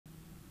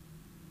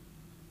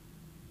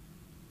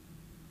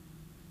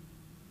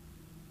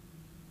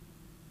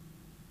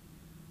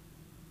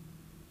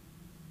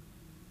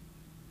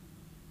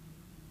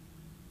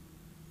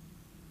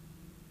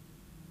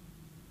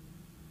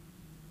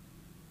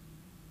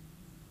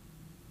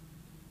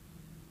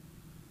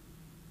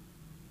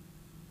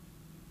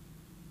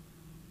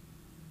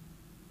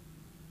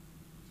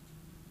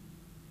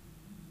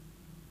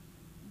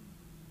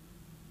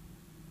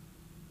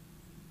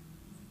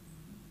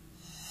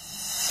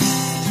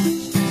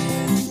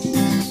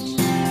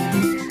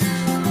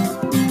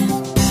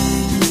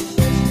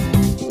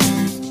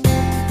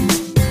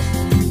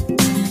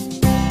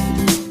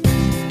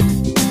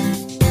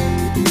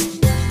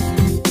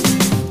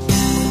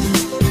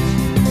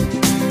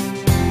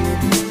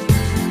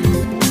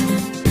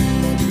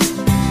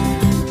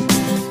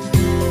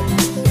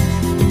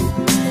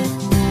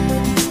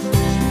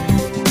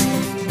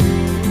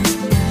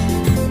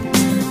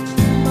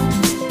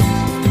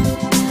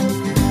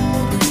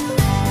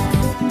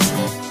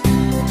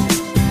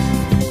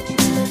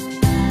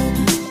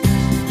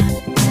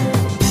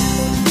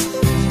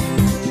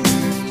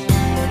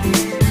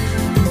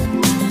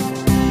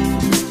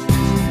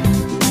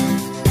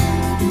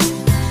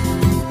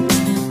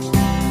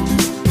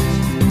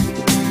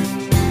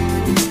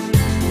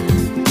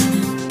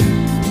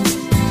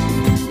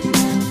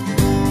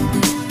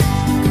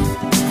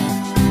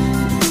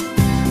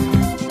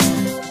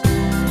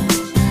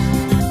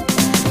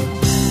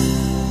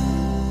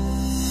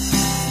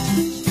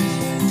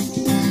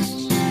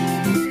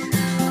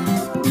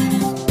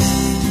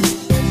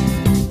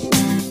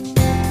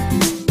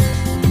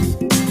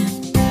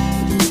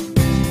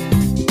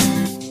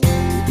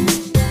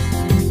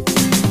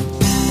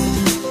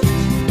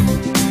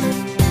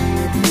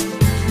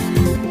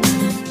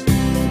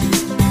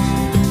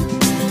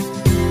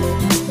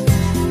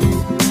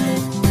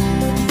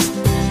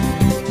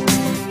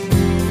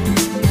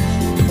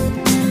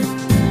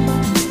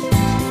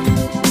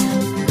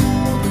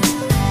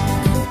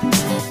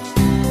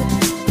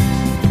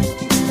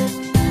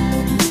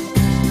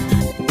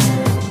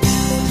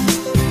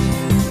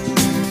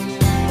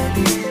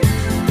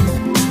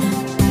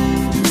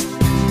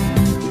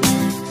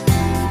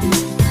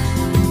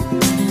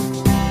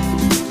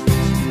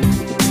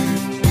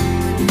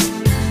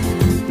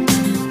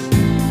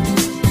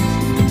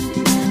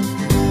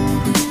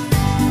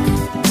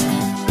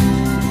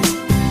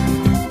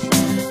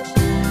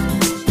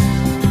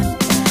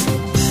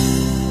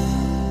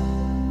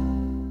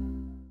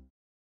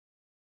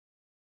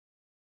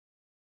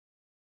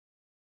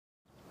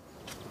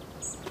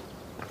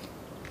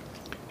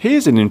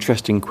Here's an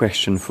interesting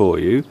question for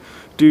you.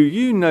 Do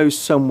you know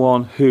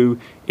someone who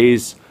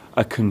is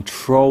a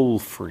control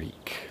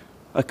freak?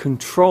 A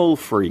control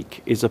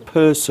freak is a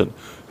person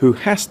who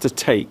has to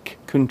take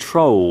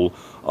control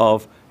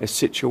of a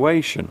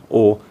situation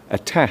or a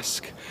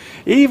task,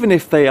 even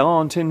if they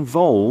aren't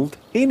involved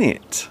in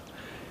it.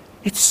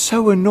 It's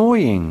so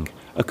annoying.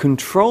 A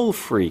control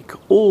freak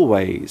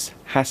always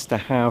has to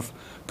have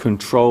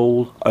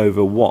control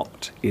over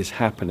what is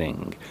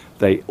happening.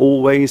 They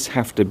always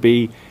have to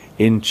be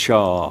in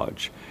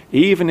charge,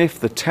 even if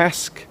the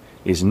task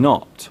is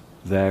not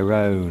their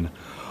own.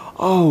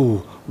 Oh,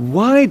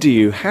 why do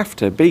you have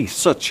to be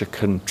such a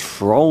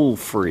control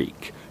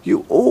freak?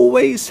 You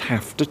always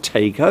have to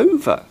take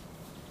over.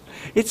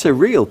 It's a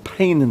real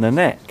pain in the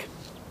neck.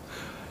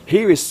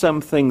 Here is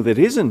something that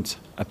isn't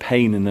a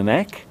pain in the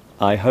neck,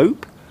 I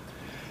hope.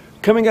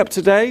 Coming up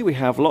today, we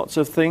have lots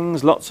of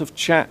things, lots of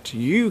chat.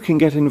 You can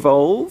get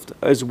involved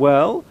as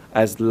well,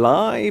 as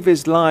live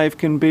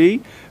can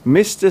be.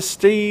 Mr.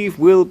 Steve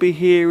will be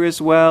here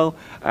as well,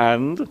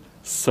 and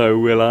so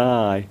will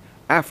I.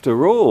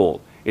 After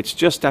all, it's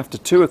just after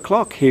 2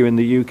 o'clock here in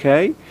the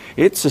UK.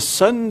 It's a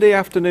Sunday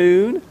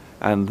afternoon,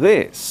 and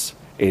this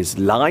is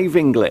Live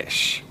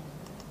English.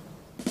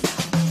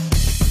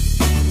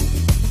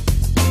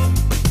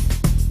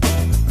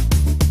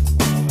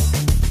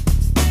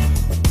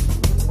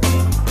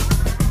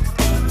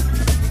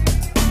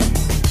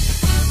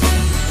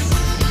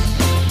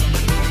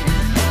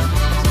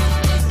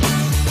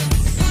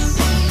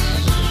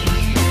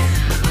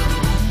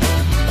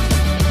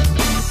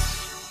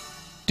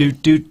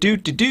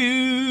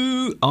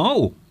 Do.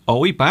 Oh, are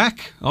we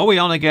back? Are we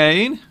on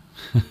again?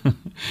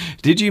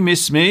 Did you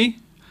miss me?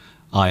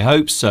 I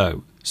hope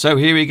so. So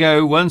here we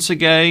go once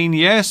again.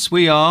 Yes,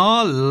 we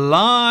are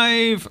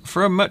live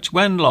from Much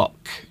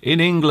Wenlock in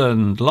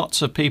England.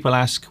 Lots of people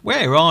ask,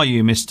 where are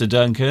you, Mr.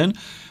 Duncan?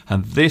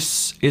 And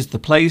this is the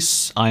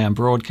place I am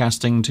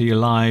broadcasting to you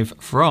live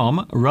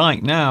from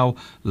right now.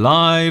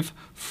 Live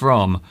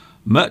from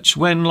Much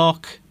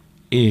Wenlock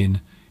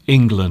in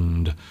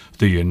England,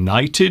 the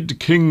United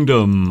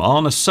Kingdom,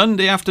 on a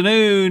Sunday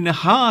afternoon.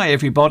 Hi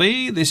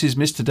everybody, this is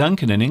Mr.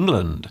 Duncan in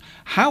England.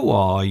 How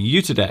are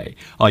you today?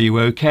 Are you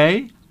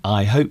okay?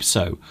 I hope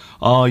so.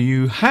 Are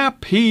you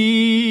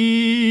happy?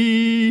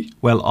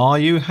 Well, are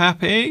you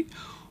happy?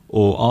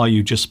 Or are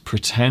you just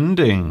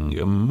pretending?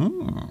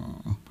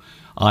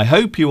 I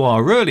hope you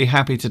are really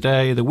happy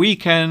today. The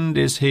weekend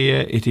is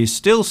here. It is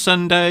still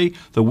Sunday.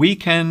 The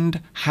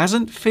weekend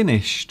hasn't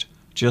finished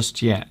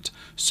just yet.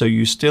 So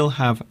you still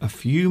have a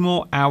few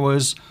more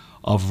hours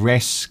of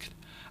rest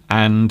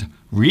and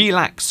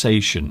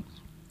relaxation.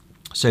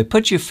 So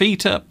put your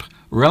feet up,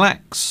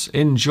 relax,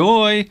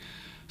 enjoy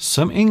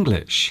some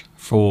English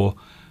for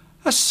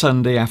a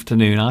Sunday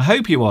afternoon. I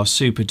hope you are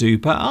super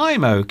duper.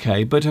 I'm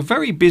okay, but a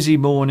very busy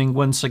morning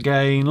once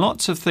again.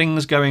 Lots of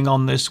things going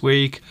on this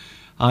week.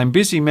 I'm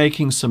busy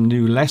making some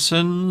new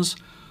lessons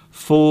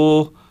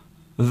for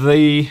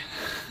the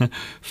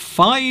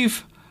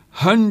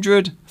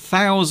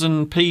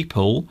 500,000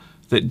 people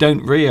that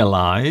don't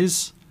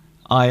realise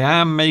I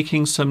am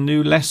making some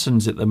new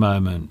lessons at the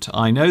moment.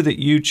 I know that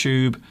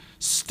YouTube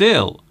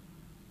still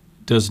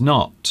does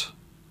not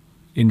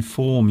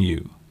inform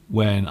you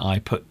when I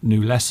put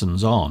new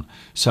lessons on.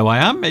 So I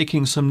am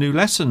making some new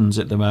lessons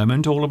at the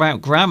moment, all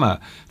about grammar.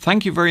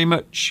 Thank you very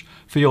much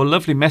for your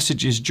lovely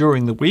messages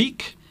during the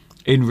week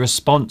in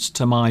response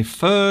to my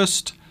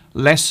first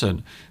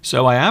lesson.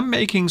 So I am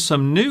making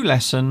some new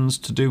lessons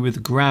to do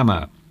with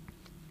grammar.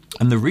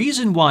 And the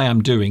reason why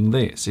I'm doing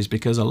this is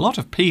because a lot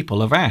of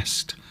people have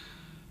asked,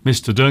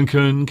 Mr.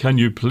 Duncan, can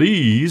you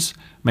please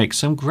make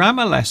some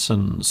grammar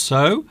lessons?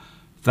 So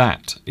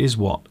that is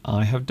what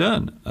I have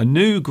done. A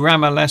new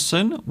grammar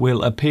lesson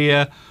will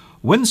appear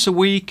once a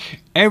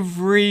week,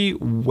 every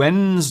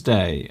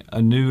Wednesday,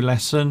 a new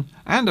lesson.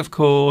 And of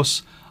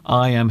course,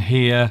 I am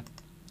here,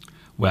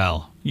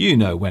 well, you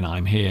know when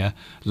I'm here,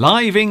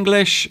 Live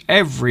English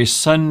every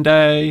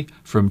Sunday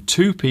from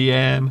 2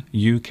 p.m.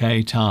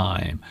 UK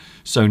time.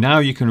 So now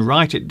you can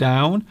write it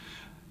down.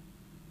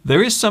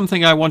 There is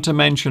something I want to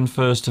mention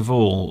first of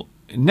all.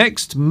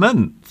 Next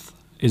month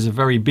is a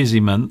very busy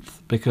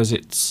month because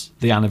it's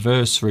the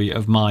anniversary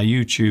of my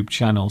YouTube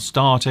channel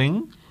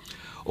starting.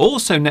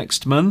 Also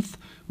next month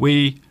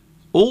we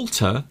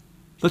alter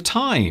the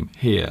time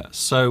here.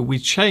 So we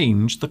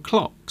change the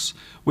clocks,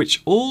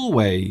 which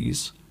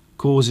always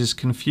causes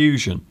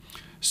confusion.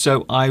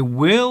 So I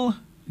will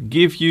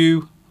give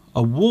you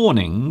a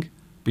warning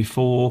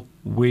before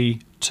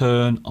we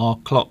turn our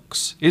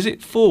clocks. Is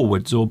it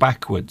forwards or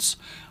backwards?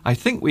 I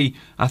think we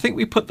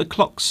put the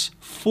clocks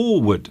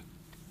forward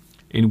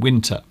in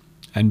winter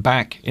and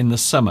back in the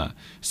summer.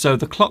 So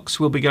the clocks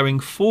will be going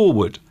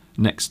forward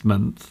next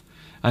month,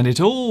 and it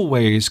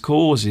always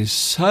causes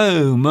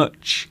so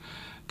much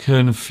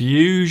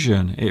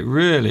confusion. It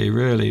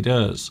really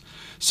does.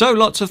 So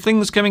lots of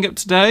things coming up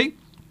today.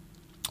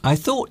 I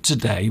thought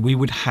today we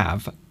would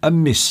have a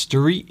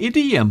mystery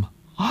idiom.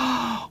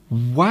 Wow!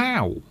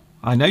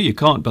 I know you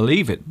can't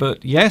believe it,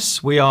 but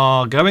yes, we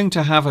are going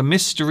to have a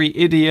mystery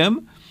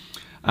idiom,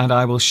 and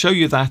I will show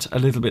you that a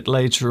little bit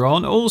later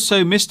on.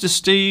 Also, Mr.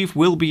 Steve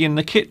will be in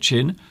the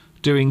kitchen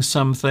doing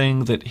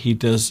something that he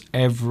does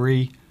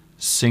every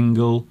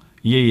single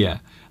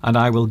year. And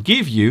I will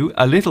give you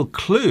a little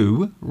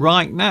clue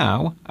right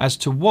now as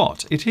to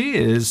what it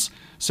is.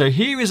 So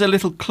here is a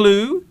little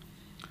clue.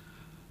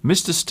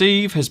 Mr.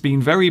 Steve has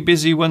been very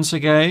busy once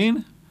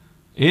again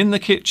in the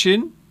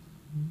kitchen.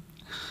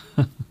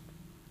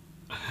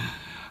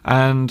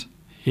 And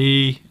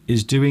he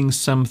is doing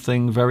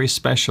something very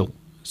special.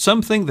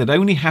 Something that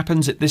only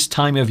happens at this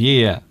time of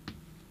year.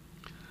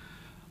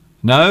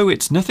 No,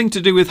 it's nothing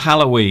to do with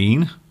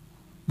Halloween.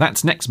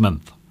 That's next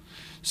month.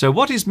 So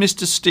what is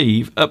Mr.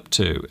 Steve up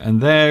to?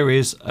 And there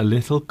is a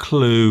little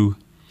clue.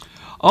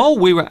 Oh,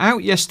 we were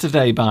out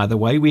yesterday, by the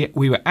way.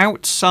 We were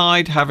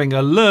outside having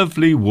a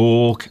lovely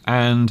walk,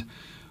 and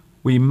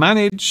we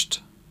managed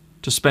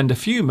to spend a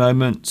few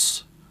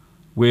moments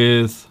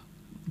with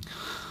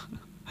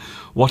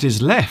what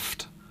is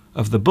left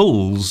of the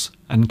bulls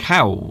and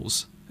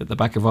cows at the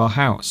back of our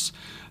house.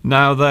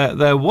 Now,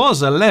 there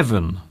was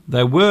 11.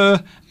 There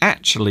were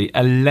actually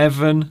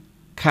 11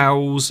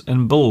 cows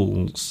and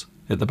bulls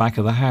at the back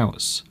of the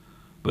house.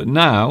 But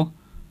now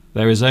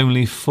there is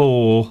only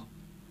 4.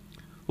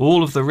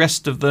 All of the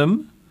rest of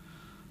them,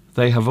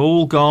 they have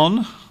all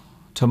gone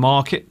to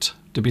market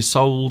to be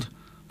sold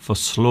for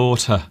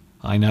slaughter.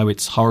 I know,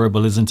 it's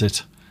horrible, isn't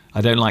it?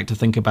 I don't like to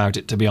think about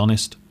it, to be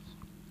honest.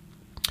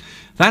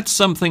 That's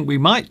something we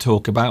might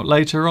talk about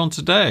later on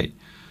today,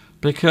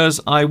 because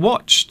I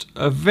watched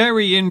a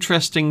very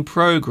interesting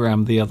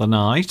program the other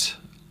night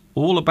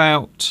all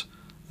about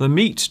the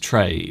meat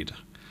trade.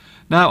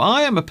 Now,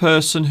 I am a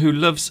person who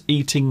loves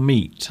eating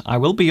meat. I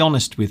will be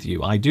honest with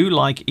you. I do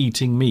like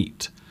eating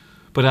meat.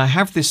 But I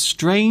have this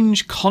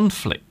strange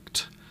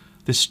conflict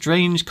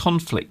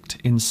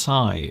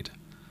inside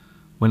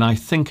when I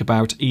think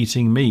about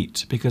eating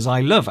meat, because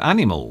I love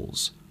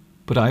animals,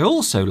 but I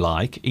also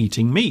like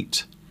eating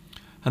meat.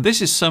 And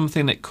this is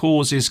something that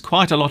causes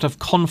quite a lot of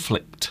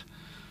conflict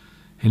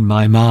in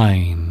my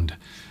mind.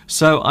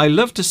 So I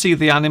love to see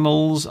the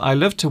animals, I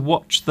love to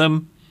watch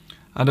them,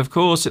 and of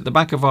course at the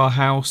back of our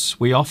house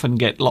we often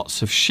get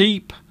lots of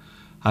sheep,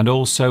 and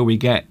also we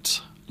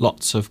get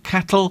lots of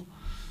cattle,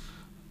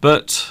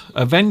 but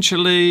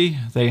eventually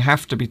they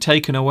have to be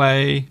taken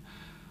away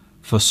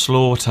for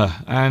slaughter,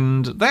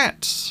 and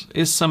that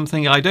is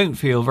something I don't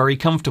feel very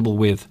comfortable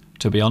with,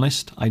 to be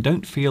honest. I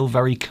don't feel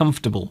very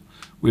comfortable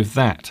with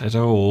that at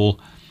all.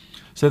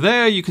 So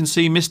there you can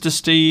see Mr.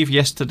 Steve.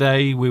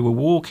 Yesterday we were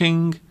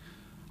walking,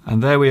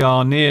 and there we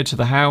are near to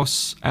the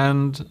house,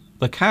 and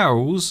the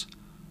cows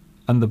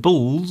and the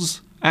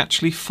bulls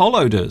actually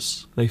followed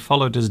us. They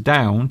followed us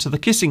down to the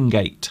kissing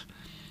gate,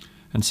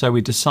 and so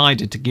we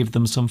decided to give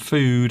them some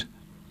food.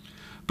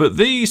 But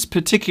these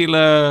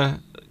particular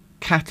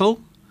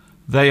cattle,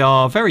 they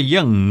are very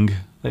young.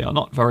 They are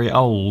not very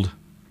old.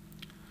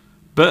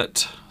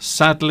 But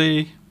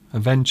sadly,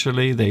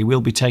 eventually they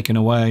will be taken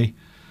away,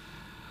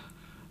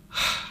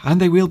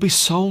 and they will be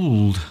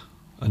sold,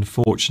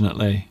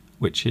 unfortunately,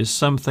 which is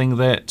something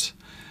that,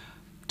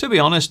 to be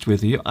honest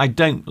with you, I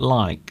don't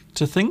like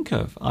to think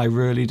of. I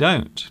really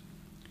don't.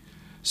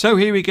 So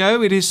here we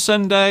go. It is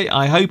Sunday.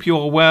 I hope you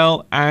are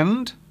well,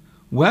 and,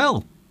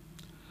 well,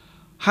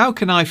 how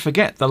can I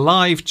forget the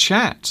live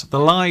chat? The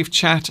live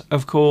chat,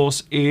 of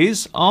course,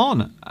 is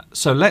on.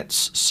 So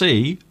let's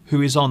see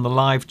who is on the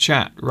live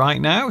chat right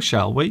now,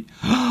 shall we?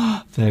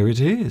 There it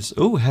is.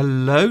 Oh,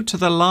 hello to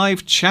the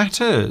live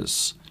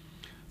chatters.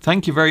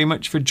 Thank you very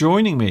much for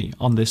joining me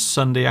on this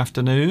Sunday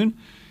afternoon.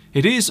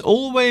 It is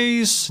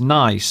always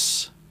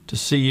nice to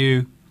see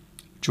you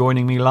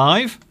joining me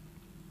live,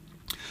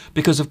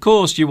 because of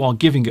course you are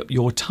giving up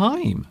your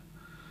time.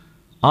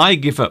 I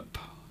give up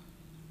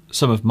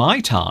some of my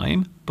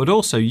time, but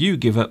also you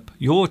give up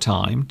your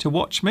time to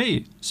watch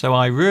me. So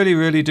I really,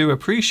 really do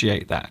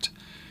appreciate that.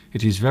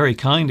 It is very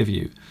kind of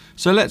you.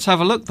 So let's have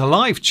a look. The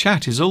live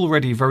chat is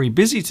already very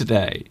busy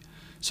today.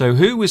 So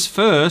who was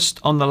first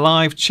on the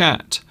live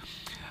chat?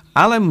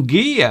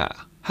 Alamgia.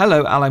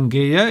 Hello,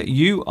 Alamgia.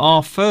 You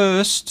are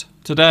first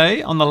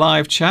today on the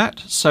live chat.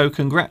 So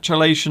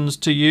congratulations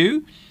to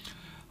you.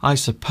 I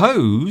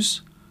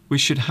suppose we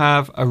should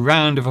have a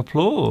round of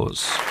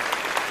applause.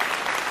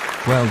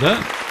 Well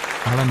done,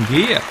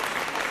 Alamgia.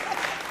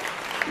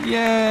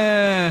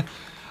 Yeah.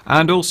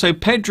 And also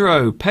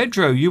Pedro.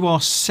 Pedro, you are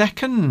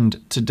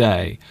second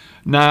today.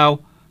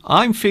 Now,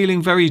 I'm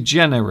feeling very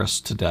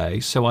generous today,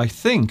 so I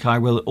think I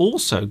will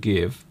also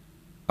give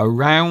a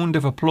round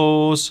of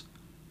applause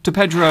to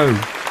Pedro.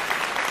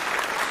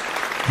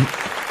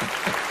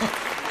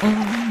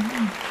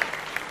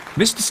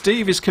 Mr.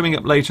 Steve is coming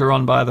up later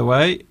on, by the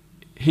way.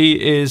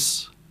 He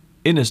is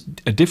in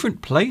a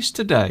different place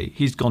today.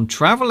 He's gone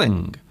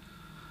travelling.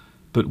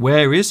 But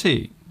where is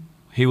he?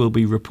 He will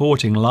be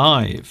reporting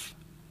live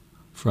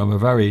from a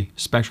very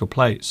special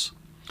place.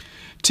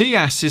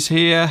 Tias is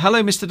here.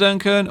 Hello, Mr.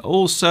 Duncan.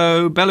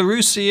 Also,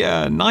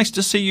 Belarusia. Nice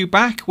to see you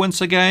back once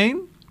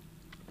again.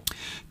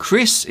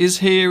 Chris is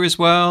here as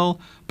well.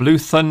 Blue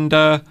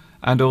Thunder,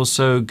 and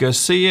also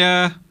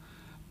Garcia,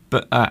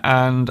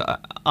 and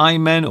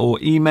Imen or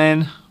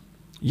Emen.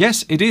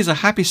 Yes, it is a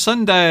happy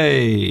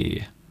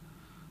Sunday.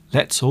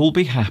 Let's all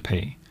be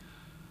happy,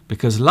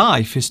 because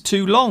life is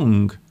too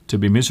long to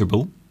be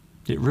miserable.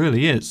 It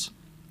really is.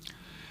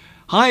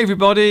 Hi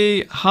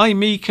everybody. Hi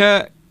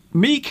Mika.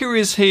 Mika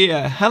is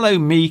here. Hello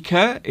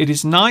Mika. It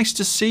is nice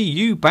to see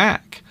you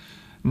back.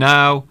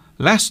 Now,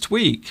 last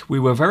week we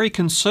were very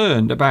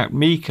concerned about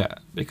Mika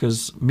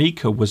because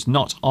Mika was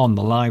not on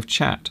the live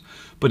chat.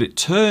 But it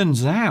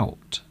turns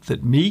out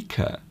that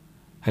Mika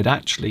had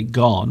actually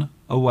gone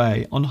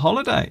away on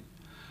holiday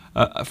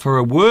for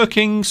a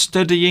working,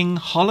 studying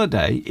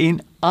holiday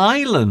in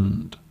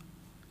Ireland.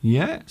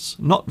 Yes,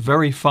 not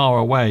very far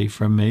away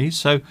from me,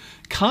 so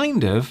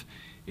kind of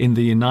in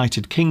the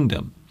United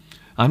Kingdom.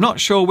 I'm not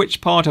sure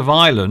which part of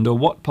Ireland or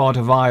what part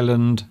of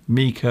Ireland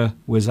Mika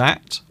was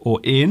at or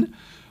in,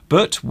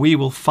 but we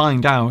will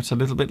find out a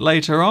little bit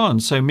later on.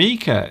 So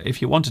Mika,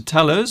 if you want to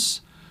tell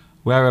us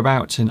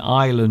whereabouts in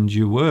Ireland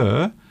you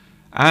were,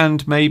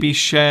 and maybe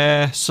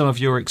share some of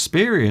your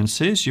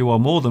experiences, you are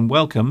more than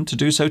welcome to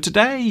do so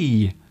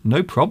today.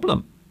 No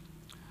problem.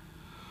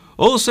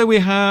 Also we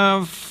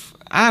have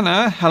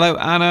Anna. Hello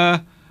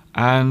Anna.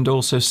 And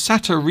also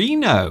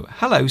Saturino.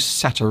 Hello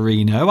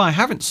Saturino. I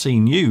haven't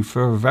seen you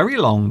for a very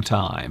long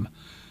time.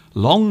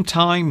 Long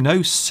time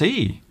no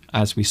see,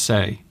 as we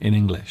say in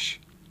English.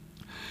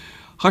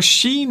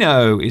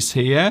 Hoshino is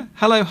here.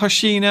 Hello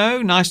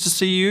Hoshino. Nice to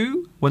see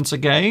you once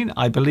again.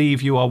 I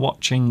believe you are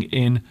watching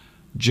in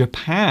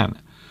Japan.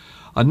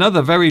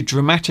 Another very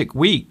dramatic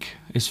week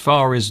as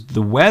far as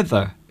the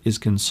weather is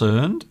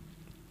concerned.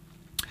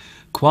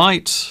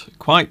 Quite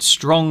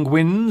strong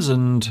winds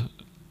and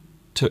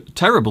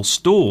terrible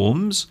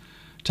storms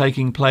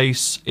taking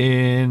place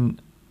in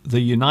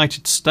the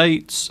United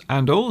States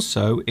and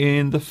also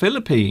in the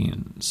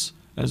Philippines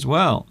as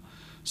well.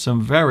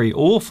 Some very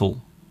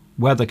awful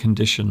weather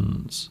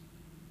conditions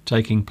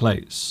taking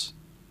place.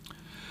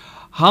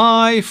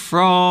 Hi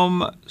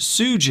from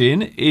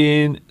Sujin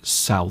in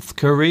South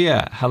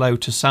Korea. Hello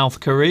to South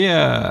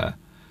Korea.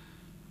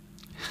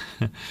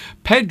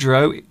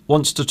 Pedro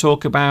wants to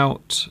talk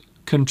about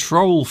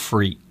control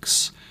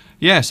freaks.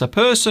 Yes, a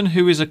person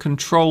who is a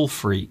control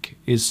freak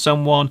is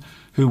someone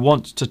who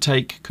wants to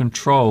take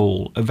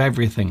control of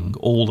everything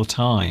all the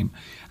time,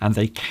 and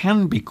they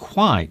can be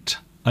quite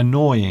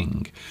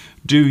annoying.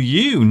 Do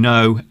you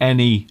know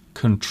any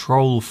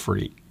control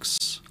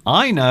freaks?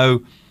 I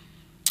know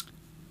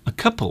a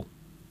couple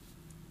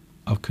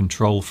of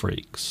control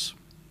freaks.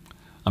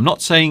 I'm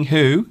not saying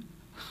who,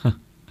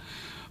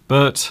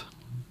 but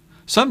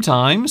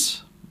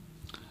sometimes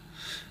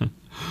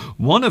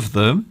one of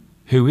them,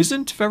 who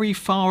isn't very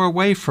far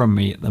away from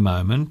me at the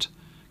moment,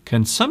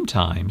 can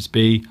sometimes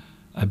be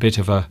a bit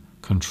of a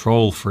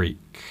control freak.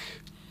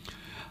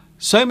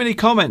 So many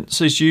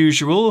comments as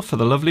usual for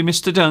the lovely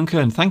Mr.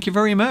 Duncan. Thank you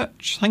very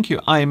much. Thank you,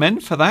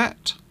 Imen, for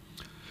that.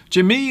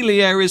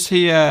 Jamelia is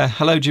here.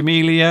 Hello,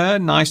 Jamelia.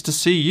 Nice to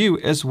see you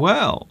as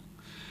well.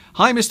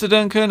 Hi, Mr.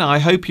 Duncan. I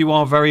hope you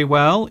are very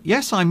well.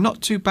 Yes, I'm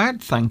not too bad,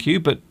 thank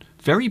you, but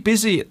very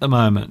busy at the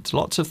moment.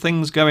 Lots of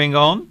things going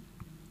on.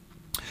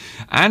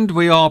 And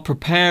we are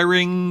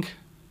preparing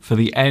for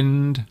the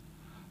end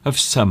of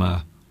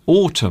summer.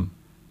 Autumn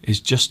is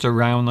just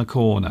around the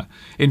corner.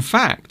 In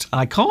fact,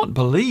 I can't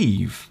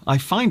believe, I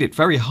find it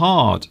very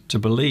hard to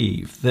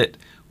believe that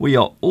we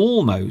are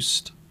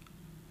almost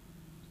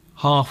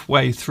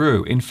halfway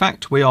through. In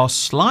fact, we are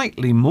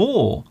slightly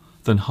more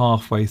than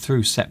halfway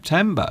through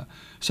September.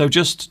 So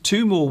just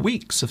 2 more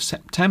weeks of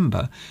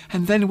September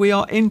and then we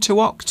are into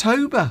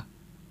October.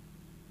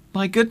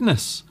 My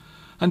goodness.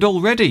 And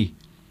already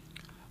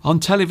on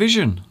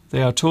television,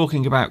 they are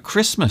talking about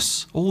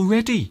Christmas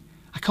already.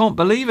 I can't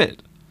believe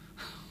it.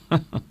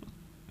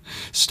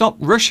 Stop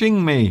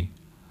rushing me.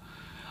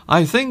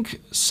 I think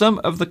some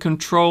of the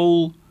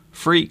control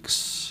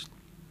freaks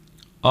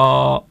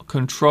are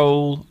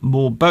control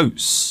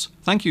morbose.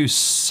 Thank you,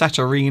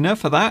 Saturina,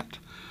 for that.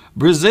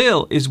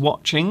 Brazil is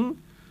watching.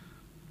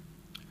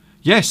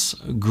 Yes,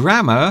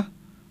 grammar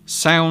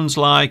sounds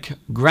like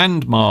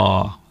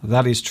grandma.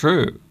 That is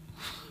true.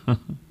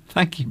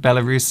 Thank you,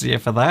 Belarusia,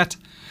 for that.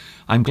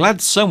 I'm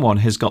glad someone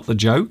has got the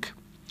joke.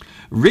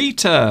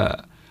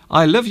 Rita,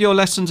 I love your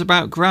lessons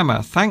about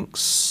grammar.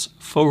 Thanks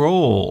for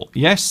all.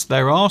 Yes,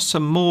 there are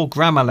some more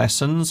grammar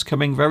lessons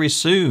coming very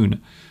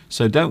soon.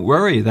 So don't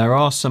worry, there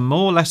are some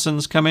more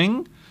lessons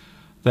coming.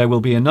 There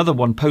will be another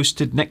one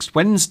posted next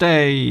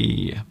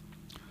Wednesday.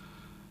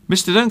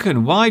 Mr.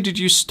 Duncan, why did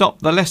you stop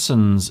the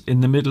lessons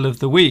in the middle of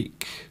the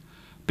week?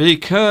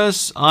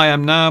 Because I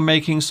am now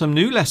making some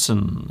new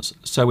lessons.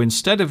 So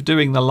instead of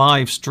doing the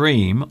live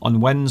stream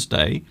on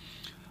Wednesday,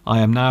 I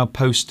am now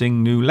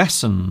posting new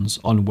lessons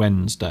on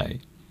Wednesday.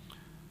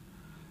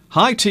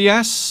 Hi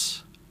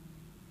TS,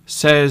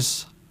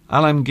 says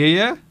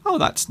Alamgia. Oh,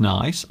 that's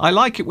nice. I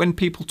like it when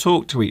people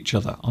talk to each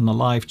other on the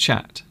live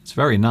chat. It's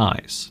very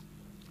nice.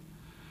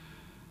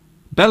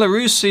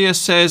 Belarusia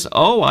says,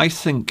 oh, I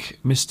think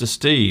Mr.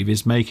 Steve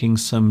is making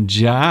some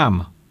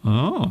jam.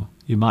 Oh,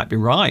 you might be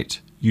right.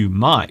 You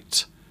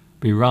might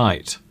be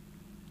right.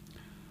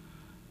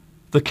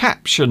 The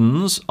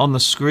captions on the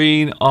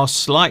screen are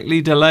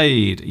slightly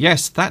delayed.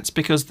 Yes, that's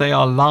because they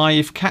are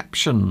live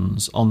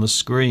captions on the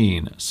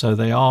screen, so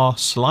they are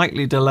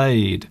slightly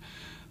delayed.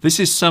 This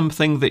is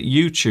something that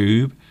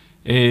YouTube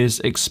is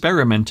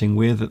experimenting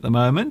with at the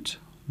moment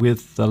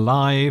with the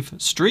live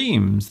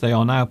streams. They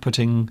are now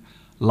putting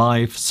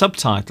live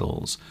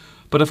subtitles.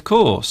 But of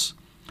course,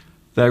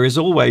 there is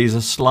always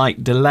a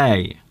slight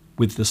delay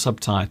with the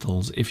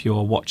subtitles if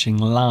you're watching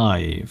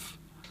live.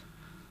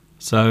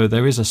 So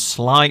there is a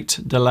slight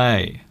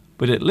delay,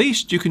 but at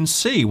least you can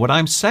see what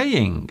I'm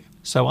saying.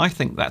 So I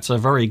think that's a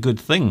very good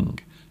thing,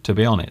 to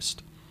be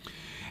honest.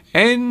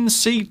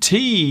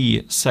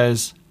 NCT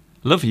says,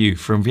 love you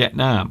from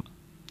Vietnam.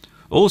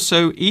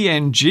 Also,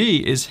 ENG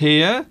is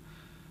here.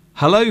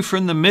 Hello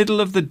from the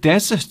middle of the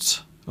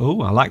desert.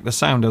 Oh, I like the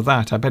sound of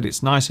that. I bet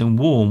it's nice and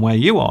warm where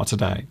you are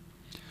today.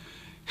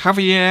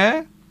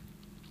 Javier,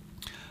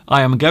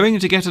 I am going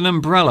to get an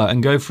umbrella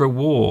and go for a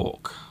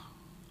walk.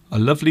 A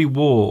lovely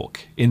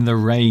walk in the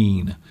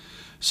rain.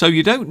 So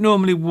you don't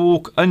normally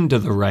walk under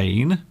the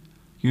rain.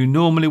 You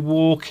normally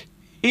walk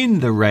in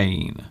the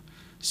rain.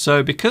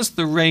 So because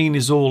the rain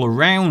is all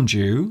around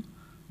you,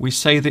 we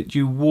say that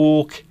you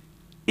walk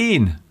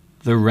in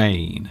the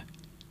rain.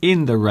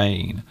 In the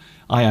rain.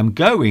 I am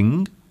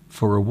going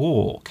for a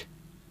walk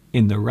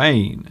in the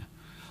rain.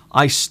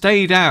 I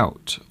stayed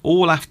out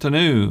all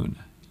afternoon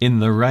in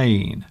the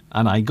rain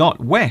and I got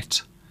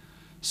wet.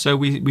 So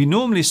we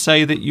normally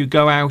say that you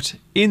go out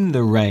in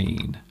the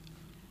rain.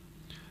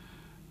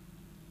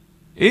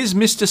 Is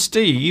Mr.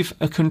 Steve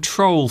a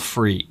control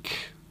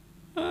freak?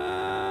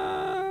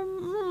 Yeah,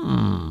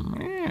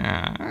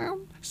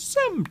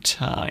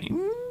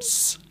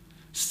 sometimes.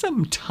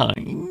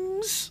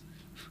 Sometimes.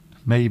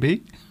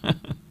 Maybe.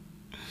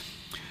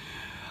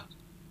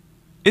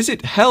 Is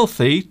it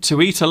healthy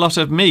to eat a lot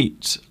of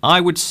meat?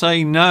 I would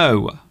say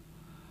no.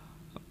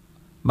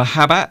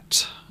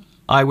 Mahabat,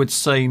 I would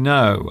say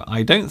no.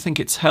 I don't think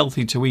it's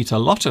healthy to eat a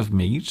lot of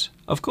meat.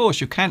 Of course,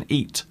 you can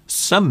eat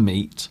some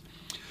meat.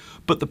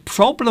 But the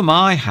problem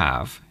I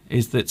have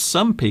is that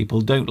some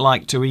people don't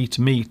like to eat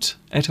meat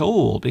at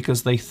all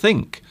because they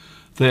think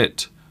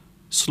that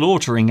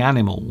slaughtering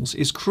animals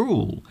is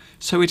cruel.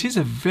 So it is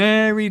a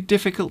very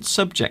difficult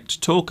subject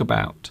to talk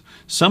about.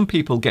 Some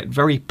people get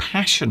very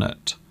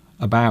passionate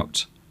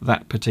about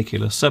that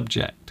particular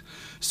subject.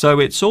 So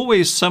it's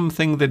always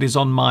something that is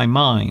on my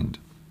mind.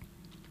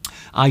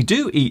 I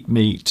do eat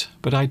meat,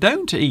 but I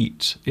don't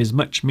eat as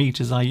much meat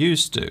as I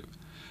used to.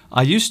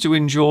 I used to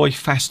enjoy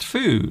fast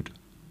food,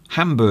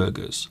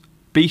 hamburgers,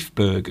 beef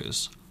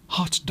burgers,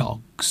 hot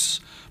dogs.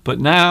 But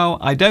now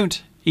I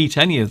don't eat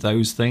any of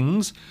those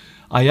things.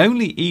 I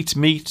only eat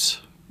meat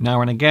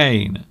now and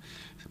again.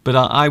 But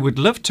I would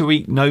love to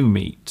eat no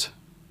meat,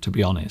 to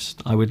be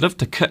honest. I would love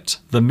to cut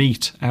the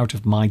meat out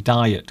of my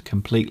diet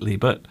completely.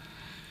 But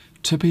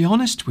to be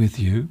honest with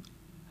you,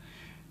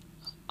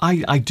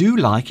 I do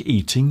like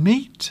eating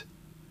meat.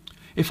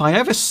 If I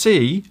ever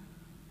see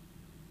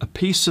a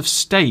piece of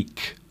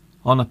steak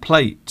on a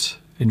plate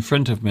in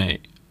front of me,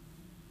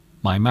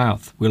 my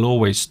mouth will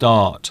always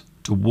start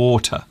to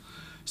water.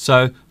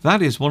 So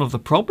that is one of the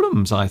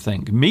problems, I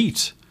think.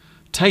 Meat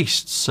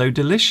tastes so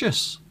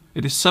delicious.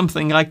 It is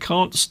something I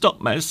can't stop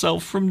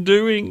myself from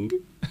doing.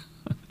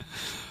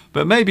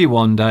 But maybe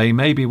one day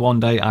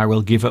I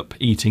will give up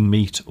eating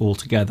meat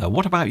altogether.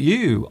 What about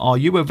you? Are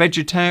you a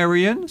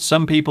vegetarian?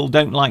 Some people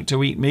don't like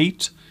to eat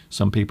meat.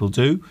 Some people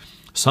do.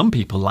 Some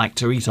people like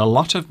to eat a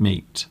lot of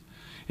meat.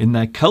 In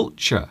their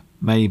culture,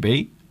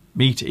 maybe,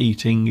 meat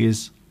eating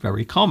is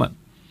very common.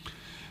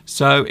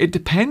 So it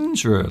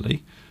depends,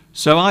 really.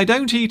 So I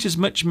don't eat as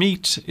much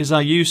meat as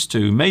I used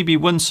to. Maybe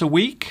once a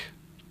week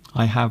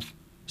I have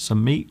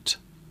some meat.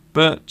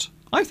 But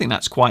I think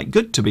that's quite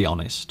good, to be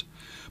honest.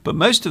 But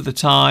most of the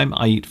time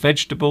I eat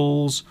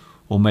vegetables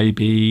or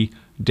maybe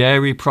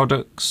dairy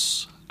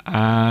products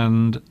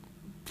and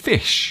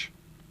fish.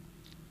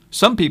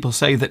 Some people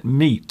say that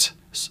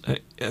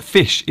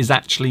fish is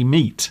actually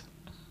meat.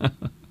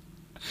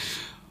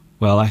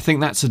 Well, I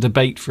think that's a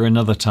debate for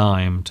another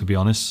time, to be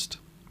honest.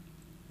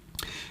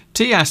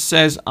 Tias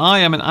says, I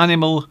am an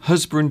animal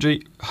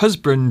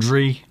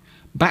husbandry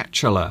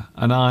bachelor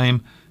and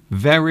I'm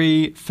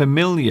very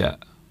familiar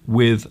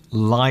with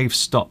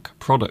livestock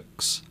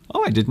products.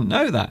 Oh, I didn't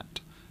know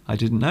that. I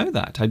didn't know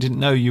that. I didn't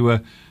know you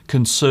were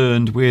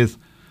concerned with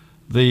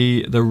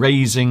the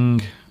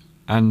raising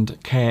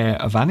and care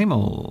of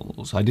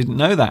animals. I didn't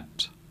know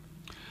that.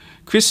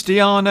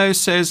 Cristiano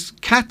says,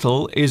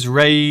 cattle is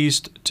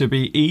raised to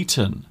be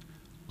eaten.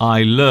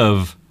 I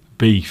love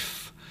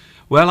beef.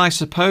 Well, I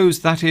suppose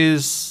that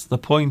is the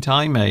point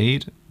I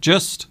made.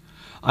 Just,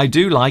 I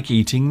do like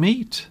eating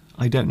meat.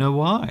 I don't know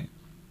why.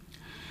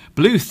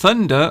 Blue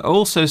Thunder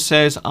also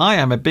says, I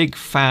am a big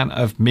fan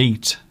of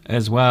meat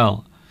as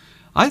well.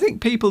 I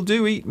think people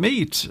do eat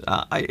meat.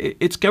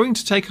 It's going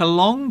to take a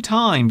long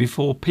time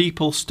before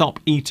people stop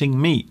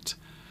eating meat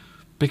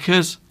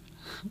because,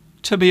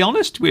 to be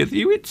honest with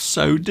you, it's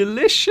so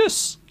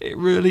delicious. It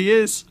really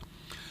is.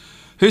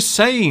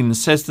 Hussein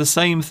says the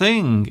same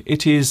thing.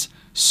 It is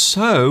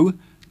so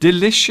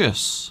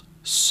delicious.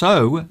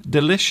 So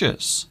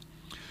delicious.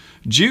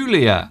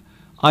 Julia,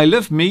 I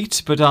love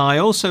meat, but I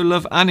also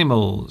love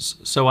animals.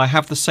 So I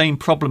have the same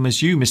problem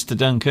as you, Mr.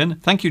 Duncan.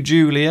 Thank you,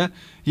 Julia.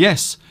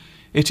 Yes,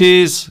 it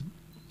is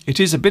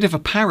a bit of a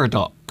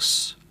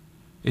paradox.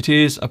 It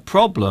is a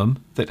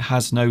problem that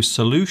has no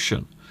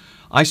solution.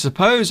 I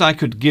suppose I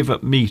could give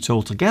up meat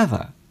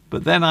altogether,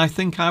 but then I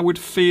think I would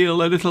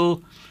feel a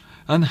little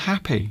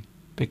unhappy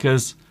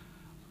because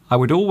I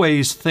would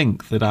always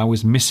think that I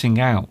was missing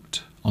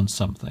out on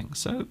something.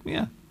 So,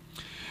 yeah.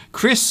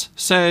 Chris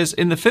says,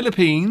 in the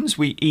Philippines,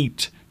 we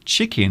eat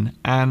chicken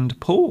and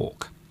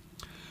pork.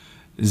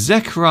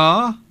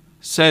 Zekra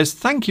says,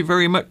 thank you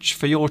very much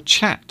for your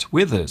chat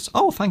with us.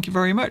 Oh, thank you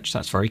very much.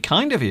 That's very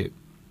kind of you.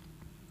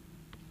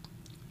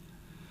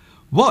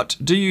 What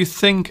do you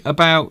think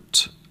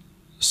about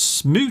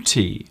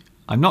smoothie?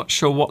 I'm not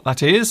sure what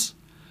that is.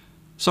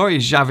 Sorry,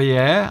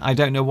 Javier, I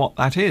don't know what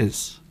that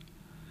is.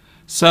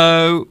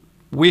 So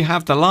we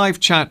have the live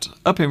chat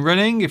up and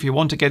running. If you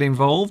want to get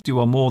involved, you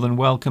are more than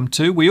welcome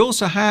to. We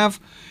also have,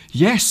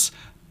 yes,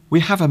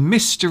 we have a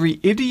mystery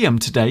idiom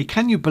today.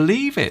 Can you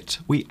believe it?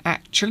 We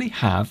actually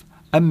have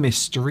a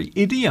mystery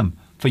idiom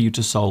for you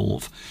to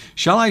solve.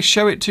 Shall I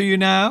show it to you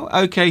now?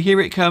 Okay, here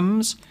it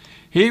comes.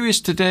 Here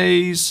is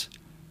today's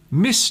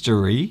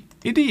mystery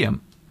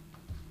idiom.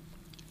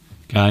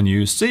 Can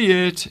you see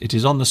it? It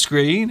is on the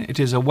screen. It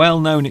is a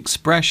well-known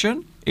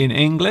expression in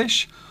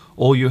English.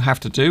 All you have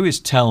to do is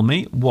tell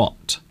me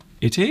what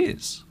it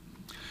is.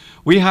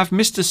 We have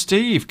Mr.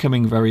 Steve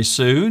coming very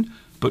soon,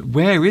 but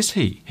where is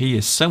he? He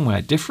is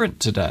somewhere different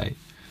today.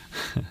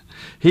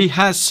 He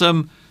has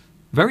some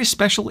very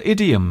special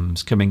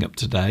idioms coming up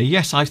today.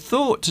 Yes, I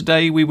thought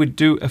today we would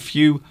do a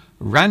few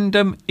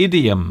random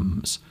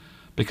idioms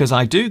because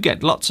I do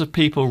get lots of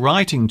people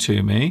writing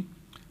to me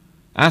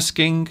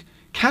asking,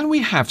 can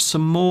we have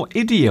some more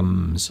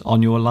idioms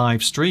on your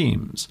live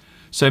streams?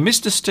 So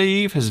Mr.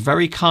 Steve has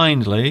very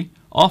kindly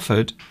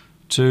offered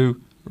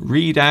to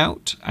read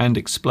out and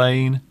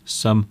explain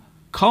some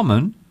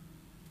common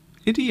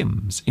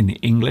idioms in the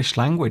English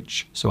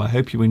language. So I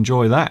hope you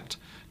enjoy that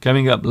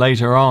coming up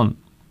later on.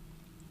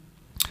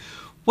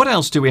 What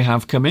else do we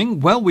have coming?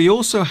 Well, we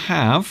also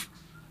have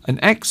an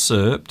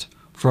excerpt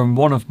from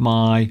one of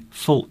my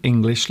full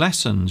English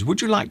lessons.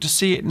 Would you like to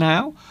see it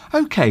now?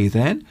 Okay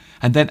then.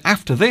 And then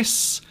after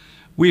this,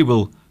 we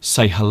will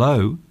say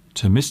hello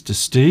to Mr.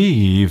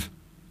 Steve.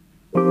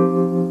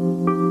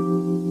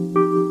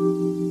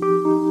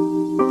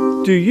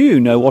 Do you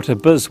know what a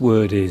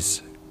buzzword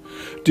is?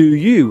 Do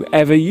you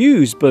ever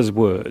use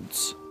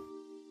buzzwords?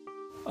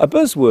 A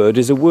buzzword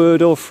is a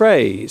word or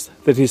phrase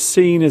that is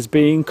seen as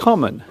being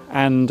common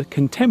and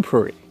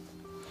contemporary.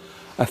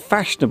 A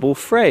fashionable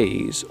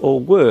phrase or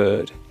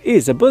word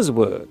is a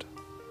buzzword.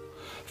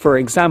 For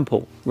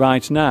example,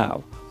 right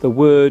now, the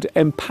word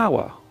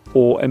empower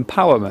or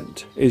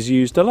empowerment is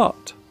used a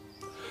lot.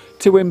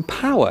 To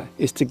empower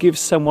is to give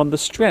someone the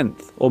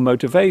strength or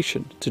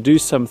motivation to do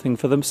something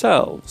for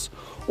themselves,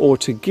 or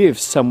to give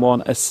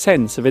someone a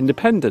sense of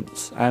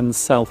independence and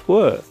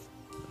self-worth.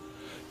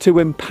 To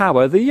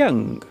empower the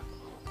young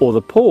or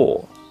the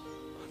poor.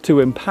 To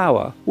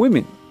empower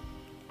women.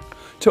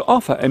 To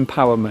offer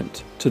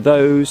empowerment to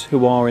those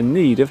who are in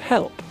need of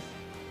help.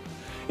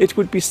 It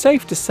would be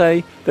safe to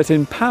say that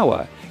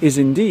empower is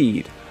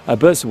indeed a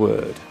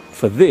buzzword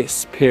for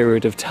this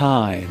period of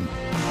time.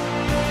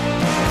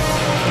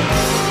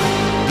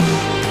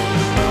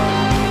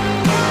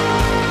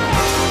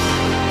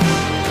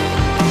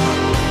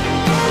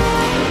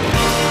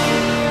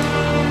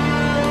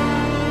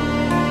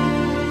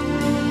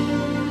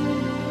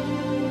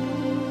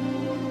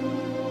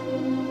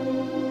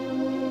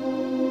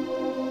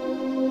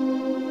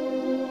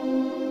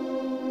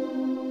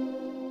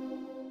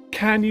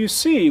 Can you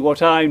see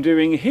what I'm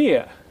doing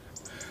here?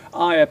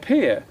 I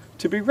appear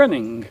to be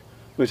running,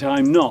 but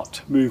I'm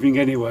not moving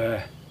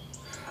anywhere.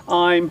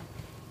 I'm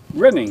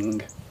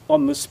running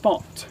on the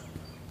spot.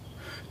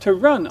 To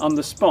run on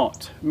the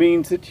spot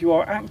means that you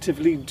are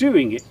actively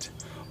doing it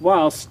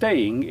while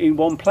staying in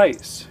one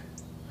place.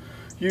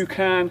 You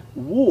can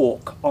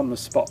walk on the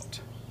spot.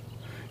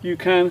 You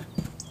can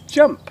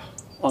jump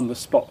on the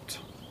spot.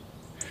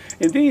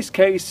 In these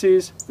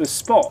cases, the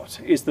spot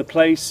is the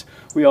place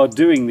we are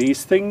doing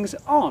these things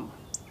on.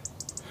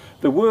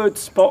 The word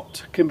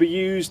spot can be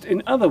used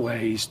in other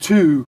ways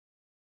too.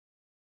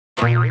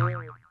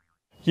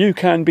 You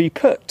can be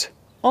put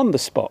on the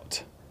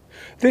spot.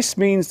 This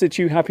means that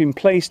you have been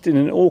placed in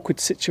an awkward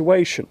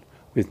situation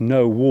with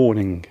no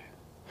warning.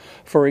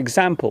 For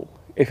example,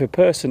 if a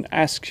person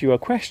asks you a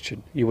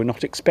question you were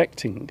not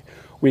expecting,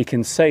 we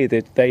can say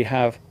that they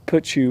have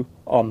put you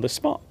on the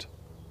spot.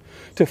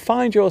 To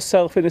find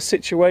yourself in a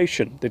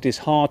situation that is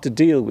hard to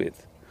deal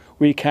with,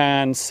 we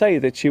can say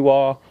that you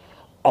are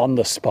on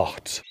the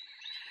spot.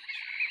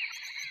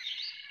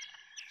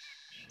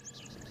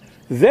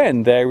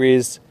 Then there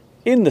is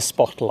in the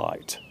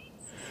spotlight.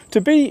 To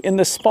be in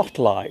the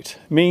spotlight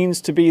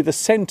means to be the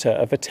centre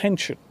of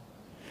attention.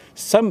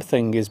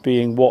 Something is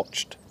being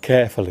watched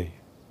carefully.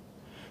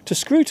 To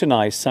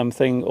scrutinise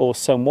something or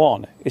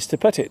someone is to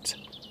put it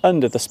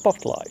under the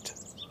spotlight.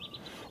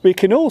 We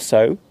can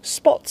also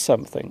spot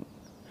something.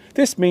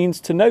 This means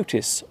to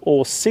notice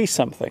or see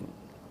something.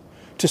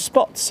 To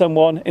spot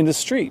someone in the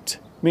street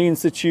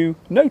means that you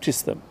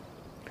notice them.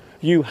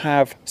 You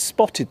have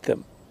spotted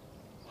them.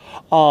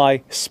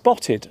 I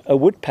spotted a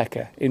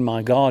woodpecker in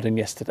my garden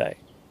yesterday.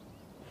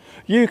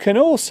 You can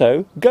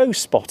also go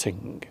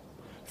spotting.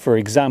 For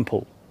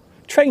example,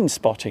 train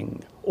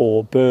spotting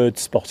or bird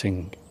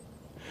spotting.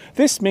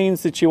 This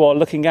means that you are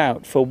looking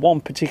out for one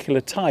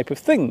particular type of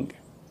thing,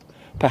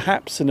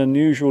 perhaps an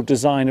unusual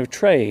design of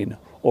train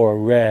or a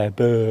rare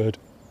bird.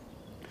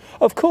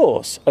 Of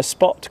course, a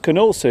spot can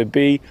also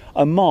be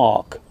a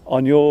mark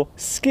on your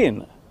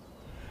skin.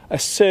 A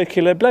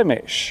circular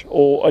blemish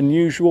or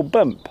unusual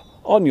bump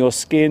on your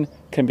skin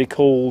can be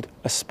called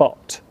a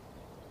spot.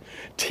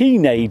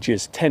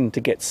 Teenagers tend to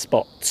get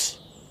spots.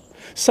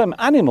 Some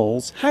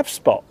animals have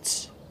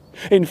spots.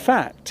 In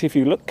fact, if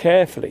you look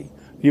carefully,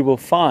 you will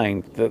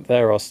find that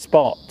there are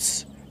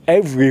spots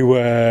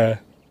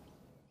everywhere.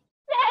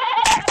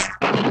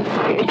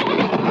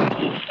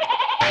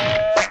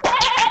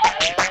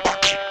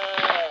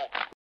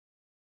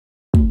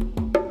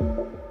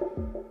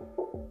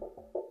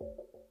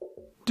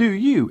 Do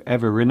you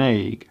ever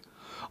renege?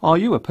 Are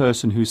you a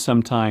person who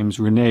sometimes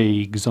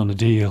reneges on a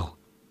deal?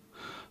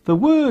 The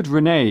word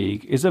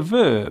renege is a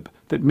verb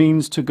that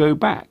means to go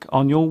back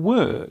on your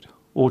word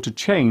or to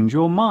change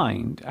your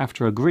mind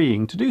after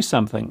agreeing to do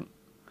something.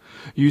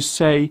 You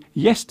say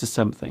yes to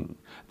something,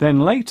 then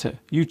later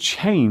you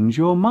change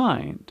your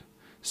mind.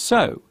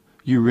 So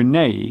you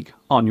renege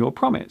on your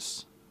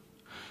promise.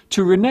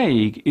 To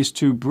renege is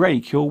to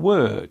break your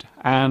word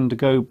and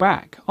go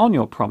back on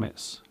your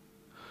promise.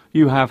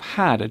 You have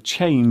had a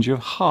change of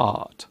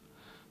heart.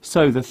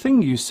 So the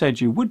thing you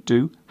said you would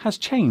do has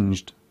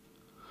changed.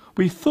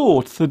 We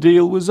thought the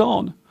deal was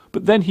on,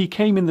 but then he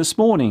came in this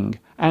morning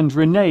and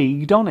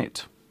reneged on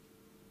it.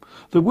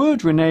 The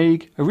word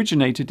renege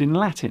originated in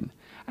Latin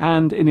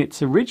and in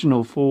its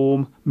original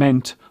form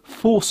meant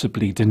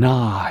forcibly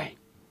deny.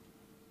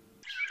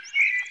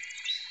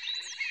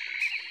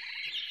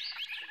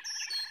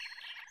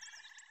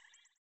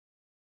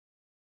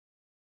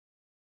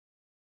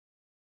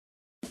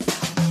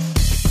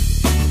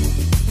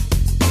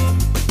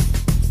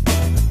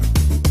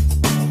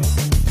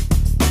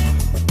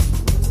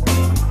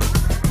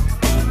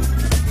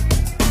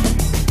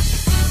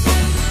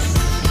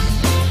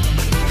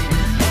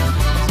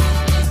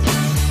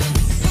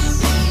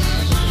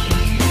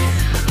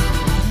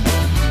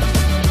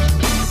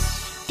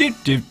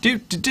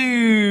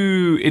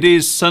 It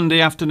is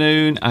Sunday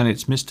afternoon and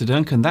it's Mr.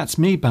 Duncan, that's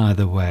me by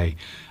the way,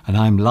 and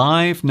I'm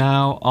live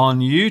now on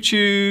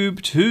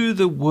YouTube to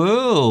the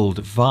world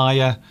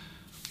via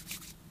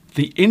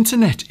the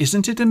internet.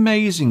 Isn't it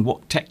amazing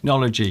what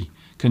technology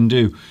can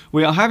do?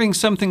 We are having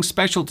something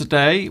special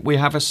today. We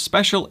have a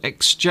special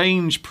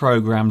exchange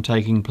program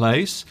taking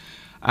place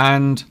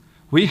and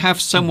we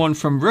have someone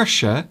from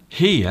Russia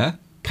here.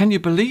 Can you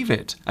believe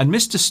it? And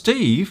Mr.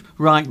 Steve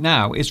right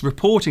now is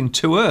reporting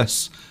to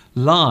us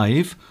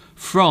live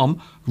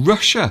from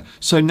Russia.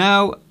 So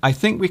now I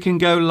think we can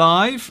go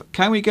live.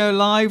 Can we go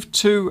live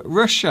to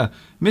Russia?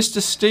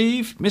 Mr.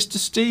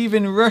 Steve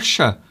in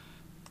Russia.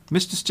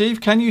 Mr.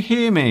 Steve, can you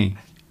hear me?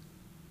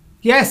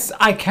 Yes,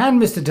 I can,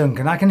 Mr.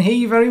 Duncan. I can hear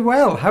you very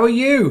well. How are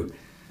you?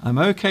 I'm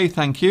okay,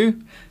 thank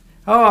you.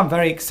 Oh, I'm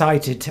very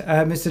excited,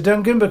 Mr.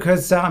 Duncan,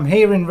 because I'm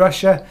here in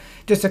Russia.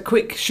 Just a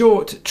quick,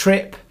 short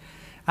trip,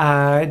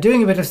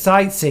 doing a bit of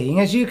sightseeing.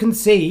 As you can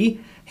see,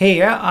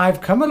 here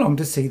I've come along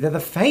to see the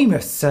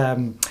famous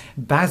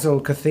Basil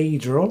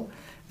Cathedral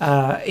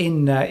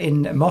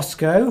in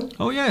Moscow.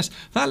 Oh yes,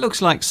 that looks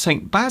like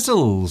St.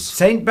 Basil's.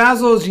 St.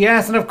 Basil's,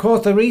 yes, and of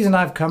course the reason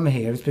I've come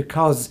here is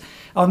because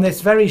on this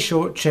very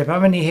short trip,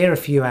 I'm only here a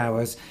few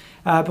hours,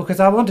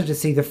 because I wanted to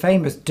see the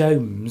famous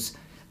domes,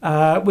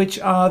 which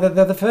are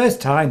the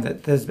first time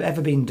that there's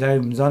ever been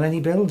domes on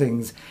any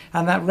buildings.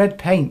 And that red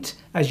paint,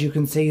 as you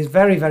can see, is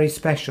very, very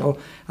special.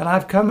 And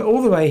I've come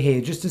all the way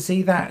here just to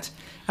see that.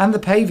 And the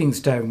paving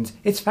stones.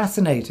 It's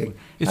fascinating.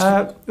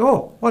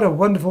 Oh, what a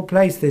wonderful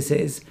place this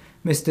is,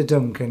 Mr.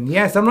 Duncan.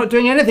 Yes, I'm not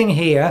doing anything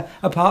here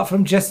apart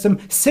from just some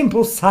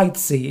simple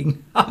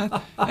sightseeing.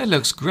 It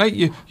looks great.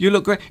 You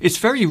look great. It's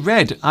very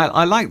red.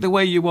 I like the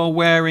way you are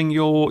wearing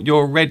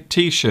your red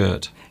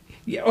T-shirt.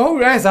 Oh,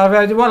 yes.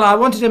 Well, I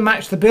wanted to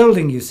match the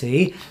building, you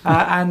see.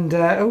 And,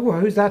 oh,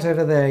 who's that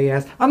over there?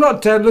 Yes. I'm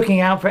not looking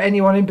out for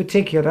anyone in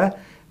particular.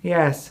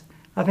 Yes.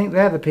 I think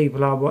they're the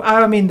people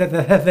I mean,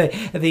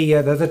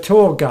 the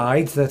tour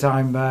guides that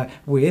I'm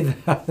with.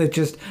 They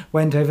just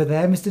went over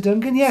there, Mr.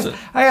 Duncan. Yes,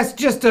 yes,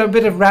 just a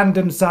bit of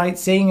random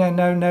sightseeing, and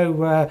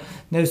no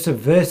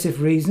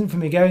subversive reason for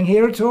me going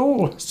here at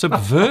all.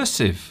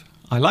 Subversive?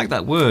 I like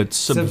that word.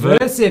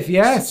 Subversive,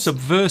 yes.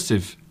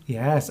 Subversive.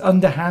 Yes,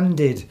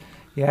 underhanded.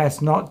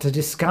 Yes, not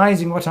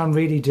disguising what I'm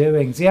really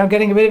doing. See, I'm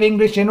getting a bit of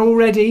English in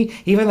already,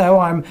 even though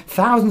I'm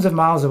thousands of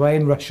miles away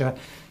in Russia.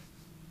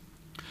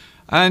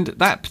 And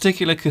that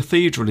particular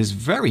cathedral is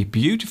very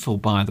beautiful,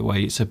 by the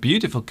way. It's a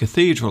beautiful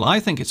cathedral. I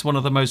think it's one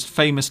of the most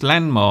famous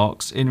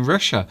landmarks in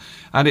Russia,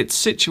 and it's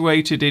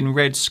situated in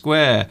Red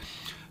Square.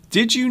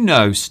 Did you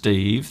know,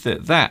 Steve,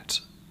 that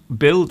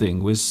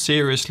building was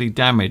seriously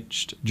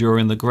damaged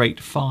during the Great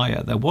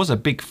Fire? There was a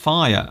big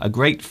fire, a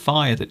great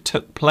fire that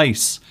took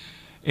place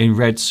in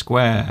Red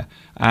Square,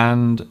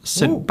 and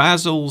St.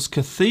 Basil's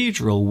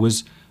Cathedral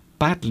was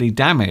badly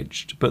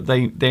damaged, but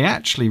they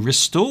actually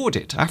restored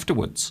it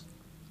afterwards.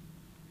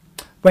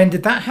 When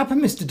did that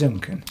happen, Mr.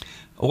 Duncan?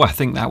 Oh, I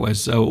think that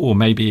was,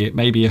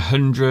 maybe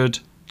a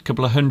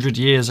couple of hundred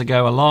years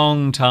ago, a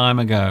long time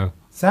ago.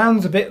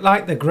 Sounds a bit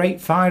like the Great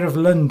Fire of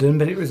London,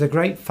 but it was a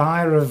Great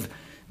Fire of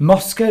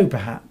Moscow,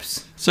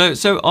 perhaps.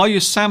 So are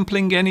you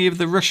sampling any of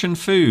the Russian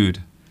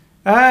food?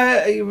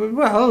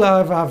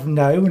 Well, I've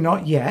no,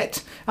 not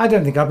yet. I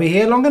don't think I'll be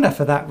here long enough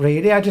for that,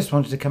 really. I just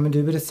wanted to come and do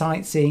a bit of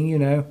sightseeing, you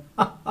know.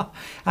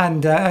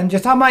 and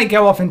just, I might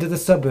go off into the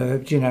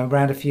suburbs, you know,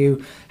 around a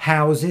few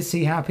houses,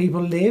 see how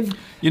people live.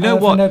 You know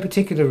what? For no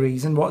particular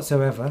reason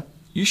whatsoever.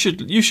 You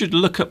should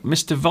look up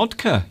Mr.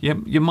 Vodka.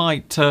 You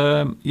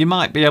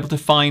might be able to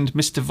find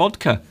Mr.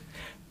 Vodka.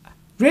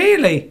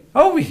 Really?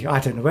 Oh, I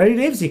don't know where he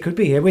lives. He could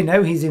be here. We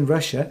know he's in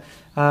Russia.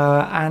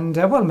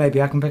 Well,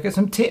 maybe I can pick up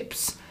some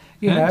tips,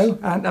 you know,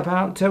 and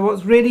about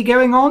what's really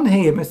going on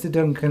here, Mr.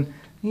 Duncan.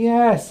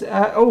 Yes.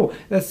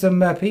 There's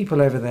some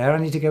people over there. I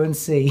need to go and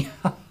see.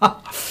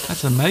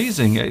 That's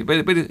amazing.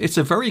 But it's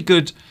a very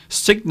good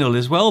signal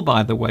as well,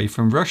 by the way,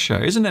 from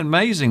Russia. Isn't it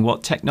amazing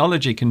what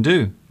technology can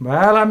do?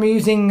 Well, I'm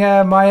using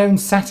my own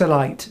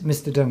satellite,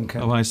 Mr.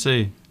 Duncan. Oh, I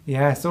see.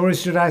 Yes, or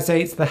should I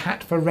say it's the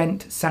Hat for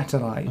Rent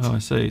satellite. Oh, I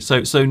see.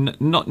 So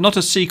not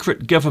a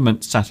secret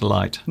government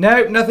satellite.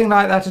 No, nothing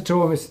like that at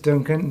all, Mr.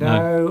 Duncan.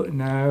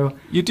 No.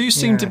 You do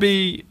seem to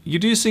be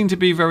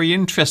very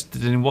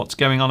interested in what's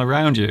going on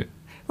around you.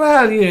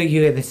 Well,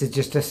 this is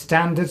just a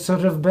standard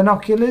sort of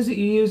binoculars that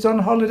you use on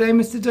holiday,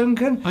 Mr.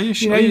 Duncan. Are you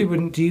sure? You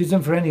wouldn't use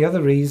them for any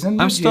other reason.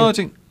 I'm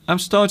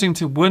starting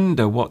to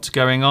wonder what's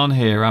going on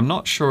here. I'm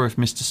not sure if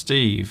Mr.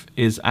 Steve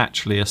is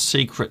actually a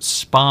secret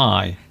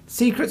spy.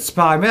 Secret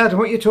spy? I don't know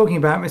what you're talking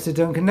about, Mr.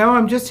 Duncan. No,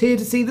 I'm just here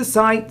to see the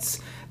sights.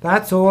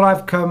 That's all.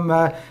 I've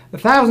come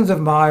thousands of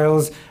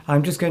miles.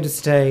 I'm just going to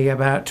stay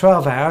about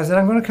 12 hours, and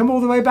I'm going to come all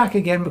the way back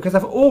again because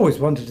I've always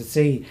wanted to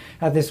see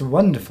this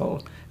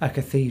wonderful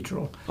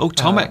cathedral. Oh,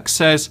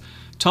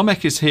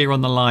 Tomek is here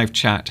on the live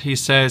chat. He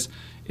says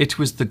it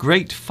was the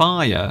Great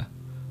Fire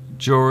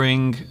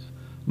during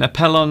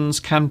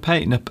Napoleon's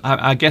campaign.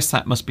 I guess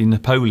that must be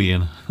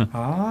Napoleon. I'm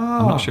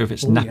not sure if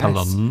it's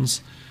Napoleon's.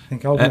 Yes. I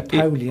think old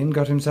Napoleon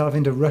got himself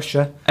into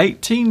Russia.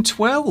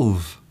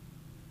 1812.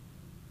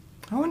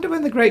 I wonder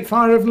when the Great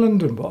Fire of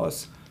London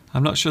was.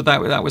 I'm not sure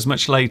that was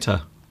much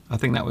later. I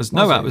think that was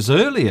that was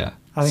earlier.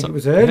 I think it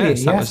was earlier.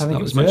 Yes, I think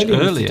it was much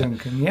earlier. Mr.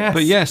 Duncan, yes.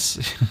 But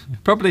yes,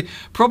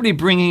 probably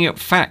bringing up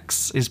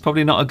facts is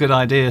probably not a good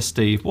idea,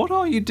 Steve. What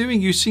are you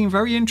doing? You seem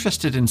very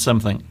interested in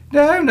something.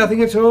 No,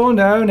 nothing at all.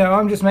 No.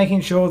 I'm just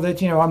making sure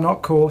that I'm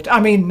not caught.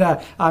 I mean,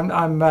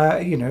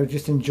 I'm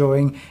just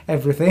enjoying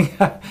everything.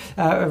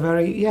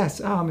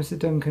 Mr.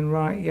 Duncan,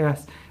 right?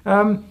 Yes.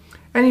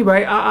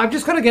 Anyway, I've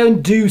just got to go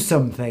and do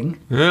something.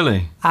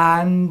 Really?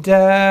 And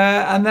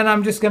then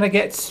I'm just going to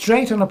get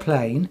straight on a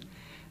plane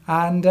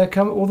and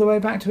come all the way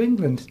back to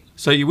England.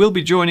 So you will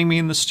be joining me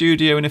in the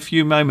studio in a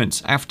few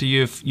moments after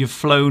you've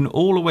flown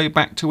all the way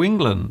back to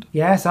England.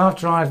 Yes,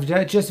 after I've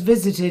just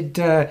visited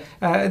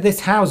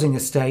this housing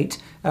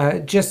estate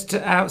just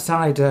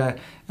outside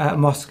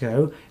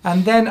Moscow,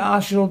 and then I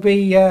shall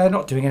be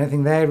not doing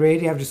anything there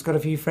really. I've just got a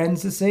few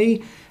friends to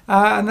see.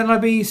 And then I'll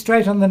be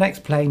straight on the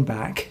next plane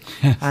back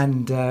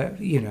and,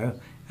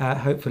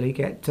 hopefully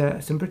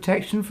get some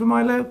protection from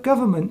my local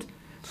government.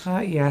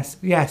 Yes.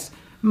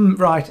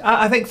 Right.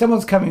 I think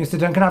someone's coming, Mr.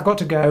 Duncan. I've got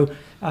to go.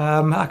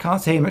 I can't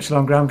stay much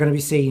longer. I'm going to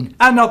be seen.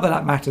 And not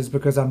that matters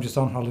because I'm just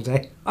on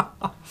holiday.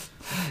 I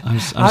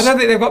don't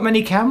think they've got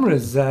many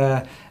cameras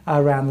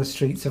around the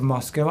streets of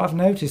Moscow. I've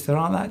noticed there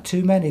aren't that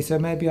too many, so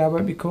maybe I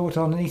won't be caught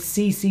on any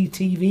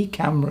CCTV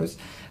cameras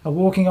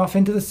walking off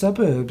into the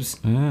suburbs.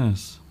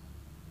 Yes.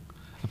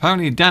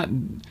 Apparently,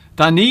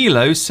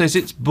 Danilo says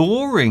it's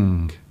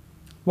boring.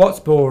 What's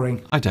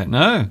boring? I don't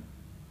know.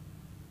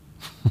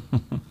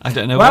 I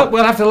don't know. Well,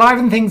 we'll have to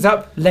liven things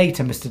up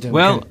later, Mr. Duncan.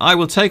 Well, I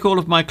will take all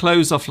of my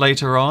clothes off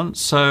later on.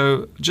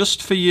 So,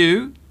 just for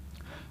you,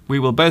 we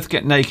will both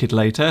get naked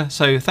later.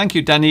 So, thank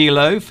you,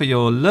 Danilo, for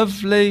your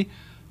lovely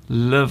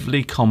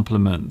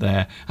compliment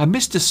there. And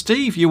Mr.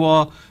 Steve, you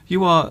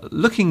are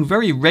looking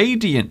very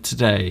radiant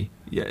today.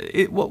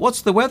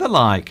 What's the weather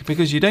like?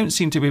 Because you don't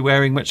seem to be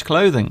wearing much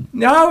clothing.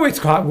 No, it's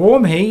quite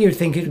warm here. You'd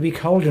think it would be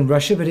cold in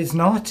Russia, but it's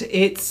not.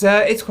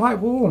 It's quite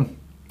warm.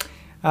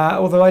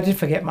 Although I did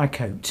forget my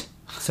coat.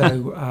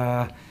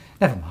 So,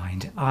 Never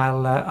mind.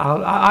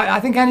 I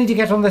think I need to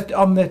get on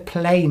the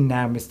plane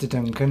now, Mr.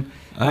 Duncan,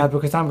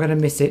 because I'm going to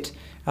miss it.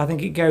 I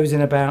think it goes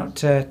in about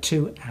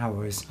 2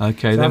 hours.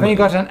 Okay. So I've only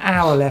got an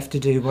hour left to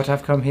do what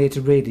I've come here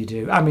to really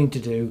do.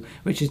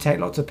 Which is take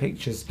lots of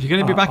pictures. You're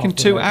going to be back in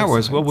 2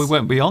 hours. Well, we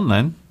won't be on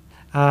then.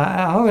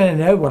 I'm going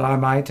to know what I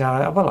might.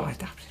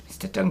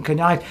 Mr. Duncan,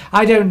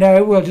 I don't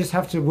know. We'll just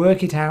have to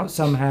work it out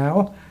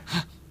somehow.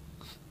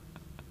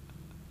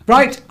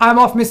 Right, I'm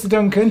off, Mr.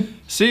 Duncan.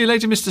 See you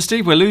later, Mr.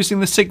 Steve. We're losing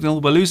the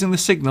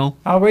signal.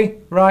 Are we?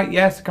 Right,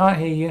 yes, can't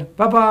hear you.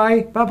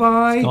 Bye-bye,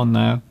 bye-bye. It's gone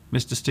now.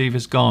 Mr. Steve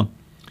is gone.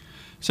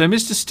 So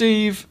Mr.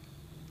 Steve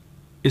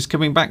is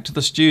coming back to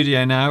the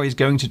studio now. He's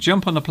going to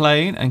jump on a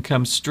plane and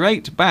come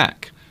straight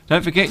back.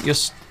 Don't forget,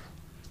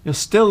 you're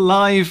still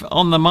live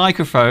on the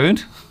microphone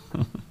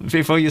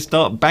before you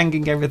start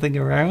banging everything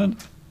around.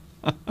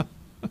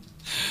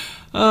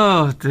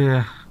 Oh,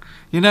 dear.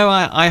 You know,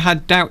 I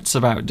had doubts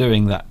about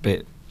doing that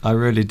bit. I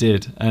really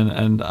did,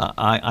 and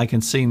I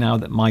can see now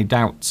that my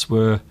doubts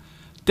were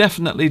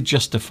definitely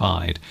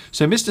justified.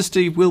 So Mr.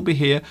 Steve will be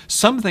here.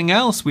 Something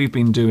else we've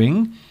been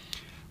doing,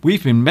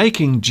 we've been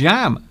making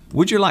jam.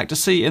 Would you like to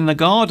see in the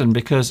garden?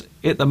 Because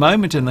at the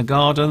moment in the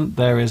garden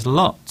there is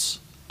lots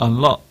and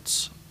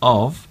lots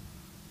of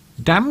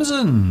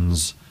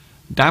damsons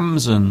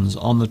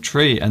on the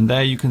tree, and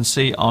there you can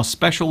see our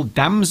special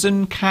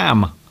damson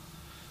cam.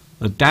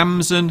 The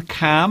damson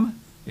cam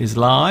is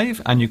live,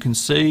 and you can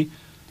see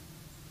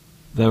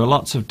there are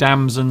lots of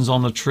damsons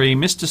on the tree.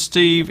 Mr.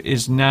 Steve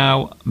is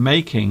now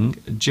making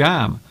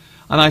jam.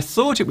 And I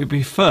thought it would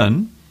be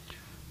fun,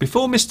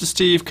 before Mr.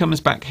 Steve comes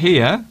back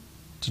here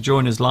to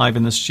join us live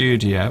in the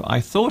studio,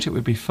 I thought it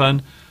would be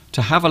fun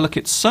to have a look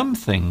at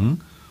something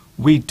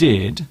we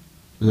did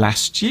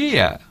last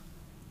year.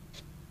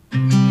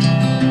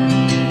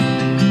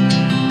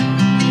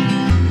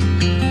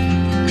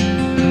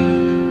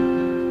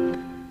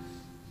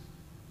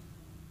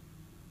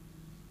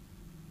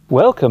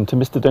 Welcome to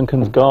Mr.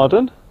 Duncan's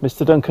garden.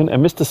 Mr. Duncan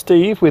and Mr.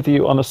 Steve with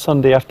you on a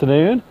Sunday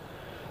afternoon.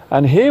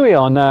 And here we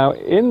are now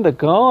in the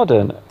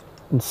garden,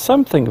 and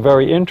something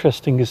very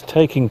interesting is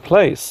taking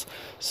place.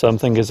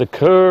 Something is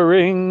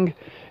occurring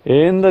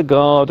in the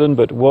garden,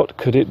 but what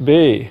could it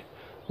be?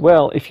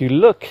 Well, if you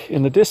look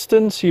in the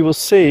distance, you will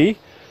see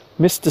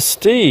Mr.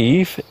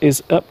 Steve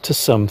is up to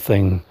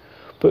something.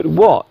 But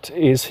what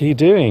is he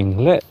doing?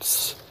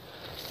 Let's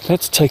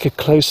take a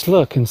close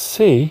look and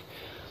see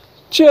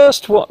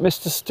just what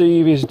Mr.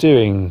 Steve is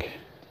doing.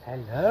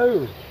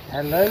 Hello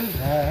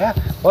there.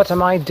 What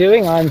am I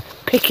doing? I'm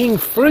picking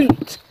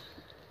fruit,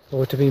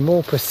 or to be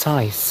more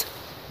precise,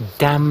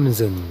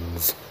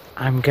 damsons.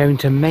 I'm going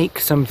to make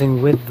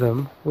something with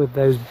them, with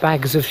those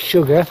bags of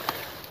sugar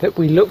that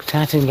we looked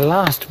at in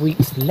last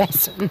week's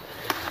lesson,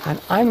 and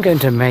I'm going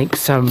to make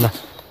some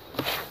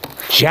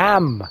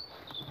jam.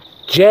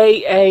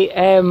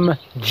 Jam,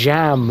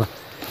 jam.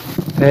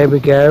 There we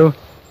go.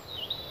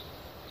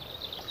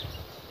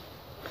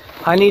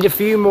 I need a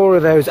few more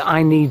of those.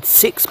 I need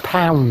 6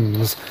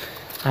 pounds,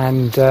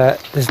 and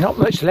there's not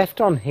much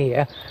left on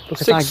here.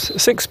 Because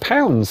six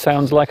pounds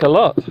sounds like a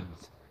lot.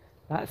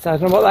 I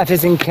don't know what that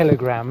is in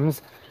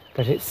kilograms,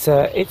 but it's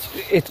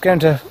going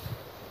to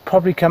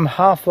probably come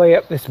halfway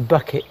up this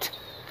bucket,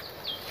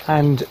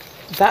 and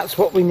that's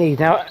what we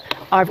need. Now,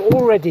 I've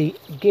already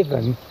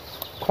given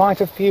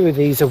quite a few of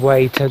these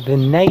away to the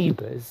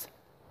neighbours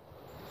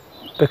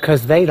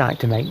because they like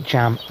to make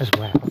jam as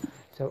well.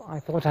 So I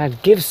thought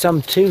I'd give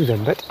some to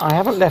them, but I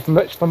haven't left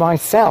much for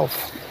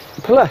myself.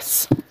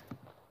 Plus,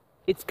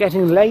 it's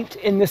getting late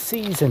in the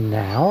season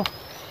now,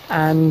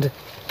 and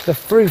the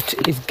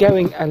fruit is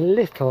going a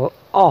little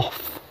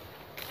off.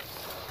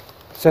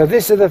 So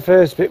this is the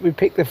first bit. We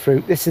pick the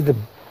fruit. This is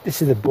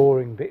the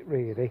boring bit,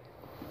 really.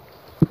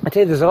 I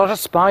tell you, there's a lot of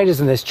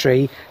spiders in this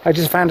tree. I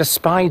just found a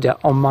spider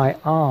on my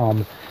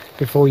arm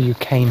before you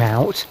came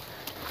out.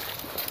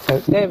 So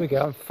there we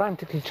go. I'm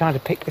frantically trying to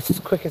pick this as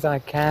quick as I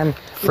can.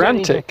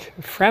 Frantic.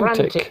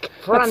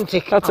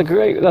 That's a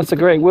great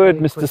word,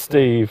 Mr.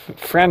 Steve.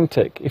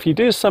 Frantic. If you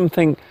do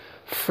something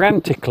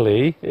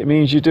frantically, it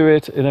means you do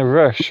it in a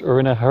rush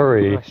or in a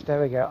hurry.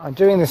 There we go. I'm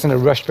doing this in a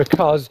rush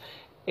because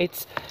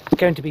it's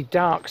going to be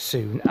dark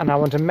soon, and I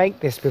want to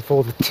make this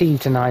before the tea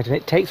tonight, and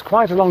it takes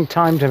quite a long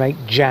time to make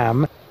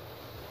jam.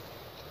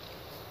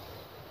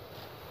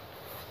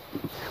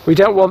 We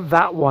don't want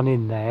that one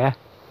in there.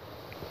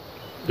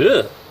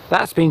 Ugh.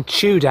 That's been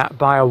chewed at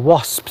by a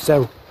wasp,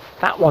 so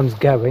that one's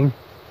going.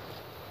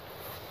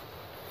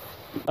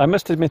 I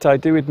must admit, I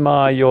do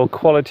admire your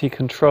quality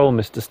control,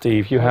 Mr.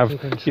 Steve. You have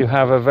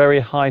a very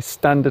high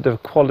standard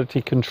of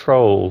quality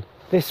control.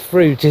 This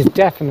fruit is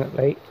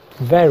definitely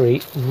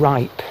very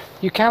ripe.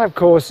 You can, of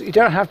course, you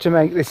don't have to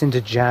make this into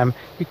jam.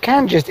 You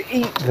can just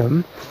eat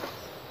them.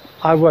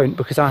 I won't,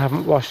 because I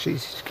haven't washed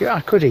these.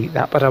 I could eat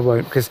that, but I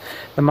won't, because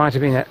there might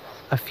have been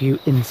a few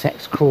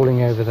insects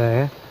crawling over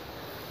there.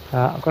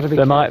 I've got to be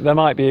there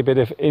might be a bit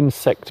of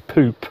insect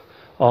poop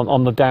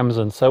on the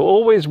damson. So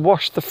always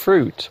wash the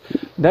fruit.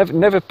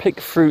 Never pick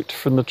fruit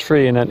from the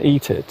tree and then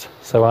eat it.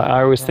 So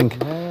I always think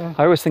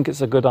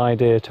it's a good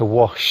idea to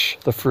wash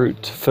the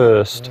fruit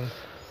first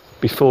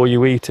before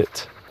you eat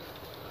it.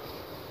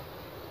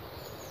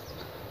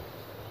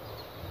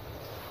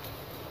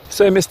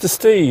 So, Mr.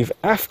 Steve,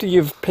 after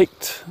you've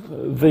picked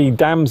the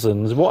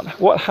damsons,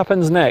 what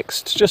happens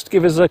next? Just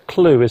give us a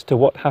clue as to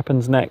what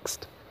happens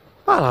next.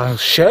 Well, I'll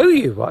show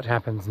you what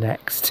happens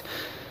next.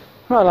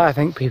 Well, I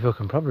think people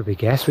can probably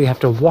guess. We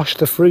have to wash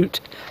the fruit.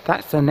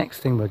 That's the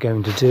next thing we're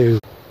going to do.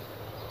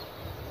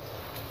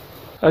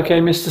 Okay,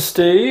 Mr.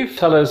 Steve,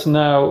 tell us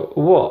now,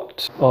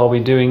 what are we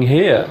doing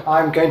here?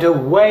 I'm going to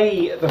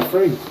weigh the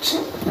fruit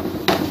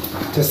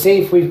to see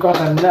if we've got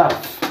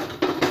enough.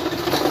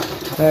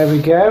 There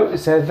we go.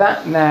 So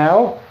that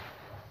now,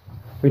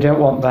 we don't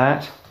want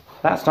that.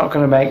 That's not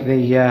going to make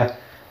the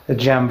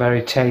jam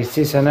very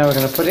tasty. So now we're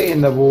going to put it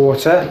in the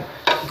water.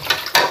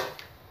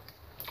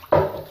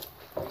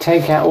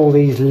 Take out all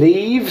these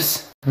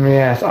leaves.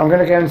 Yes, I'm going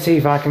to go and see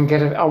if I can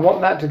get it. I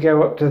want that to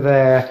go up to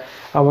there.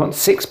 I want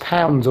 6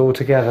 pounds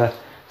altogether.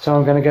 So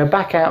I'm going to go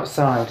back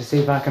outside to see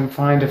if I can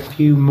find a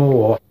few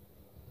more.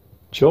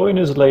 Join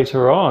us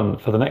later on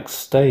for the next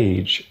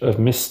stage of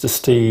Mr.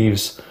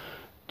 Steve's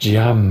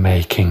jam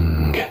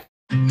making.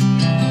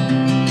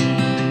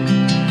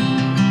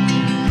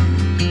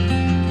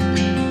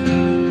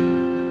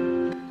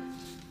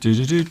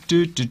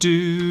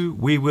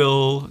 We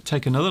will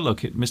take another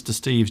look at Mr.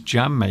 Steve's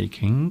jam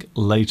making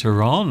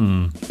later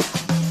on.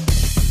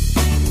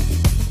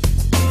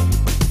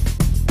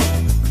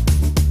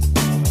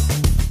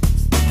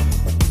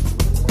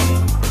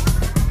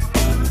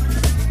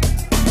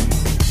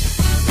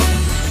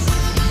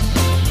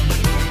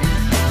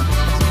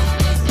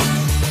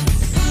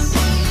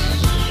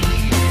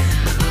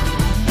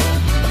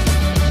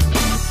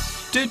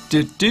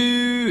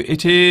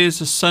 It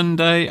is a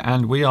Sunday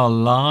and we are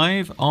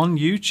live on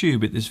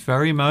YouTube at this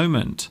very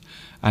moment.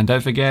 And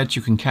don't forget,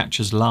 you can catch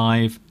us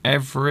live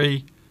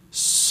every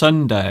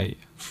Sunday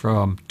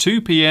from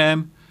 2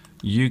 p.m.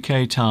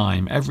 UK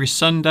time. Every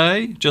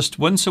Sunday, just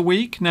once a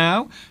week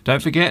now.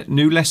 Don't forget,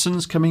 new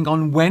lessons coming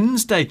on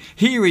Wednesday.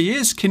 Here he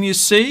is, can you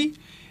see?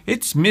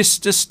 It's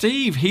Mr.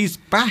 Steve. He's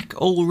back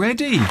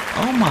already.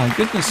 Oh my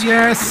goodness.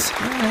 Yes.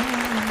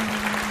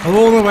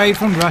 All the way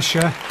from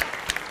Russia.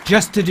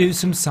 Just to do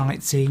some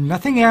sightseeing,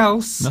 nothing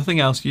else.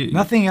 Nothing else.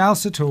 Nothing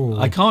else at all.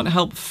 I can't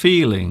help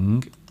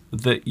feeling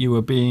that you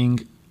are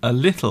being a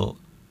little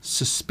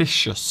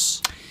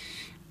suspicious.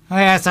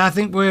 Yes, I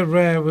think we're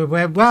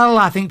well,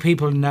 I think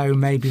people know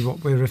maybe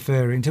what we're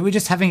referring to. We're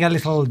just having a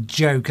little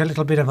joke, a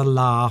little bit of a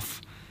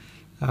laugh,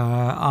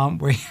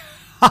 aren't we?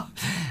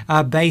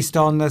 Based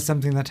on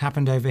something that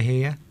happened over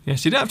here.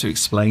 Yes, you don't have to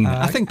explain it.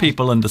 I think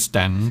people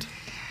understand.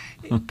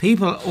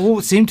 People all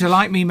seem to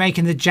like me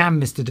making the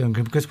jam, Mr.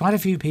 Duncan, because quite a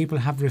few people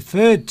have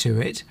referred to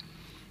it.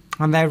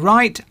 And they're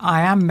right,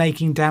 I am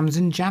making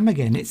damson jam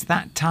again. It's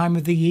that time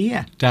of the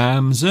year.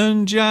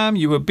 Damson jam,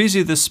 you were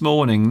busy this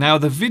morning. Now,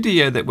 the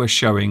video that we're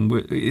showing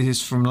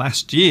is from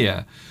last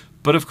year.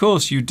 But of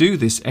course, you do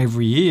this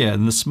every year.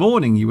 And this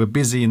morning, you were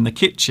busy in the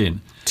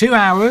kitchen. 2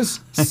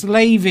 hours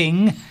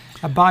slaving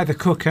by the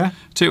cooker.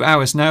 2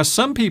 hours. Now,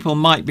 some people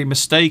might be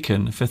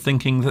mistaken for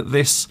thinking that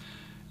this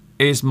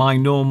is my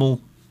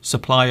normal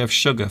supply of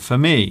sugar for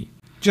me.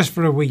 Just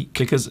for a week.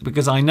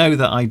 Because I know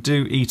that I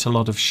do eat a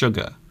lot of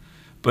sugar.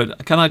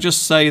 But can I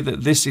just say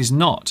that this is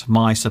not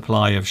my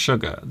supply of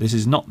sugar. This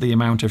is not the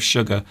amount of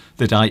sugar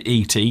that I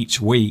eat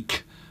each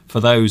week, for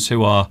those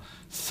who are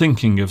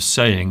thinking of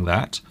saying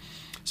that.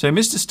 So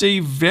Mr.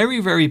 Steve, very,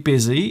 very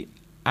busy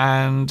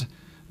and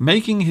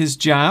making his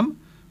jam.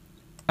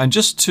 And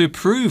just to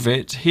prove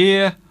it,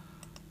 here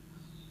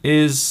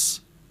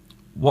is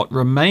what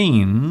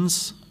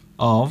remains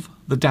of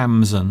the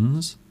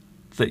damsons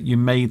that you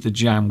made the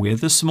jam with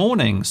this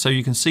morning. So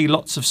you can see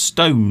lots of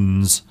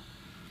stones.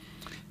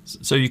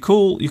 So you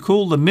call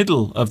the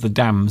middle of the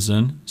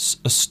damson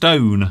a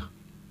stone.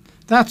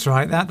 That's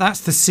right.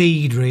 That's the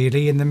seed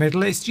really in the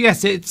middle.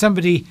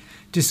 Somebody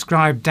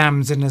described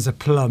damson as a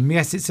plum.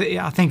 Yes,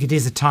 I think it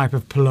is a type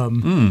of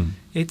plum.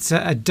 It's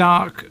a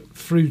dark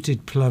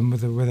fruited plum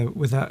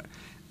with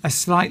a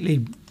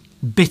slightly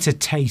bitter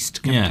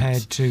taste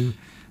compared to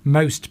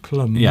most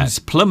plums. Yes,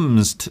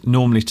 plums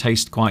normally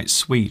taste quite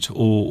sweet,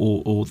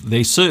 or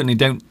they certainly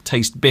don't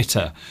taste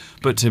bitter.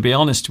 But to be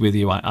honest with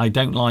you, I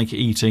don't like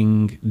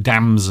eating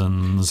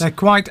damsons. They're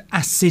quite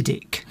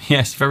acidic.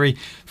 Yes, very,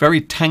 very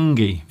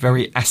tangy,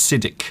 very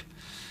acidic,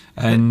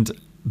 and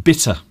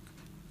bitter.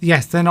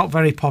 Yes, they're not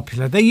very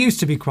popular. They used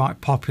to be quite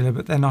popular,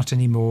 but they're not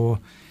anymore.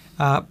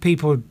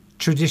 People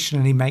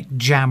traditionally make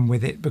jam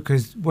with it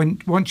because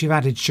once you've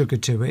added sugar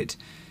to it,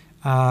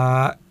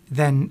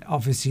 then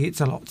obviously it's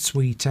a lot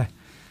sweeter.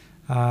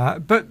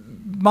 But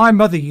my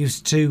mother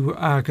used to,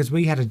 because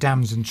we had a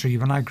damson tree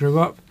when I grew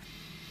up.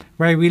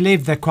 Where we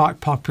live, they're quite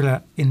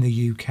popular in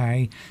the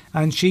UK.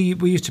 And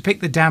we used to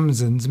pick the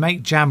damsons,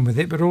 make jam with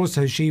it, but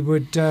also she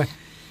would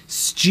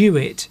stew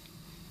it,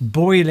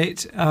 boil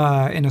it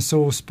in a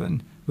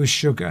saucepan with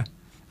sugar,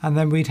 and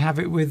then we'd have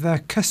it with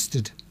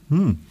custard.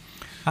 Hmm.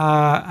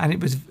 And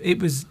it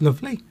was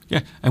lovely.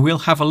 Yeah, and we'll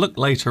have a look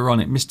later on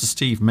at Mr.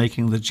 Steve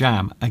making the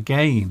jam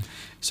again.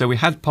 So we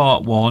had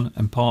part 1,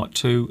 and part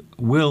 2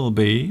 will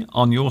be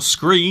on your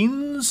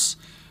screens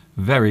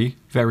very,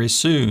 very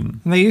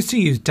soon. And they used to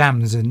use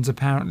damsons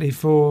apparently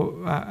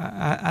for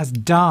as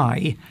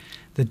dye.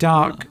 The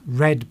dark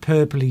red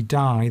purpley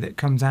dye that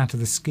comes out of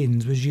the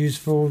skins was used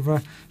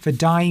for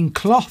dyeing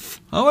cloth.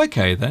 Oh,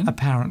 okay then.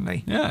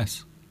 Apparently.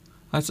 Yes.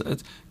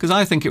 Because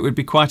I think it would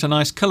be quite a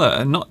nice colour,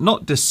 and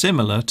not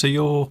dissimilar to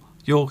your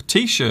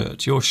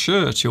T-shirt, your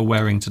shirt you're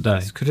wearing today.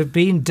 This could have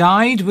been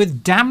dyed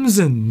with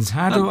damsons.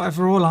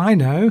 For all I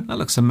know. That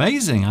looks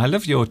amazing. I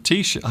love your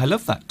T-shirt. I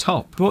love that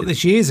top. Bought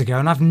this years ago,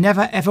 and I've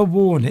never ever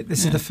worn it.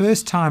 This is the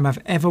first time I've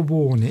ever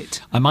worn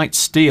it. I might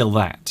steal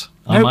that.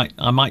 Nope.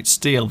 I might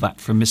steal that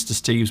from Mr.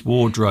 Steve's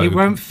wardrobe. It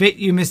won't fit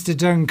you, Mr.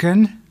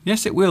 Duncan.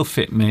 Yes, it will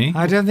fit me.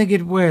 I don't think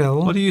it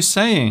will. What are you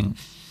saying?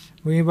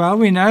 We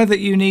know that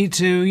you need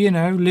to,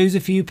 lose a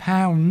few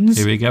pounds.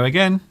 Here we go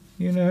again.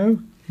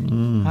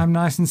 I'm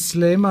nice and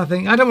slim. I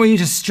don't want you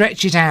to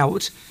stretch it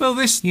out. Well,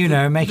 this...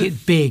 make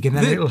it big, and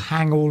then it'll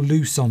hang all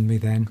loose on me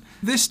then.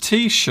 This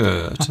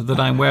T-shirt that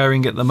I'm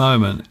wearing at the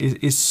moment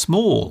is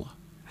small.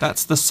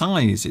 That's the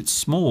size. It's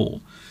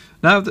small.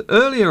 Now,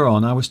 earlier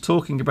on, I was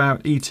talking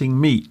about eating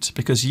meat,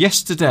 because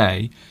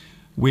yesterday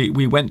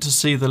we went to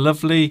see the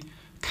lovely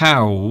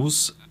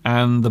cows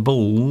and the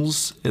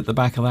bulls at the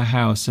back of the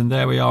house, and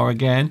there we are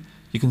again.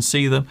 You can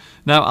see them.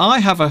 Now, I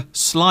have a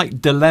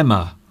slight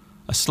dilemma,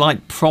 a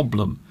slight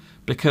problem,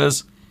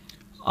 because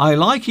I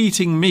like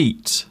eating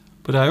meat,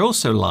 but I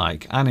also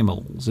like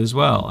animals as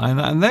well,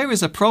 and there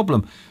is a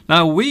problem.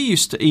 Now, we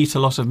used to eat a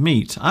lot of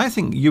meat. I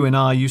think you and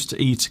I used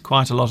to eat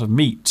quite a lot of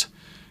meat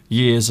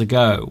years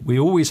ago. We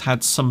always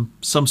had some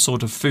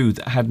sort of food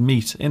that had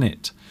meat in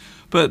it.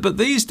 But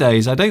these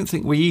days, I don't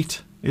think we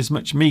eat as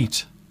much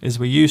meat as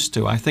we used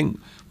to. I think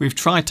we've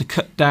tried to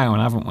cut down,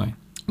 haven't we?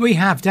 We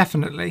have,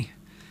 definitely.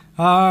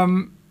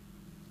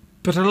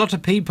 But a lot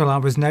of people I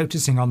was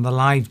noticing on the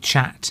live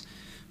chat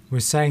were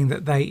saying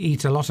that they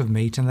eat a lot of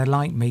meat and they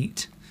like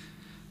meat.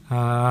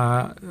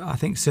 I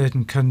think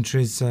certain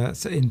countries,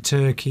 in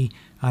Turkey,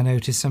 I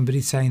noticed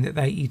somebody saying that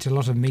they eat a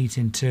lot of meat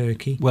in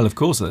Turkey. Well, of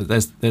course,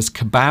 there's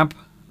kebab.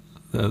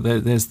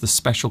 There's the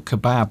special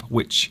kebab,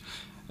 which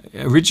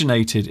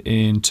originated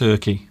in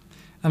Turkey.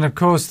 And of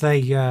course,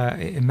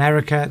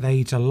 America, they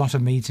eat a lot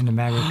of meat in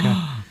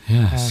America.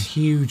 Yes.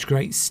 Huge,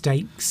 great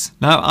steaks.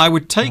 Now, I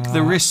would take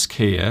the risk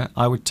here.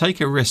 I would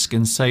take a risk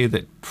and say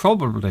that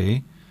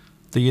probably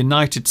the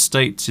United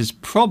States is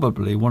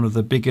probably one of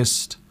the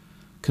biggest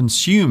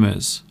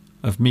consumers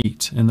of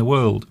meat in the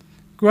world.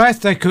 Yes,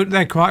 they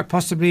quite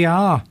possibly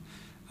are.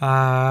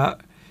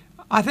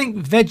 I think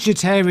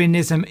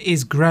vegetarianism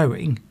is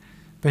growing,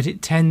 but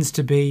it tends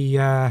to be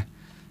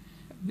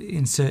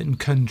in certain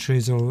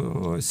countries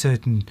or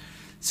certain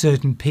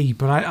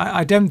people.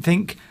 I don't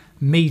think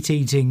meat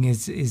eating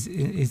is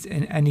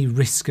in any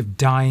risk of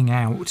dying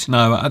out.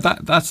 No,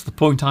 that's the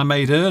point I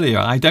made earlier.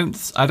 I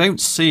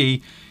don't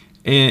see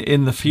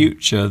in the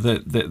future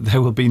that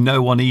there will be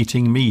no one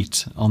eating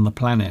meat on the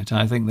planet.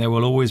 I think there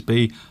will always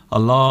be a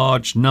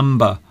large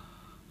number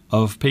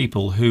of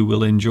people who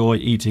will enjoy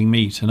eating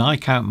meat, and I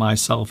count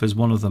myself as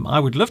one of them. I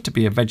would love to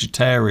be a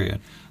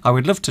vegetarian. I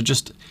would love to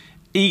just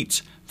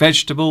eat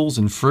vegetables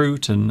and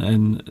fruit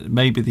and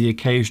maybe the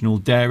occasional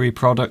dairy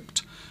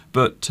product.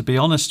 But to be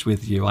honest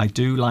with you, I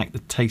do like the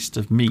taste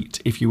of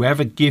meat. If you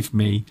ever give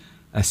me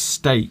a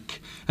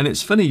steak, and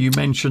it's funny you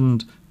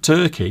mentioned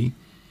Turkey,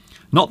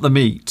 not the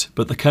meat,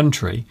 but the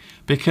country,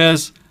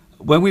 because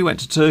when we went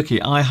to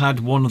Turkey, I had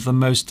one of the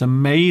most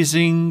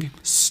amazing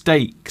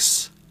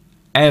steaks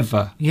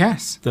ever.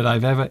 Yes. That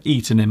I've ever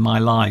eaten in my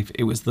life.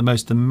 It was the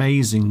most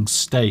amazing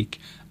steak,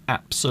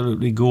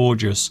 absolutely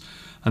gorgeous.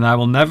 And I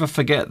will never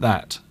forget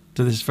that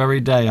to this very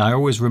day. I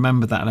always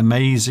remember that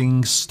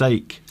amazing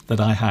steak that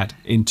I had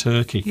in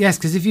Turkey. Yes,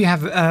 because if you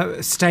have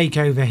a steak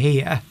over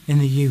here in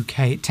the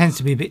UK, it tends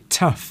to be a bit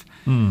tough.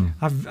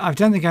 I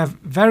don't think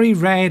very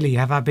rarely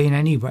have I been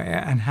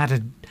anywhere and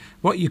had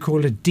what you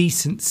call a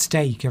decent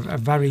steak, a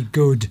very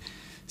good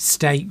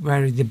steak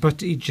where the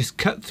butter, you just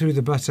cut through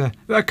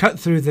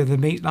the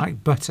meat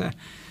like butter.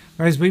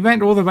 Whereas we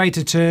went all the way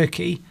to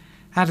Turkey,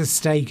 had a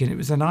steak, and it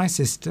was the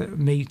nicest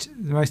meat,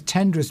 the most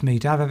tenderest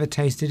meat I've ever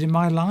tasted in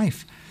my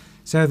life.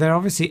 So they're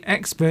obviously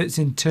experts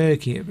in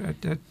Turkey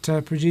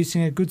at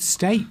producing a good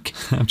steak.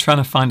 I'm trying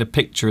to find a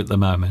picture at the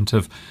moment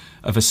of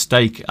a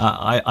steak.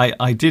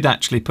 I did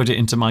actually put it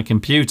into my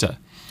computer,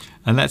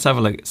 and let's have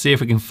a look, see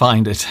if we can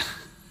find it.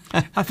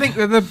 I think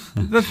that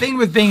the thing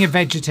with being a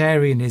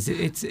vegetarian is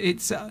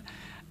it's a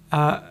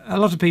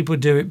lot of people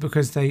do it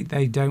because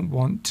they don't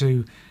want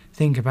to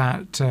think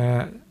about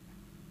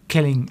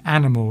killing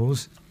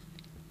animals.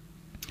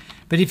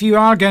 But if you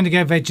are going to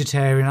go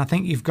vegetarian, I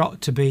think you've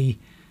got to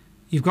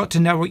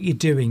know what you're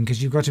doing,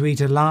 because you've got to eat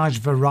a large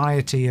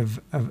variety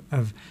of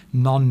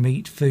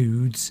non-meat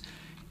foods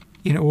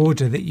in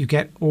order that you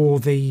get all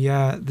the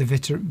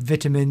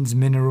vitamins,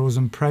 minerals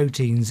and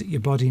proteins that your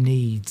body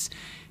needs.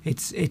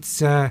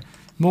 it's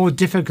more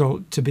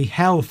difficult to be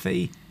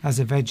healthy as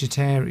a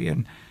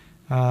vegetarian,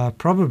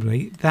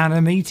 probably, than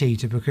a meat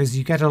eater, because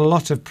you get a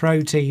lot of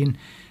protein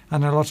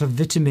and a lot of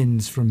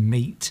vitamins from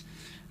meat,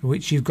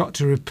 which you've got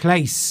to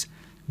replace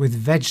with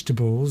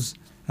vegetables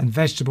and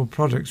vegetable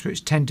products,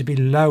 which tend to be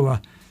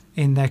lower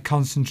in their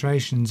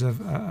concentrations of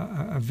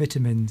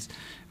vitamins.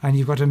 And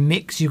you've got to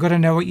mix, you've got to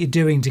know what you're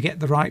doing to get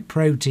the right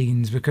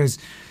proteins, because,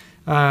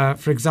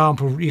 for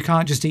example, you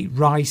can't just eat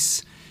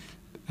rice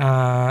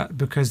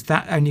because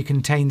that only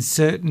contains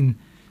certain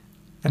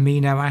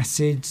amino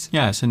acids.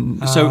 Yes,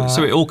 and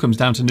so it all comes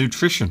down to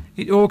nutrition.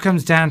 It all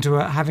comes down to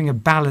having a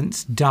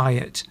balanced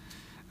diet.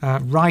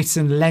 Rice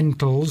and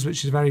lentils,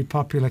 which is a very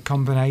popular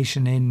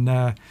combination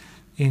in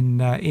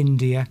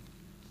India,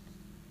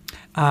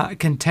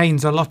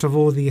 contains a lot of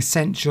all the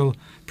essential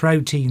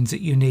proteins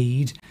that you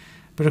need.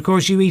 But of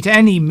course, you eat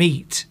any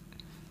meat,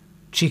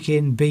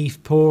 chicken,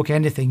 beef, pork,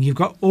 anything, you've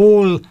got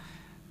all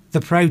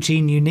the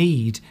protein you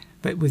need.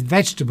 But with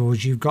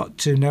vegetables, you've got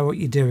to know what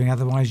you're doing,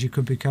 otherwise you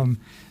could become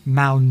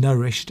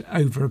malnourished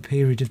over a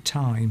period of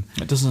time.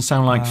 It doesn't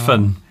sound like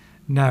fun.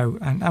 No,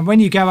 and when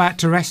you go out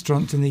to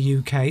restaurants in the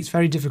UK, it's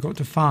very difficult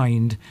to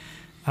find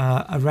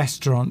a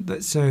restaurant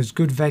that serves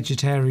good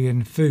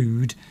vegetarian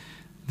food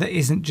that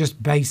isn't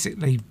just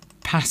basically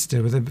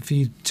pasta with a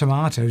few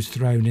tomatoes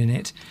thrown in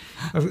it.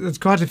 There's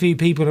quite a few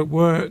people at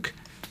work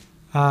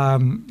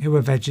who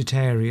are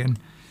vegetarian,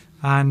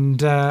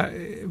 and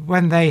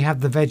when they have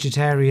the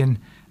vegetarian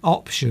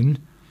option,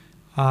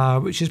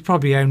 which is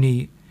probably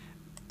only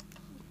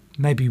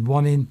maybe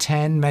 1 in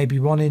 10, maybe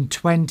 1 in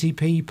 20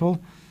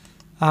 people,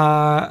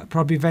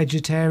 probably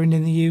vegetarian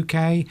in the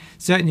UK,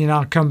 certainly in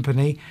our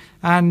company,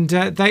 and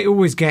they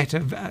always get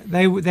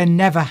they're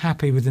never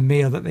happy with the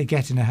meal that they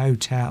get in a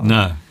hotel.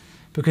 No,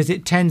 because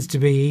it tends to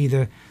be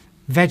either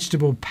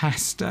vegetable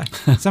pasta,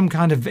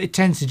 it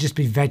tends to just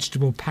be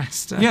vegetable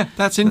pasta. Yeah,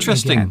 that's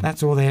interesting.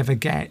 That's all they ever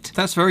get.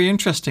 That's very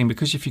interesting,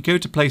 because if you go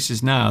to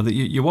places now, that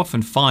you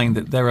often find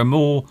that there are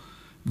more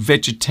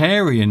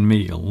vegetarian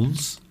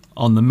meals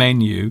on the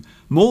menu,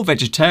 more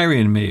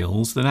vegetarian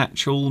meals than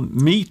actual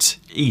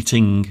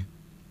meat-eating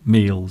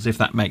meals, if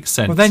that makes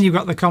sense. Well, then you've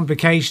got the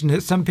complication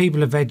that some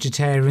people are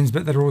vegetarians,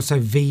 but they're also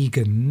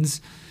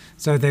vegans,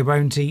 so they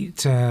won't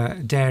eat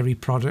dairy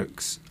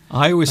products.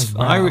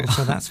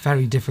 So that's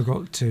very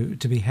difficult to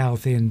be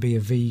healthy and be a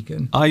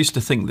vegan. I used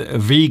to think that a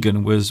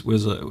vegan was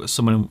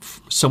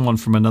someone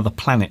from another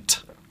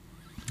planet.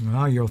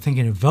 Well, you're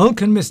thinking of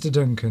Vulcan, Mr.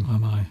 Duncan.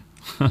 Am I?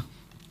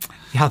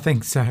 Yeah, I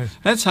think so.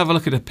 Let's have a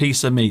look at a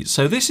piece of meat.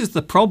 So this is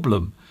the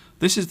problem.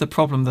 This is the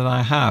problem that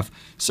I have.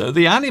 So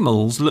the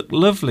animals look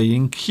lovely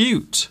and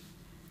cute.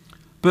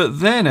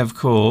 But then, of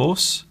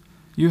course,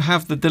 you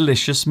have the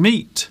delicious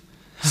meat.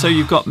 So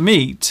you've got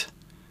meat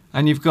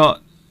and you've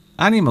got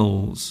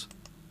animals.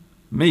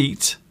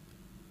 Meat.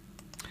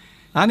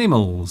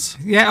 Animals.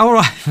 Yeah, all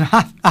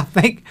right. I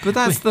think. But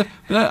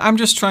I'm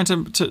just trying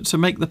to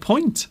make the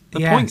point.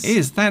 The point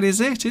is, that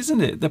is it, isn't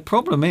it? The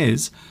problem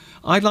is,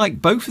 I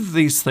like both of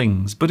these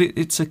things, but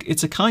it's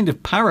a kind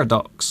of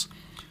paradox,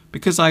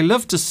 because I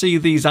love to see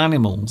these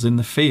animals in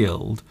the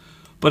field,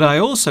 but I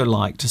also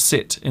like to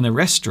sit in a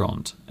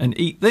restaurant and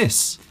eat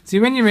this.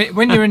 See, when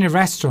you're in a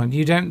restaurant,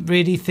 you don't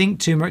really think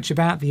too much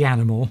about the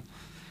animal,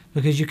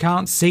 because you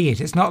can't see it.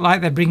 It's not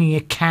like they're bringing a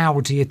cow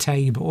to your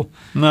table.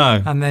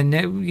 No. And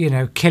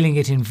then, killing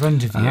it in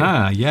front of you.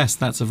 Ah, yes,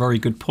 that's a very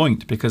good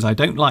point, because I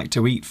don't like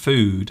to eat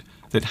food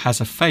that has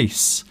a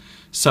face.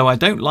 So I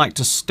don't like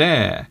to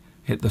stare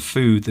at the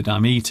food that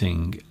I'm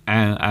eating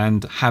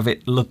and have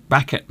it look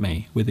back at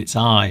me with its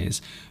eyes.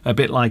 A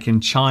bit like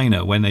in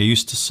China, when they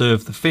used to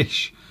serve the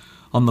fish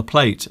on the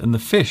plate, and the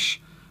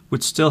fish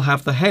would still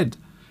have the head.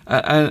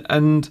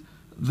 And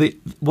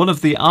one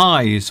of the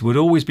eyes would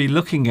always be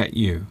looking at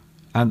you,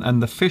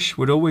 and the fish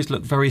would always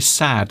look very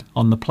sad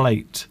on the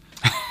plate,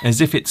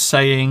 as if it's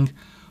saying,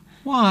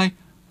 why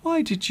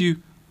did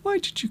you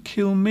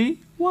kill me?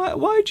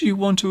 Why do you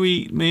want to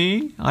eat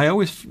me? I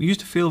always used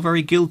to feel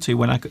very guilty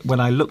when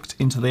I looked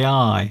into the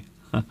eye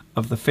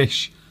of the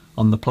fish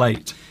on the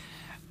plate.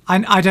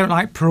 I don't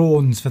like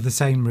prawns for the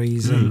same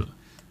reason.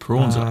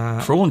 Prawns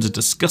are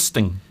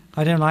disgusting.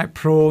 I don't like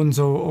prawns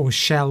or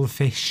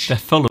shellfish. They're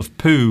full of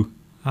poo.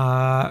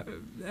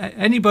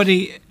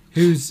 Anybody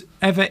who's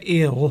ever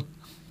ill,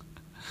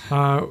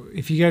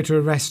 if you go to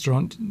a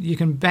restaurant, you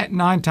can bet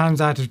 9 times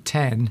out of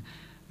 10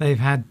 they've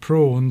had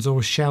prawns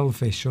or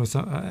shellfish or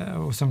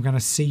some kind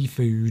of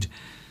seafood.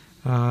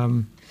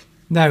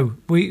 No,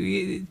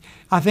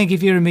 I think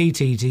if you're a meat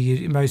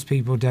eater, most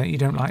people don't. You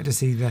don't like to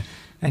see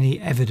any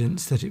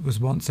evidence that it was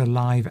once a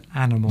live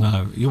animal.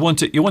 No, you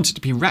want it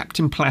to be wrapped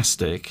in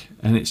plastic,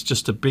 and it's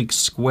just a big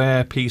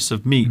square piece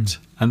of meat,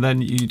 and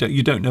then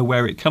you don't know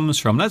where it comes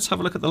from. Let's have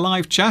a look at the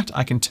live chat.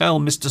 I can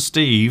tell Mr.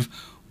 Steve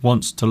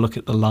wants to look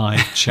at the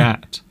live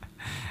chat.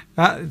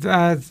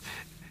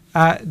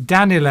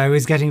 Danilo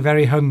is getting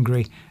very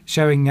hungry,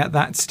 showing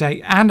that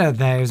state. Anna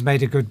there has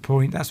made a good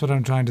point. That's what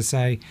I'm trying to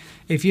say.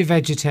 If you're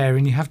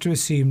vegetarian, you have to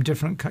assume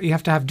you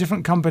have to have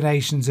different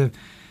combinations of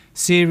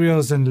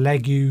cereals and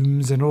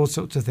legumes and all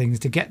sorts of things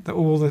to get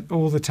all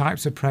the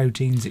types of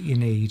proteins that you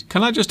need.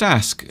 Can I just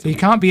ask? So you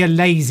can't be a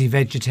lazy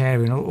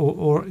vegetarian,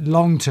 or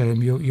long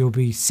term you'll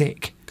be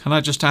sick. Can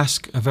I just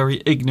ask a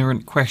very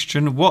ignorant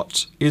question?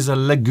 What is a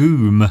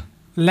legume?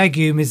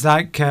 Legume is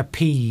like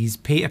peas.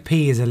 A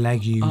pea is a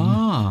legume.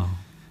 Ah.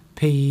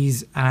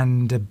 Peas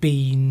and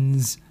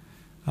beans.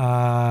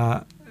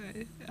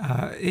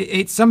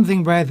 It's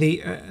something where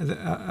the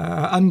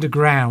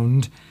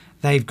underground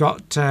they've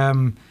got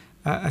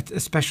a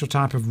special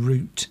type of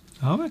root.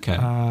 Oh, okay.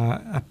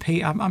 A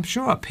pea. I'm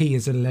sure a pea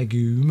is a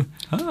legume.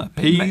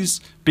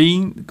 Peas,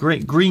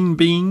 green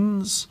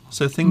beans,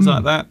 so things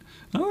like that.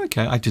 Oh,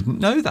 okay. I didn't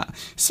know that.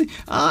 See,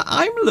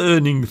 I'm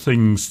learning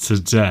things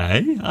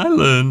today. I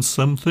learned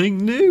something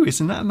new.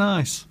 Isn't that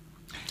nice?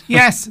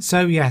 Yes.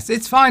 So yes,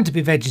 it's fine to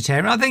be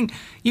vegetarian. I think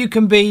you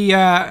can be.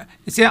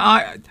 See,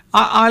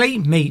 I'll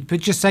eat meat,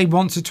 but just say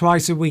once or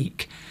twice a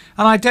week,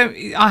 and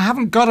I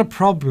haven't got a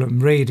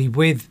problem really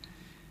with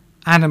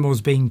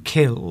animals being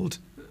killed,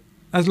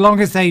 as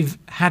long as they've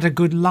had a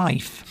good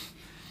life.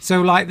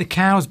 So, like the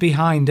cows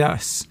behind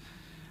us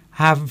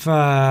have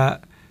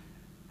had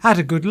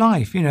a good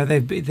life. You know,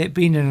 they've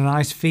been in a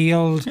nice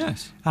field.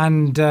 Yes.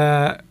 And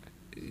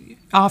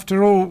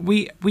after all,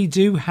 we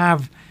do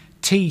have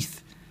teeth.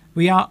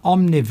 We are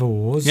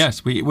omnivores.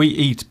 Yes, we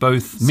eat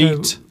both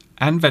meat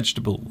and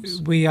vegetables.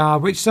 We are,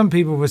 which some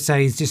people would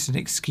say is just an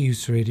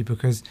excuse, really,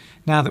 because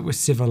now that we're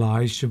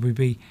civilized, should we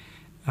be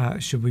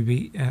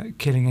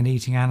killing and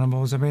eating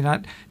animals? I mean,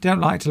 I don't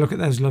like to look at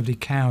those lovely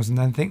cows and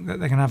then think that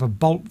they're going to have a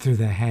bolt through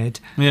their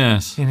head.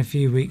 Yes. In a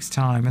few weeks'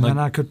 time, and then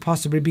I could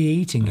possibly be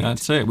eating it.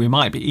 That's it. We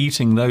might be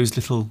eating those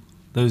little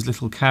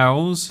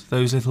cows,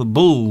 those little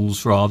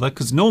bulls rather,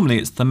 because normally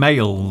it's the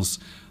males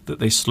that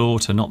they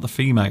slaughter, not the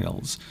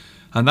females.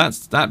 And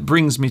that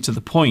brings me to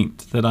the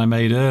point that I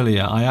made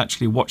earlier. I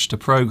actually watched a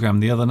program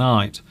the other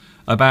night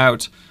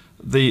about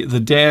the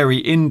dairy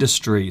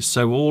industry,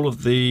 so all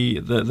of the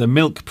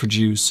milk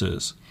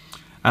producers,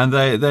 and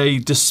they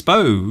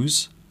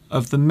dispose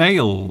of the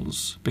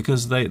males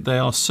because they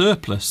are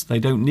surplus. They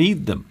don't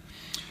need them.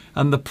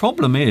 And the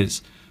problem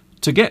is,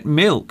 to get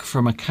milk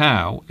from a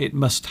cow, it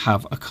must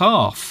have a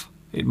calf.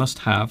 It must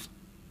have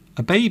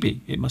a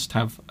baby. It must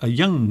have a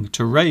young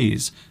to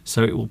raise,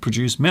 so it will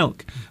produce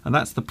milk. And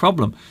that's the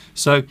problem.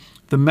 So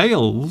the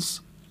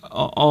males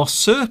are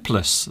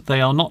surplus.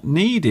 They are not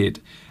needed.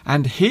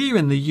 And here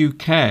in the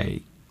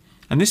UK,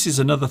 and this is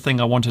another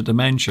thing I wanted to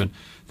mention,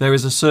 there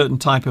is a certain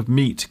type of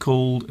meat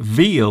called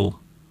veal,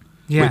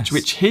 Yes.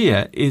 which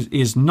here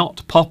is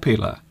not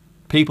popular.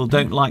 People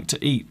don't like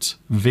to eat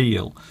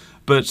veal.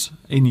 But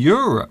in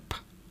Europe,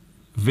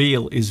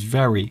 veal is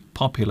very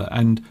popular.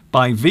 And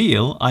by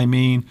veal, I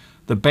mean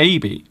the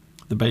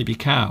baby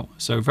cow.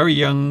 So very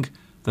young,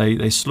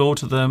 they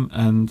slaughter them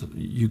and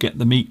you get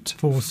the meat.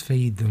 Force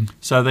feed them.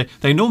 So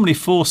they normally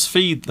force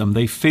feed them.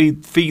 They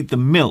feed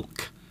them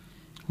milk,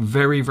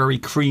 very, very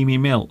creamy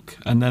milk.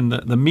 And then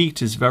the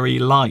meat is very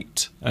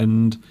light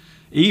and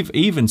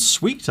even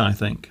sweet, I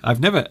think.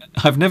 I've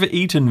never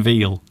eaten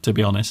veal, to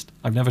be honest.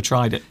 I've never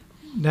tried it.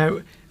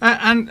 No.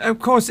 And of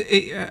course,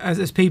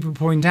 as people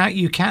point out,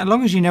 you can, as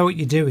long as you know what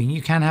you're doing,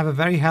 you can have a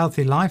very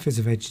healthy life as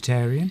a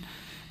vegetarian.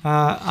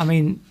 I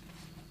mean,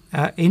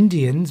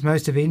 Indians,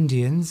 most of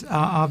Indians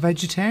are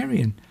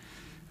vegetarian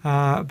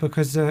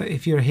because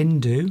if you're a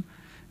Hindu,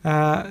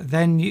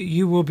 then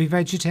you will be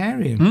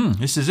vegetarian.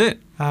 This is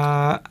it.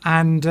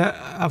 And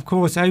of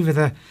course, over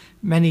the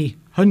many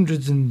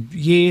hundreds and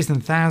years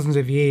and thousands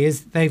of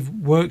years, they've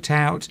worked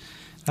out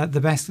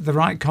the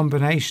right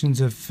combinations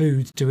of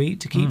foods to eat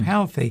to keep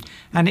healthy.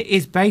 And it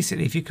is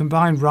basically, if you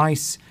combine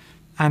rice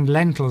and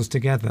lentils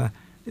together,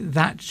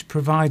 that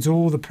provides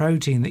all the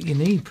protein that you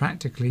need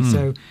practically.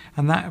 So,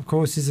 and that of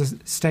course is a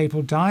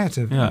staple diet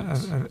of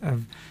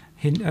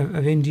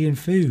Indian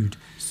food.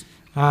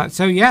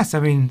 So yes,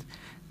 I mean,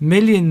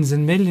 millions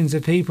and millions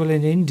of people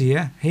in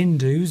India,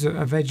 Hindus,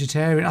 are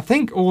vegetarian. I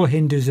think all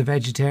Hindus are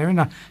vegetarian.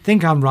 I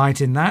think I'm right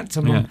in that.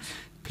 Someone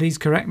please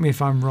correct me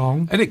if I'm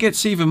wrong. And it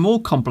gets even more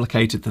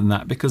complicated than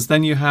that, because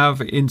then you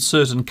have, in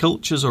certain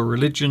cultures or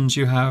religions,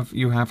 you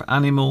have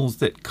animals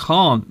that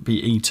can't be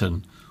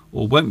eaten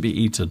or won't be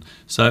eaten.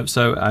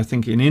 So I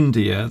think in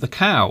India, the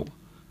cow,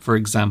 for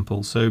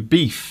example, so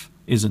beef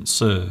isn't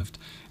served.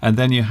 And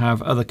then you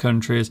have other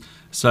countries,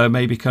 so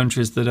maybe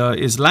countries that are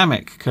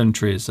Islamic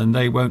countries, and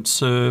they won't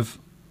serve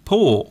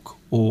pork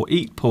or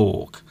eat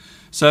pork.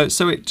 So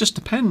it just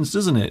depends,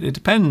 doesn't it? It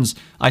depends,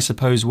 I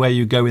suppose, where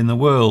you go in the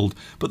world.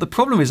 But the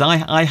problem is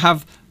I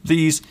have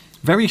these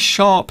very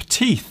sharp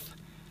teeth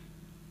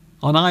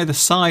on either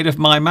side of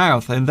my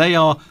mouth, and they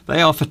are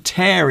for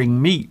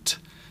tearing meat.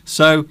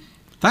 So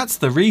that's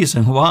the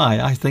reason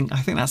why. I think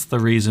that's the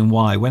reason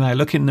why. When I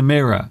look in the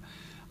mirror,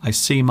 I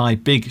see my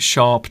big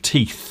sharp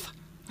teeth.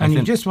 And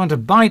you just want to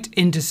bite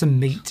into some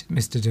meat,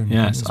 Mr. Duncan,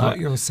 yes, is what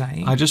you're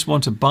saying. I just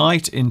want to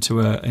bite into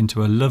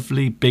a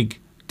lovely, big,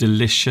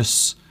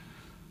 delicious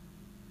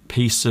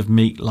piece of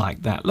meat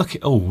like that. Look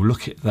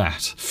at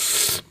that.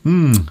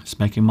 It's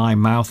making my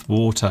mouth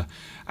water.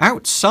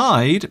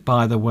 Outside,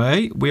 by the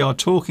way, we are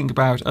talking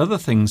about other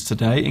things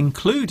today,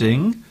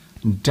 including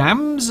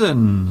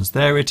damsons.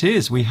 There it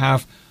is. We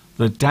have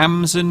the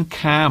damson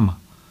cam.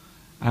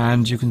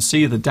 And you can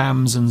see the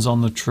damsons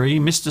on the tree.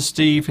 Mr.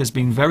 Steve has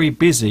been very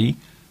busy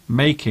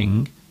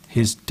making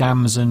his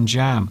damson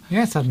jam.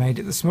 Yes, I made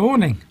it this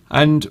morning.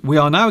 And we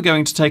are now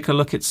going to take a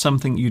look at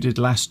something you did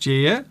last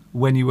year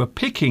when you were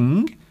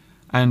picking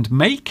and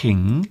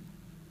making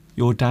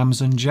your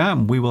damson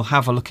jam. We will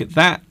have a look at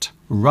that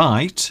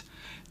right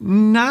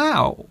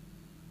now.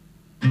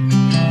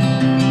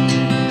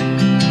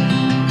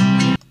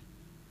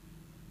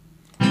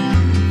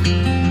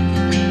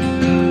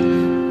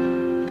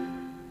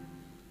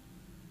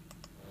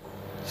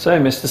 So,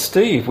 Mr.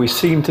 Steve, we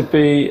seem to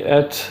be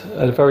at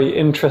a very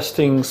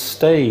interesting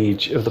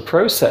stage of the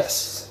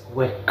process.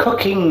 We're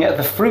cooking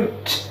the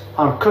fruit.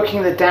 I'm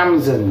cooking the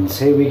damsons.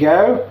 Here we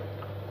go.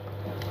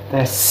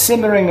 They're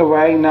simmering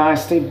away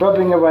nicely,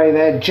 bubbling away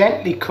there,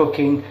 gently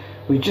cooking.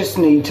 We just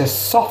need to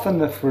soften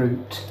the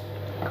fruit.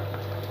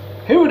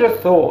 Who would have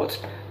thought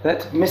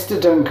that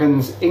Mr.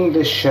 Duncan's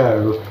English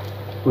show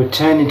would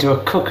turn into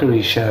a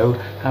cookery show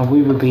and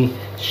we would be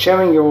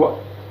showing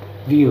your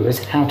viewers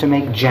how to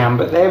make jam?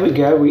 But there we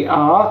go, we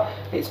are.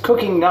 It's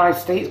cooking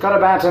nicely. It's got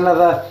about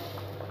another,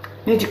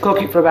 need to cook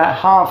it for about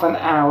half an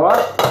hour.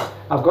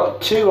 I've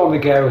got two on the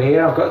go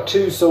here. I've got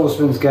two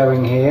saucepans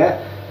going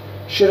here.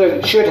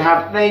 Should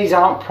have, these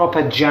aren't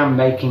proper jam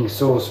making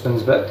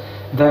saucepans, but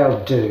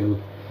they'll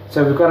do.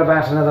 So we've got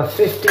about another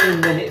 15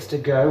 minutes to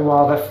go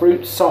while the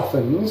fruit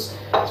softens.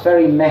 It's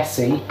very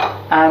messy,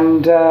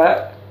 and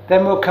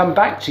then we'll come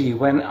back to you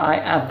when I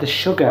add the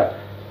sugar,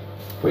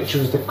 which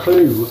was the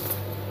clue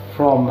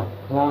from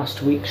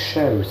last week's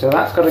show. So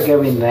that's got to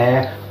go in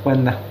there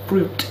when the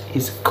fruit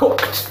is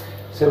cooked.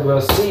 So we'll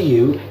see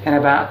you in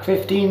about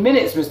 15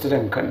 minutes, Mr.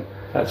 Duncan.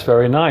 That's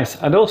very nice.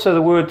 And also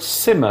the word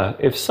simmer.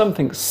 If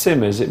something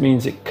simmers, it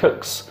means it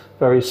cooks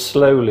very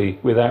slowly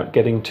without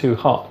getting too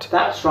hot.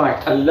 That's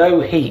right, a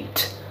low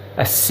heat,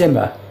 a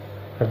simmer,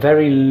 a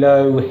very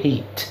low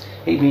heat.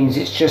 It means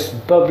it's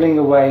just bubbling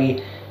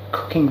away,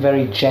 cooking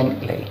very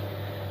gently.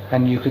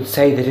 And you could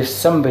say that if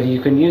somebody,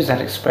 you can use that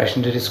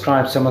expression to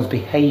describe someone's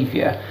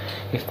behaviour,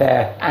 if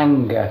their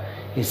anger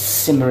is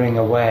simmering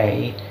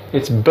away.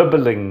 It's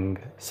bubbling.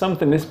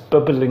 Something is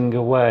bubbling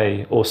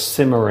away or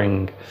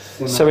simmering.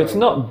 So it's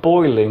not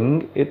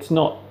boiling, it's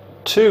not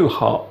too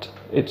hot,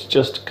 it's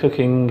just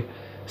cooking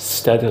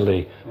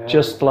steadily. Yeah.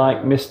 Just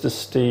like Mr.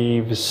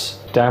 Steve's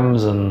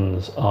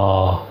damsons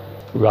are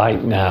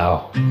right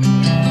now.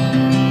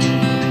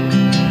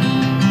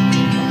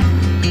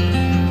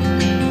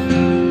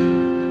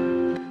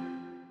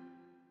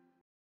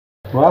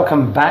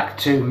 Welcome back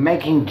to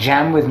Making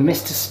Jam with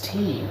Mr.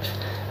 Steve.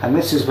 And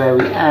this is where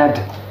we add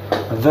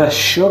the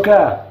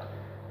sugar.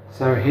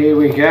 So here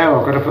we go.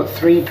 I've got to put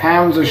 3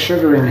 pounds of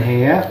sugar in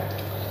here.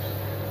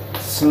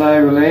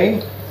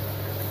 Slowly.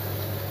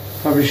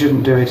 Probably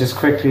shouldn't do it as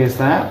quickly as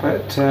that,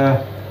 but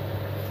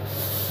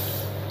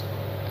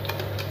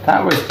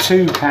that was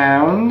 2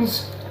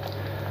 pounds.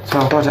 So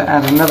I've got to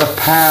add another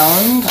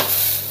pound.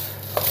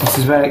 This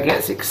is where it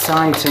gets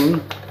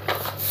exciting.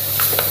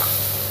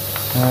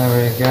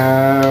 There we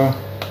go.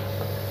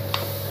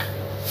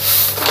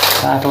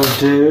 That'll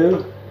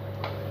do.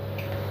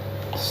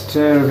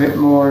 Stir a bit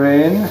more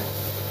in.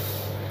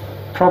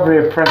 Probably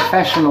a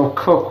professional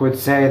cook would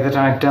say that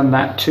I've done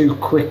that too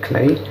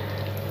quickly.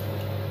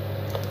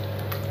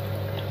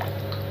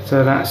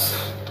 So that's,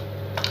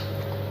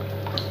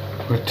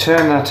 we'll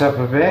turn that up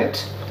a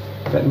bit,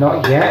 but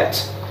not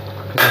yet,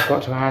 because I've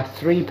got to add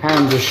 3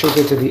 pounds of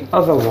sugar to the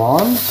other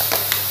one.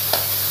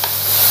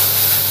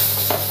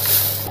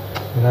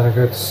 Give that a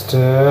good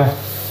stir.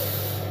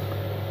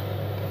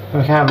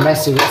 Look how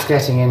messy it's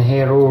getting in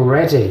here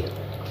already.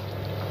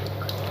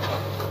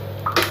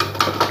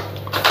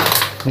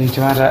 Need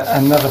to add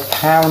another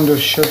pound of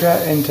sugar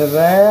into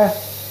there.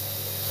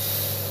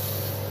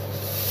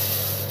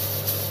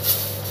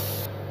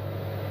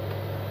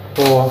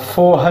 Or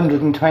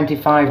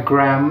 425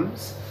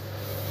 grams.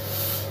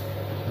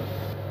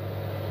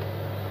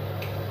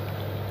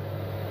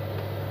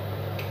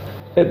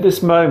 At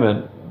this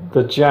moment,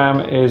 the jam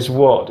is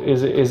what?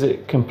 Is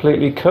it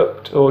completely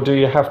cooked, or do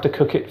you have to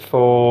cook it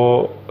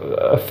for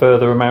a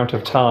further amount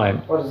of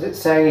time? What does it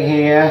say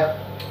here?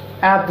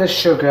 Add the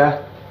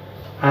sugar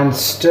and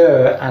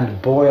stir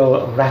and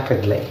boil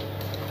rapidly.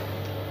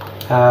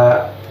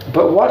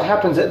 But what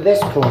happens at this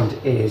point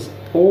is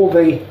all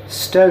the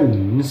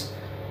stones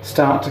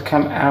start to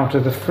come out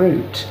of the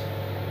fruit.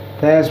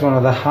 There's one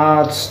of the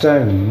hard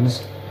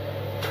stones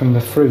from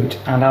the fruit,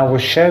 and I will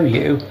show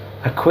you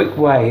a quick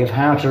way of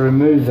how to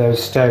remove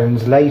those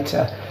stones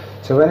later.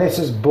 So when this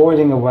is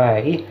boiling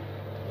away,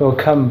 we'll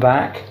come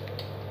back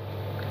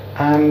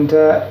and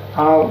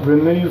I'll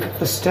remove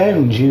the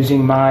stones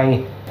using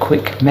my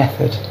quick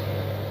method.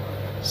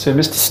 So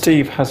Mr.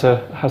 Steve has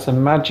a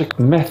magic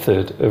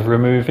method of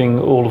removing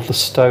all of the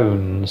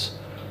stones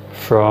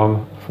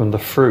from the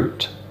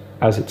fruit.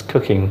 as it's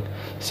cooking.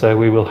 So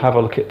we will have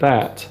a look at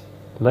that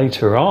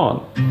later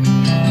on.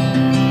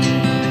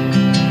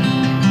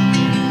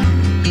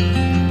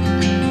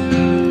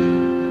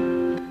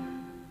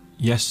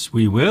 Yes,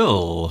 we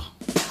will.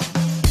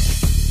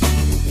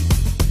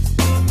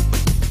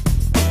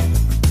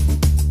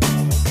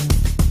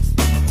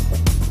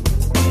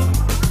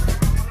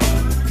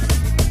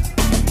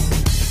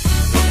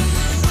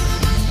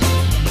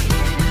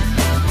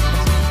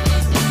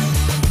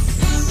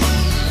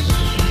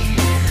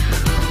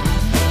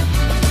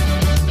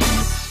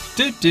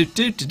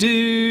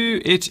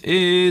 It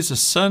is a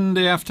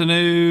Sunday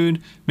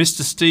afternoon.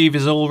 Mr. Steve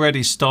is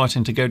already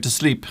starting to go to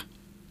sleep.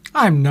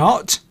 I'm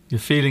not. You're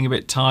feeling a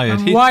bit tired.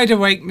 I'm wide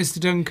awake, Mr.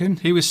 Duncan.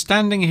 He was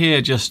standing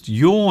here just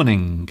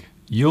yawning,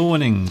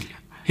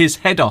 his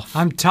head off.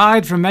 I'm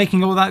tired from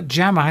making all that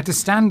jam. I had to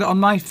stand on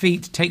my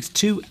feet. It takes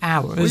 2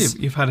 hours.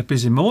 Well, you've had a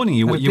busy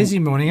morning. A busy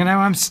morning, and now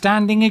I'm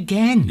standing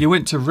again. You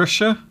went to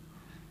Russia?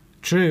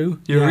 True,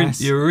 You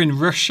were in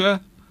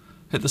Russia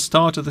at the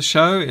start of the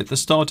show, at the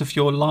start of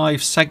your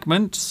live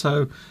segment.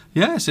 So,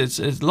 yes, it's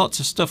lots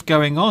of stuff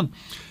going on.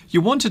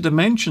 You wanted to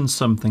mention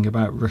something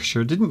about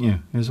Russia, didn't you,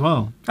 as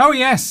well? Oh,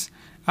 yes.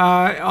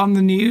 On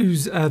the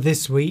news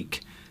this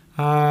week,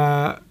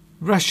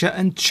 Russia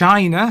and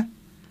China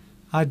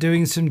are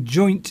doing some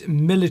joint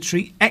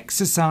military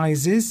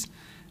exercises,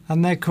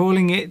 and they're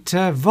calling it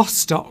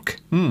Vostok,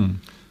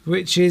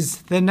 which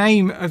is the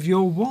name of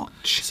your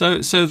watch. So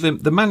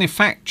the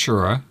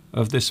manufacturer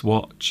of this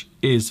watch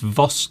is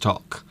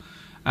Vostok,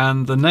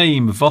 and the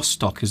name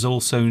Vostok is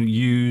also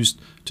used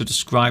to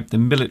describe the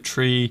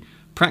military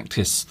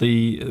practice.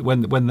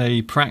 When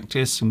they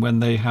practice and when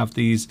they have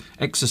these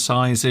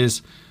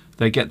exercises,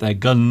 they get their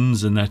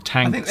guns and their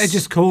tanks. I think they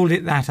just called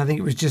it that. I think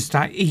it was just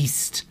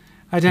east.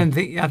 I don't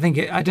think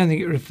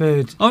it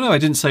referred. Oh no, I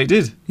didn't say it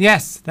did.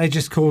 Yes, they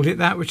just called it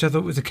that, which I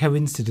thought was a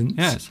coincidence.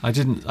 Yes, I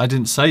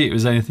didn't say it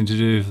was anything to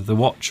do with the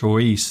watch or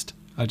east.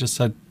 I just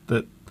said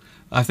that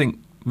I think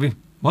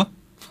what?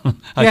 Okay,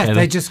 yes,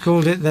 they just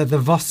called it the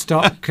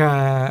Vostok,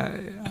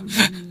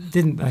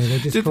 didn't they? They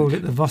just called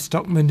it the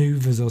Vostok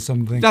manoeuvres or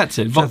something. That's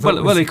it. Well,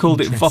 they called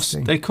it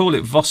They call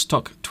it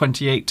Vostok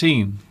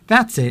 2018.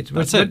 That's it.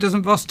 That's but it.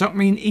 Doesn't Vostok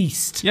mean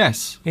east?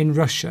 Yes. In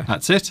Russia.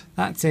 That's it.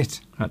 That's it.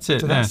 That's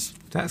it. So yes.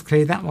 That's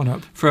cleared that one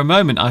up. For a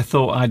moment, I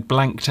thought I'd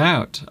blanked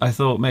out. I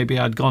thought maybe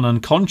I'd gone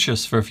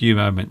unconscious for a few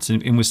moments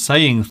and was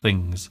saying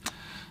things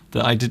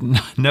that I didn't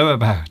know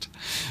about.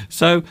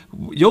 So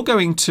you're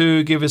going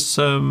to give us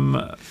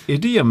some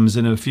idioms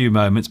in a few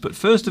moments. But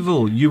first of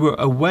all, you were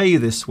away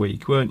this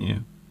week, weren't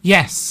you?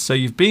 Yes. So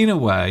you've been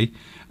away,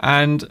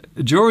 and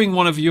during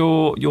one of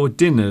your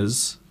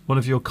dinners, one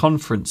of your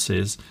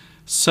conferences,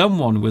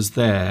 someone was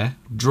there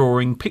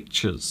drawing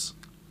pictures.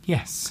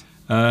 Yes.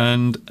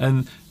 And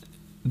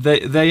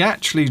they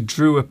actually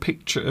drew a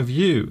picture of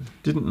you,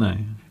 didn't they?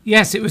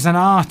 Yes, it was an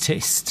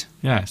artist.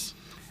 Yes.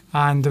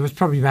 And there was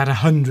probably about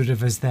 100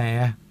 of us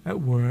there at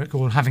work,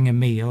 all having a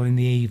meal in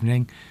the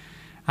evening.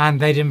 And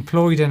they'd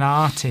employed an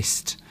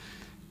artist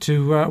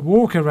to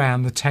walk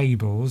around the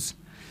tables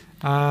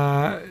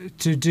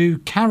to do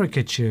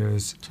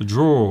caricatures. To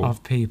draw.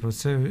 Of people.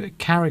 So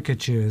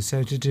caricatures.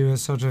 So to do a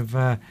sort of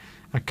a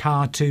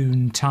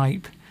cartoon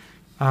type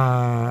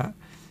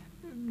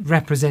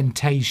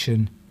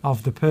representation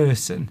of the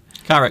person.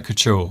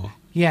 Caricature.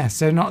 Yeah,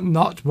 so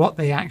not what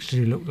they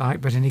actually look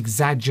like, but an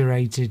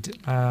exaggerated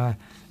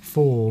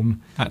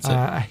form. That's it.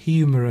 A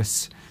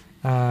humorous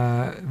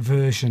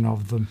version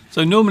of them.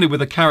 So normally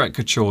with a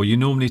caricature, you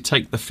normally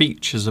take the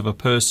features of a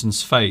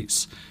person's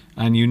face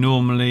and you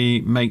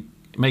normally make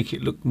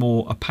it look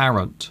more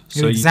apparent.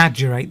 You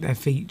exaggerate their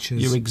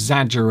features. You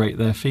exaggerate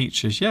their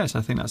features. Yes, I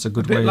think that's a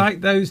good way. A bit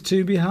like those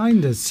two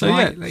behind us,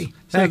 slightly.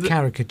 Yeah. They're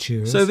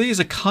caricatures. So these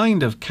are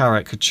kind of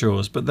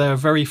caricatures, but they're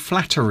very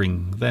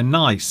flattering. They're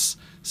nice.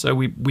 So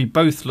we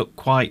both look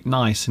quite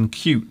nice and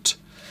cute.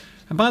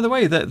 And by the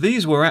way,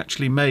 these were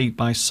actually made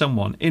by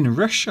someone in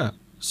Russia.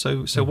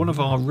 So one of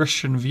our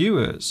Russian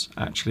viewers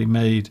actually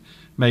made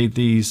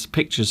these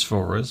pictures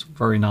for us.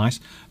 Very nice.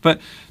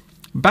 But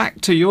back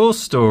to your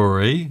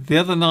story. The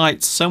other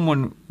night,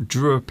 someone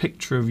drew a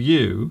picture of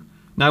you.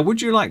 Now,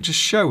 would you like to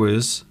show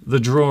us the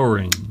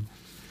drawing?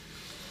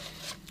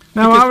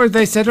 Now,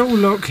 they said, "Oh,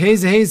 look,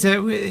 here's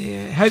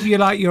hope you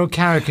like your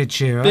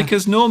caricature."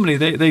 Because normally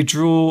they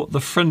draw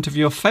the front of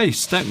your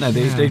face, don't they?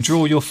 They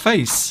draw your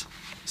face.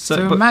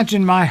 So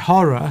imagine my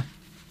horror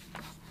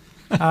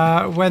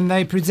when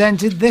they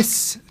presented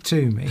this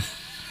to me.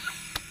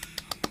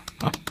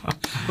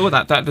 Oh,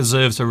 that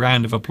deserves a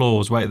round of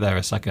applause. Wait there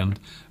a second.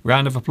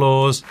 Round of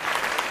applause.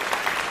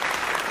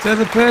 So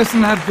the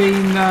person had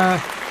been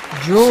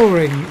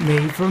drawing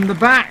me from the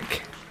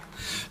back.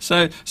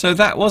 So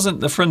that wasn't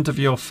the front of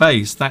your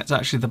face. That's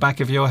actually the back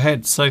of your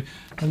head.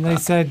 And they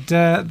said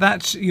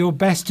that's your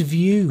best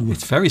view.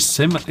 It's very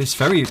similar. It's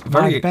very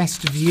my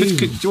best view.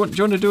 Do you want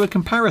to do a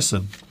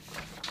comparison?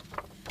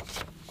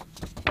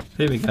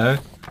 Here we go.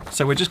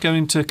 So we're just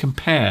going to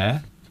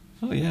compare.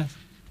 Oh yeah,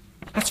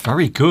 that's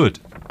very good.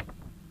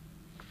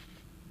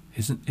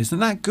 Isn't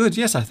that good?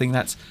 Yes, I think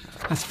that's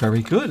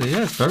very good.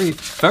 Yes,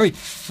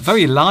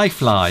 very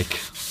lifelike.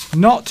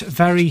 Not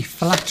very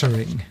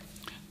flattering.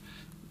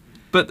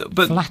 But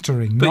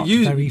Flattering. But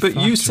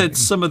you said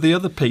some of the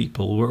other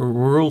people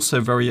were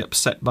also very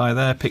upset by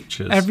their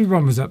pictures.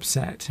 Everyone was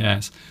upset.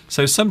 Yes.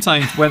 So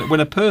sometimes when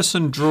a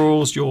person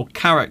draws your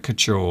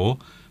caricature,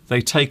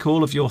 they take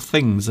all of your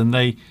things and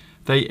they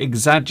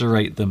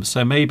exaggerate them.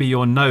 So maybe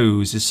your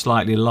nose is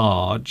slightly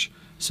large,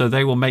 so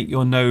they will make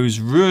your nose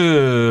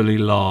really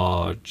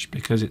large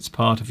because it's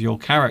part of your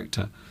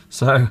character.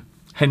 So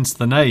hence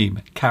the name,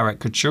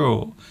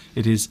 caricature.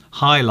 It is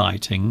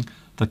highlighting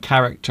the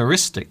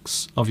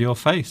characteristics of your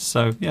face.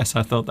 So yes,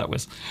 I thought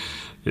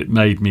it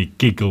made me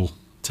giggle,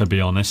 to be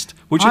honest.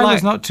 I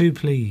was not too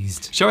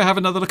pleased. Shall we have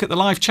another look at the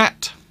live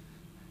chat?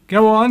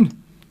 Go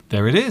on.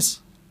 There it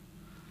is.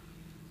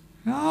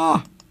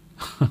 Ah.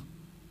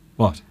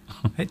 What?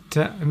 It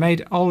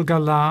made Olga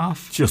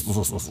laugh,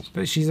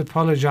 but she's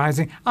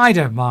apologising. I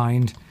don't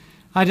mind.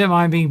 I don't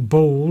mind being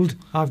bald.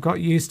 I've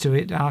got used to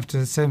it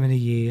after so many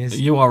years.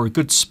 You are a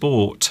good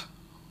sport.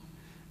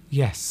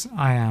 Yes,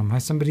 I am.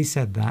 Has somebody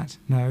said that?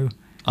 No.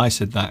 I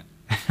said that.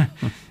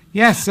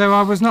 Yes, so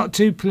I was not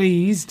too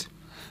pleased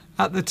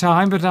at the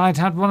time, but I'd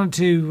had one or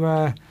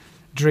two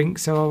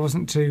drinks, so I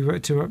wasn't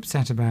too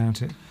upset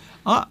about it.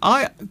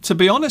 To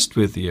be honest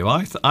with you,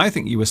 I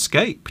think you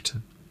escaped.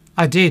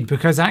 I did,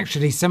 because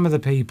actually some of the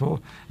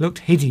people looked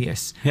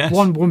hideous. Yes.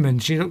 One woman,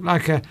 she looked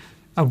like a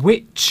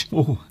witch.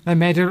 Ooh. They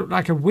made her look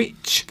like a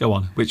witch. Go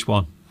on, which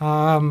one?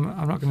 I'm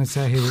not going to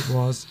say who it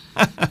was.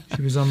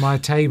 She was on my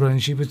table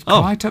and she was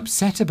quite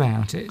upset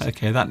about it.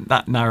 Okay,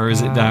 that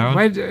narrows it down.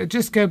 Wait,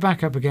 just go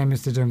back up again,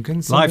 Mr. Duncan.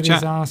 Live chat.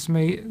 Somebody's asked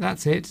me.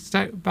 That's it.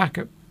 Back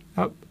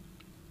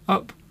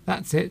up.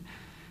 That's it.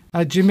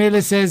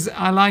 Jamila says,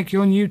 I like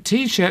your new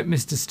T-shirt,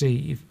 Mr.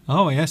 Steve.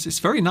 Oh, yes, it's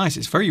very nice.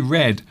 It's very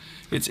red.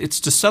 It's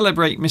to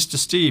celebrate Mr.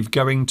 Steve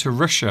going to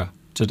Russia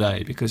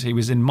today because he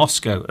was in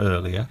Moscow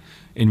earlier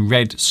in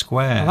Red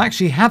Square. I've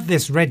actually had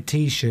this red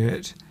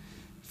T-shirt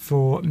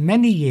for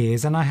many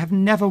years and I have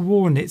never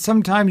worn it.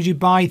 Sometimes you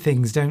buy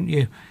things, don't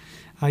you?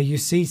 You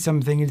see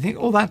something and you think,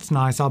 oh, that's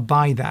nice, I'll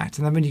buy that.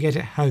 And then when you get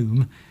it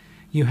home,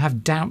 you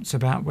have doubts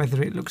about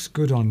whether it looks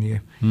good on you.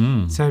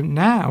 So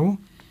now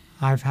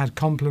I've had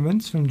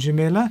compliments from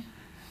Jamila.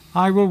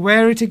 I will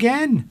wear it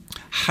again.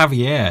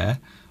 Javier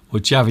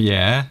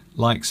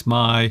likes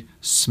my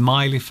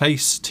smiley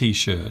face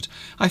T-shirt.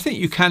 I think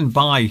you can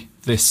buy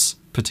this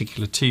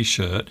particular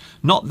T-shirt,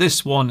 not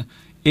this one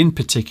in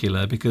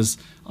particular, because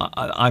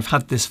I've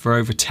had this for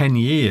over 10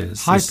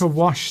 years.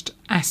 Hyperwashed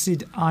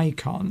acid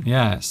icon.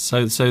 Yes,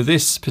 so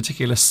this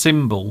particular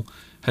symbol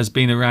has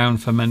been around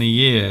for many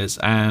years,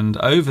 and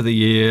over the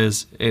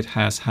years it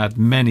has had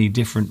many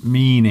different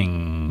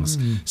meanings.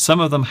 Some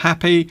of them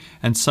happy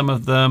and some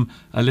of them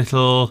a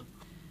little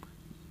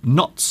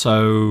not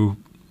so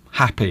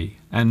happy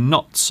and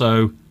not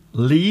so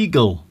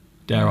legal,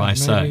 dare I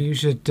say. Maybe you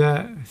should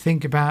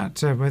think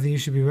about whether you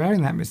should be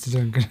wearing that, Mr.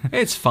 Duncan.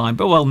 It's fine,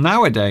 but well,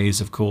 nowadays,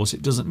 of course,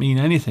 it doesn't mean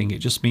anything. It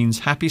just means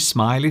happy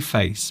smiley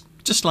face.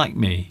 Just like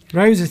me.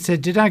 Rosa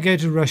said, did I go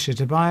to Russia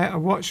to buy a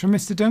watch from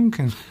Mr.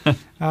 Duncan?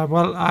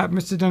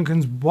 Mr.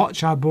 Duncan's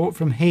watch I bought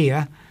from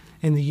here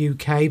in the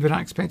UK, but I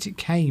expect it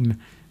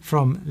came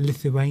from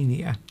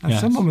Lithuania. And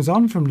someone was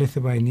on from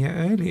Lithuania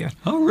earlier.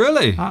 Oh,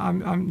 really?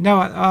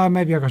 No,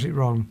 maybe I got it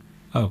wrong.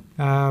 Oh.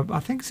 I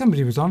think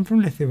somebody was on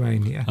from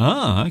Lithuania.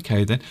 Ah,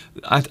 okay then.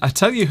 I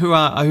tell you who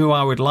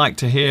I would like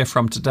to hear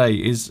from today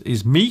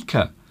is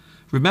Mika.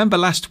 Remember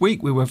last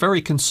week we were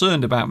very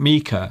concerned about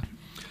Mika.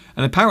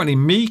 And apparently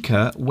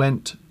Mika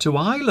went to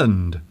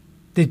Ireland.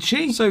 Did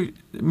she? So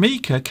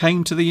Mika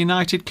came to the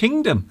United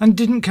Kingdom. And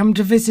didn't come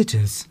to visit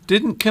us.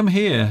 Didn't come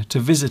here to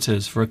visit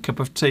us for a cup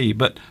of tea.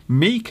 But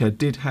Mika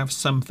did have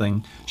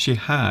something. She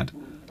had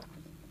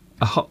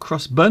a hot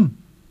cross bun.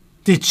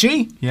 Did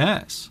she?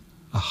 Yes.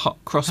 A hot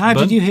cross bun.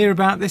 How did you hear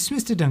about this,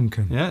 Mr.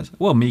 Duncan? Yes.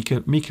 Well,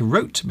 Mika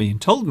wrote to me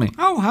and told me.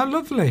 Oh, how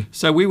lovely.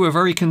 So we were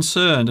very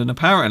concerned, and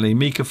apparently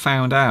Mika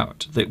found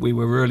out that we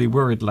were really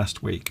worried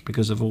last week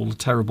because of all the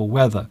terrible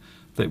weather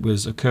that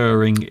was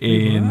occurring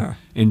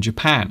in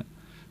Japan.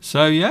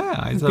 So,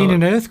 yeah. There's been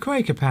an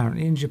earthquake,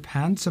 apparently, in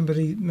Japan,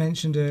 somebody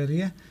mentioned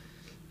earlier,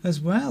 as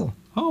well.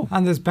 Oh.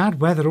 And there's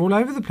bad weather all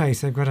over the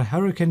place. They've got a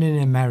hurricane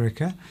in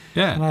America.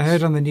 Yeah. And I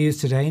heard on the news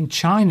today, in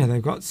China, they've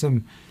got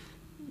some...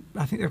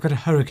 I think they've got a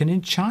hurricane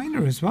in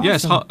China as well.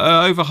 Yes,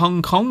 over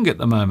Hong Kong at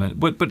the moment.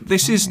 But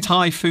this is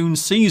typhoon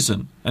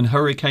season and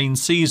hurricane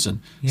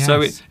season. Yes.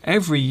 So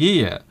every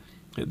year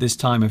at this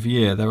time of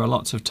year, there are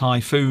lots of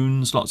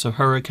typhoons, lots of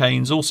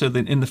hurricanes. Also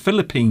in the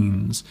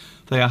Philippines,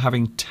 they are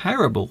having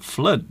terrible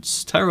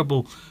floods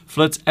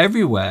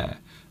everywhere.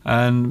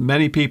 And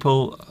many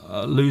people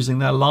are losing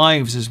their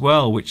lives as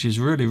well, which is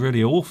really,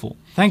 really awful.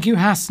 Thank you,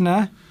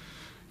 Hasna,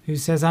 who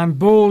says, I'm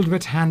bald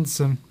but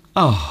handsome.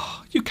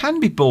 Oh, you can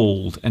be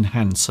bald and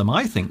handsome.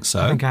 I think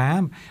so. I think I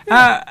am.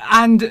 Yeah.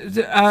 And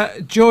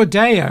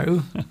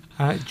Jordeo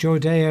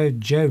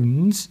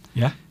Jones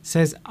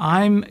says,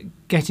 I'm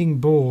getting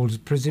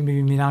bald. Presumably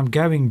you mean I'm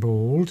going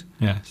bald.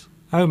 Yes.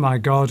 oh my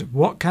God,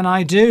 what can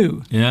I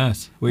do?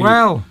 Yes.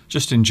 Well,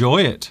 just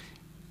enjoy it.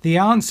 the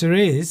answer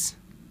is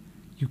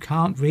you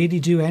can't really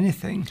do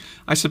anything.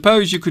 I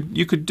suppose you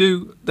could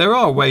do. There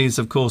are ways,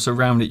 of course,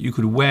 around it. You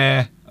could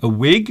wear a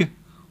wig.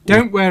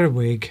 Don't wear a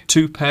wig.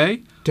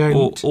 Toupee.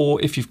 Don't.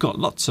 Or if you've got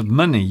lots of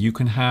money, you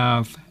can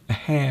have a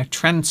hair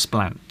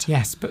transplant.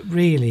 Yes, but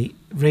really.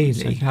 So you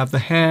can have the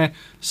hair,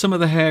 some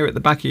of the hair at the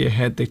back of your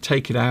head, they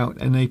take it out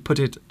and they put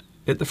it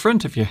at the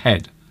front of your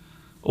head.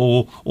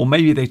 Or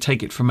maybe they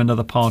take it from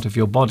another part of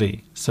your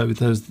body. So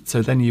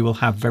then you will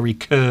have very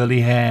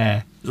curly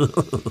hair.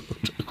 The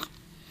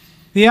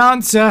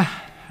answer,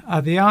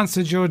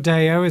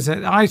 Jordeo, is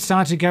that I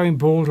started going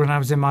bald when I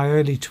was in my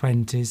early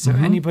 20s. So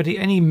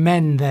any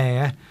men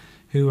there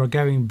who are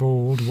going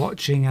bald,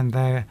 watching, and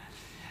they're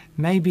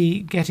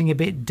maybe getting a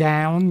bit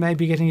down,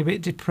 maybe getting a bit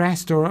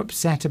depressed or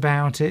upset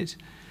about it.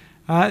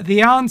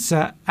 The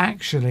answer,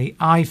 actually,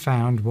 I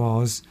found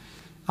was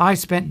I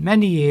spent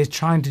many years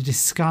trying to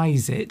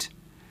disguise it.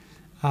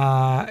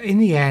 In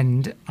the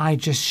end, I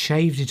just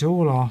shaved it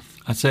all off.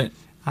 That's it.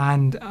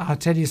 And I'll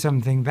tell you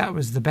something, that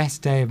was the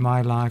best day of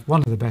my life,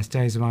 one of the best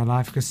days of my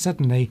life, because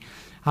suddenly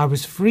I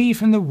was free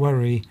from the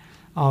worry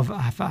of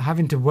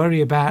having to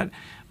worry about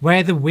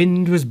where the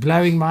wind was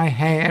blowing my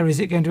hair. Is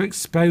it going to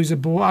expose a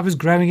bald? I was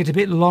growing it a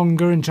bit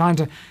longer and trying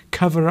to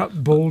cover up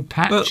bald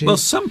patches. Well,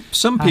 some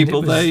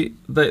people they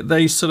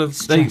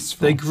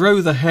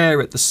grow the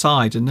hair at the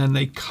side and then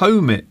they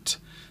comb it.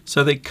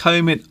 So they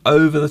comb it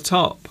over the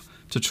top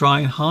to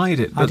try and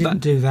hide it. But I didn't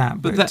do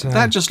that. But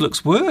that just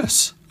looks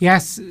worse.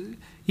 Yes,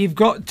 you've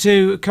got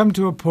to come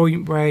to a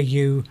point where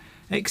you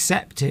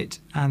accept it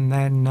and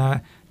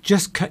then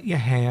just cut your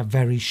hair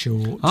very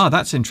short. Ah,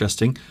 that's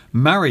interesting.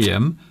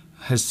 Mariam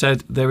has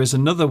said there is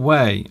another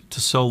way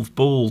to solve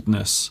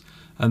baldness,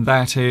 and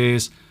that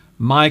is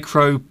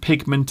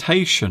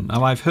micropigmentation.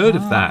 Now, I've heard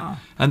of that.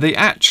 And they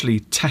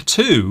actually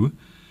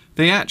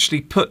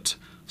put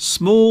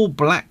small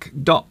black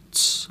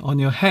dots on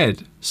your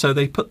head. So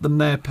they put them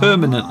there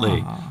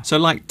permanently. So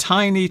like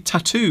tiny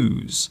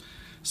tattoos.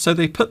 So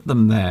they put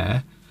them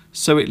there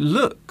so it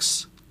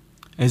looks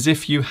as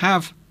if you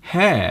have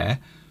hair,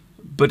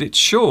 but it's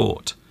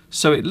short.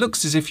 So it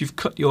looks as if you've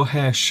cut your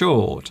hair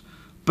short,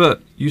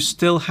 but you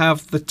still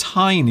have the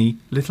tiny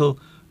little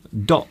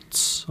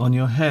dots on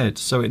your head.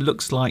 So it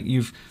looks like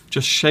you've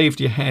just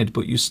shaved your head,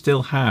 but you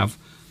still have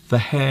the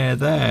hair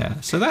there.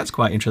 So that's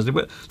quite interesting.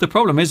 But the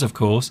problem is, of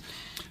course,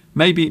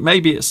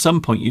 maybe at some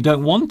point you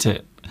don't want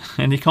it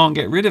and you can't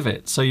get rid of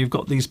it. So you've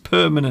got these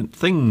permanent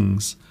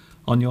things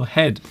on your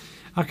head.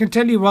 I can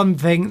tell you one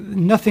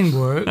thing, nothing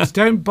works.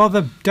 Don't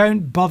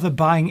bother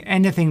buying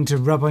anything to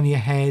rub on your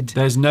head.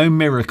 There's no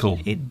miracle.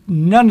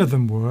 None of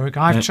them work.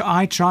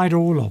 I tried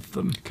all of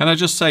them. Can I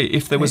just say,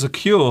 if there was a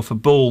cure for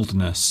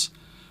baldness,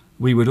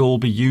 we would all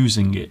be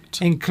using it.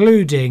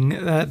 Including,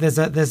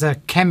 there's a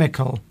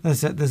chemical,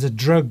 there's a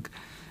drug,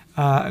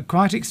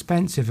 quite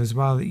expensive as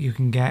well, that you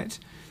can get,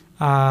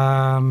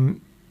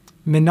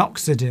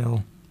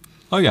 minoxidil.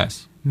 Oh,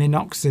 yes.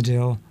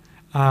 Minoxidil.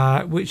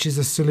 Which is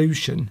a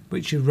solution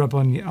which you rub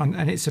on,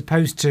 and it's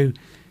supposed to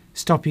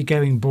stop you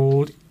going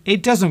bald.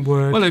 It doesn't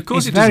work. Well, of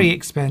course, it's very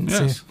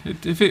expensive. Yes.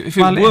 If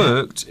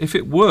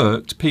it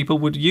worked, people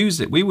would use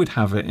it. We would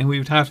have it, and we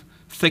would have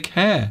thick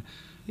hair.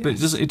 Yes.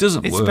 But it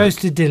doesn't work. It's supposed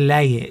to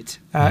delay it.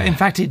 In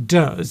fact, it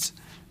does,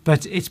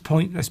 but it's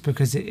pointless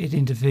because it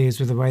interferes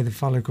with the way the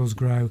follicles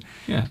grow.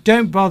 Yeah.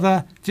 Don't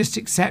bother. Just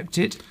accept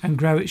it and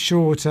grow it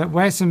shorter.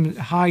 Wear some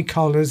high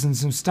collars and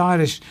some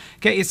stylish.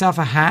 Get yourself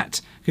a hat,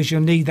 because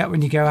you'll need that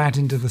when you go out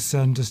into the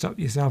sun to stop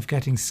yourself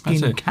getting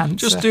skin cancer.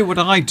 Just do what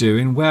I do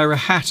and wear a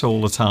hat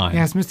all the time.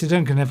 Yes, Mr.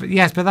 Duncan.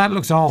 Yes, but that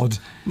looks odd.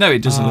 No,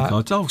 it doesn't look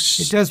odd. Oh,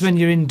 it does when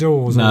you're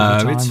indoors all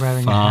the time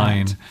wearing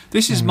fine. a hat.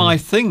 This is my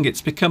thing.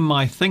 It's become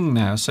my thing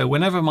now. So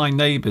whenever my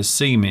neighbours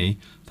see me,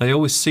 they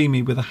always see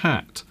me with a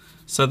hat.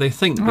 So they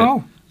think that...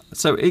 Oh.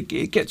 So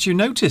it gets you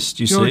noticed,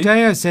 you see.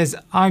 Jordeo says,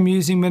 I'm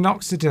using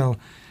minoxidil.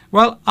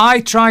 Well, I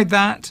tried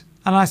that,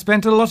 and I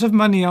spent a lot of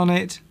money on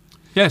it.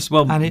 Yes,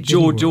 well,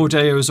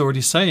 Jordeo is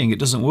already saying it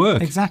doesn't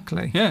work.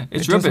 Exactly. Yeah,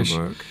 it's rubbish.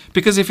 Doesn't work.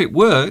 Because if it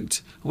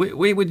worked,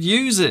 we would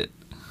use it.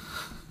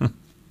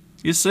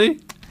 You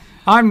see?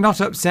 I'm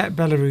not upset,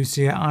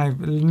 Belarusia.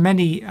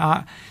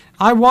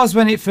 I was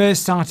when it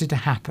first started to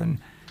happen,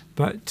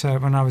 but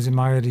when I was in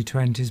my early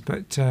 20s.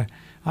 But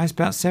I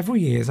spent several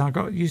years. I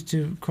got used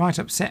to quite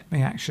upset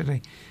me,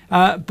 actually.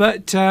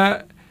 But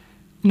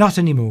not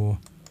anymore.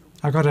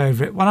 I got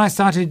over it. When I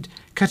started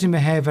cutting my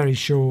hair very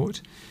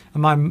short,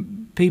 and my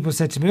people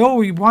said to me,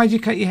 "Oh, why do you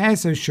cut your hair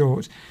so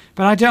short?"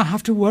 But I don't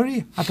have to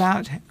worry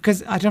about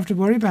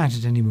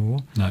it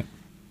anymore. No,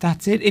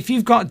 that's it. If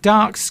you've got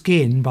dark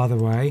skin, by the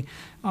way,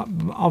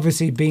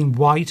 obviously being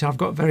white, I've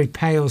got very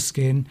pale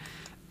skin.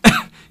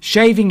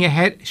 Shaving your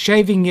head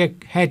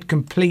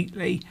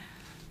completely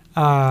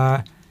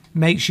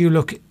makes you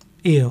look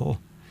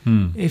ill.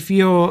 If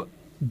you're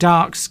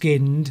dark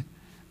skinned,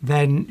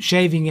 then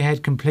shaving your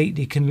head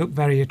completely can look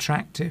very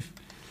attractive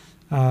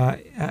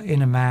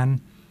in a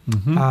man.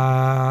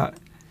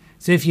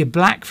 So if you're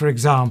black, for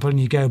example, and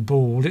you go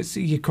bald,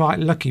 you're quite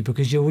lucky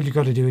because all you've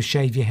got to do is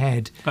shave your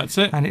head. That's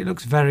it. And it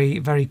looks very,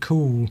 very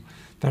cool,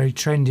 very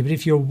trendy. But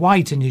if you're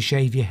white and you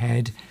shave your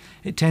head,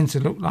 it tends to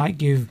look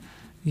like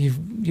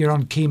you're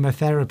on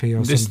chemotherapy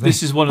or something.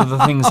 This is one of the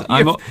things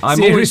I'm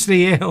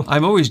seriously ill.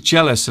 I'm always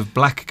jealous of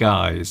black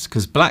guys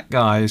because black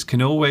guys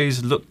can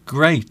always look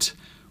great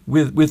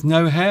with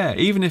no hair.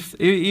 Even if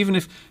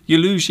you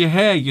lose your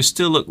hair, you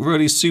still look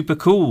really super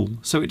cool.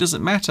 So it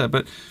doesn't matter.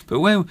 But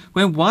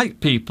when white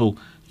people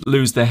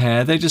lose their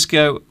hair, they just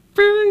go,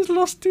 he's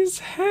lost his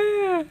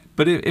hair.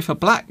 But if a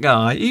black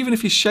guy, even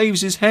if he shaves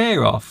his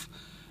hair off,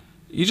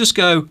 you just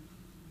go,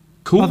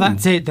 cool. Well,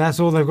 that's it. That's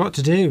all they've got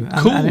to do.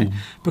 Cool.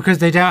 Because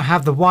they don't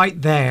have the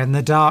white there and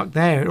the dark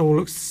there. It all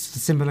looks a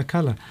similar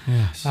colour.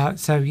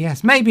 Yes. So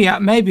yes, maybe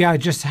I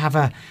just have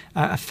a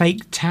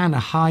fake tan, a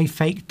high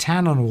fake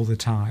tan on all the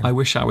time. I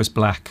wish I was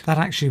black. That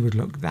actually would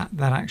look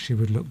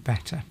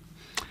better.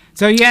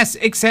 So yes,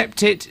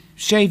 accept it.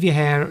 Shave your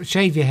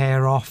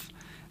hair off,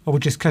 or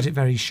just cut it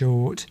very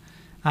short,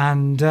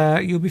 and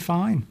you'll be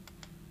fine.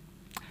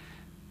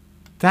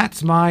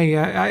 That's my.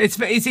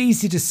 It's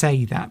easy to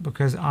say that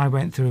because I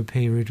went through a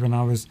period when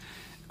I was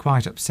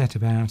quite upset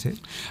about it.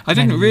 I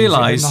didn't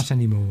realise. Not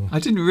anymore.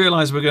 I didn't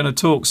realise we're going to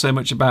talk so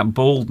much about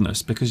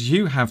baldness because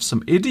you have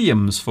some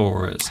idioms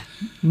for us.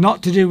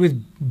 Not to do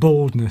with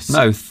baldness.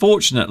 No,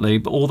 fortunately,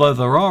 but although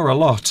there are a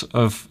lot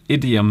of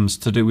idioms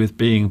to do with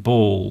being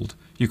bald,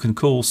 you can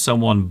call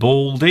someone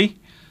baldy,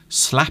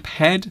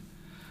 slaphead,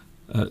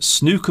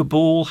 snooker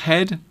ball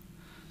head,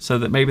 so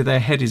that maybe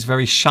their head is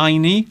very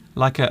shiny,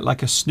 like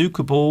a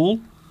snooker ball,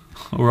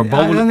 or a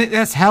bowl. I don't think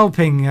that's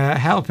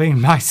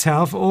helping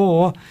myself.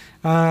 Or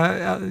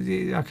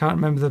I can't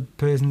remember the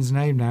person's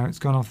name now. It's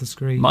gone off the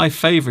screen. My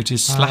favourite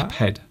is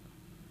slaphead.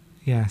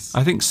 Yes.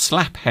 I think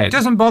slaphead. It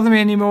doesn't bother me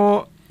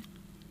anymore.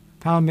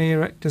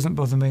 Palmyra, it doesn't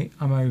bother me.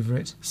 I'm over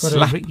it. Got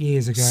over it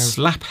years ago.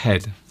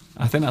 Slaphead.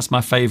 I think that's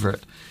my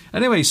favourite.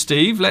 Anyway,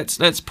 Steve, let's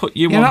put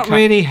you on. You're not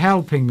really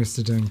helping,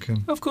 Mr.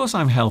 Duncan. Of course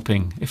I'm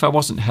helping. If I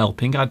wasn't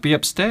helping, I'd be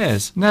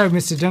upstairs. No,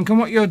 Mr. Duncan,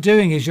 what you're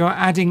doing is you're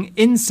adding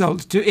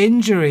insult to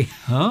injury.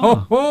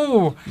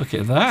 Oh, look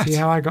at that. See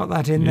how I got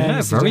that in there,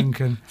 Mr.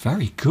 Duncan?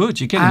 Very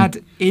good.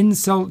 Add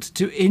insult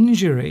to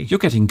injury. You're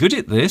getting good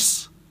at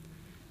this.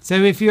 So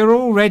if you're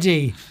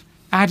already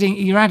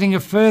adding a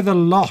further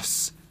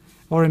loss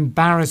or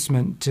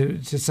embarrassment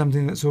to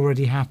something that's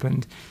already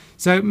happened.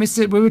 So,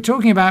 we were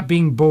talking about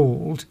being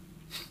bald.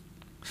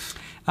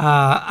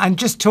 And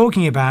just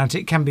talking about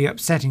it can be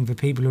upsetting for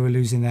people who are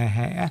losing their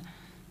hair.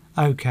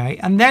 Okay.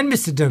 And then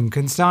Mr.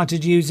 Duncan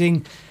started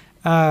using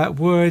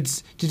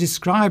words to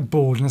describe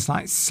baldness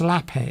like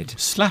slaphead.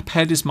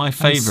 Slaphead is my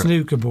favourite.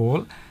 Snooker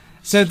ball.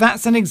 So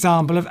that's an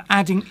example of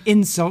adding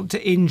insult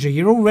to injury.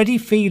 You're already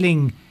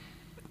feeling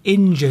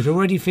injured,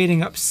 already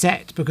feeling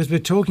upset because we're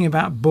talking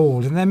about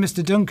bald. And then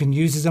Mr. Duncan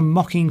uses a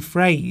mocking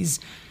phrase.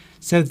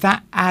 So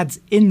that adds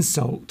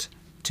insult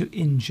to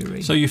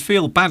injury. So you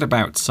feel bad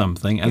about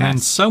something, and then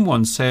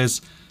someone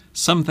says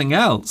something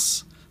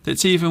else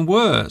that's even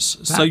worse.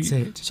 That's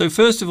it. So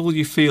first of all,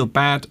 you feel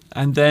bad,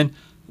 and then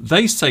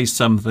they say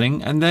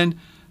something, and then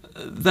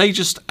they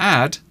just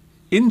add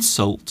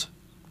insult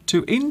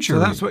to injury.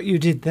 So that's what you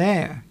did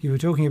there. You were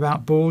talking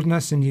about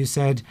baldness, and you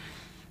said,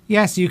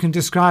 yes, you can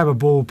describe a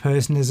bald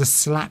person as a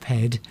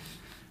slaphead.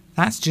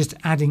 That's just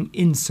adding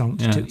insult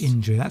to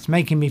injury. That's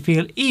making me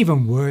feel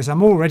even worse.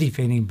 I'm already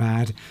feeling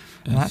bad,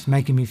 and that's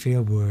making me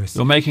feel worse.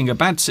 You're making a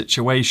bad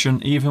situation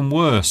even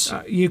worse.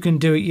 You can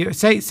do it.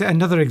 Say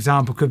another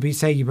example could be,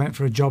 say you went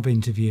for a job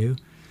interview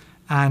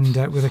and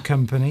with a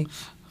company.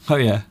 Oh,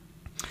 yeah.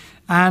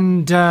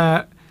 And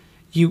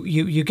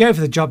you go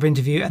for the job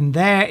interview, and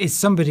there is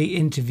somebody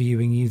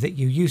interviewing you that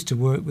you used to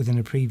work with in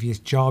a previous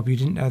job. You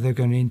didn't know they were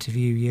going to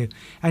interview you,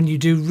 and you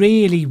do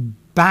really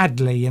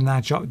badly in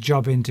that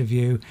job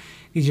interview.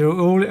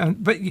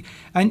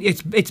 And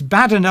it's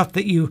bad enough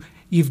that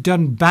you've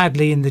done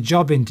badly in the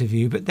job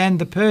interview, but then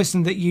the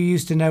person that you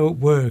used to know at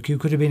work, who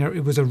could have been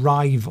it was a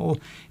rival,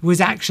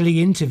 was actually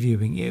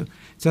interviewing you.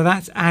 So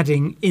that's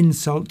adding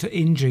insult to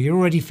injury. You're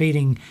already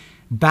feeling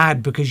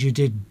bad because you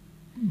didn't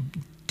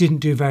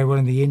do very well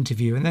in the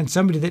interview, and then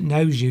somebody that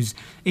knows you's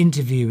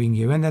interviewing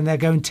you, and then they're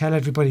going to tell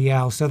everybody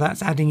else. So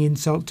that's adding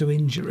insult to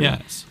injury.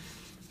 Yes.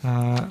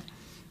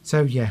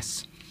 So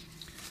yes.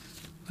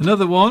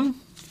 Another one.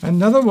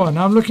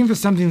 I'm looking for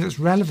something that's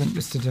relevant,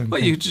 Mr. Duncan.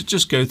 Well, you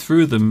just go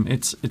through them.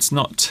 It's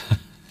not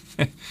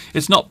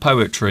it's not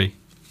poetry.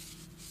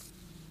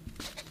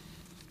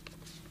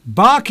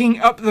 Barking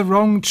up the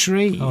wrong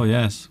tree. Oh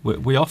yes,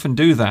 we often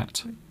do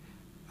that.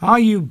 Are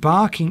you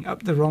barking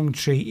up the wrong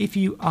tree? If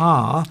you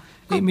are,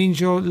 it means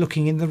you're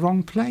looking in the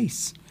wrong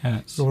place.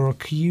 Yes. You're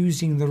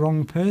accusing the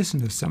wrong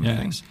person of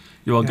something. Yes.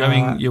 You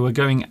are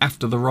going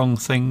after the wrong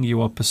thing.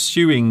 You are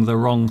pursuing the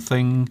wrong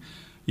thing.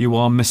 You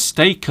are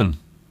mistaken.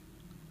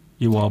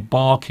 You are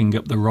barking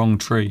up the wrong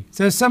tree.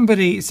 So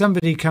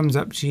somebody comes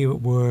up to you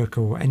at work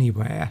or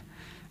anywhere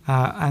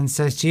and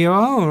says to you,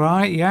 "Oh,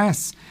 right,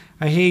 yes,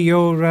 I hear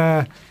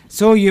you're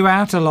saw you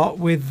out a lot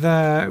with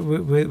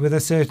a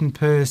certain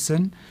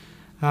person.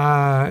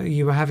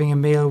 You were having a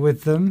meal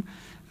with them.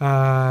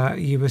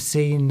 You were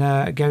seen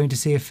going to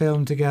see a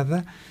film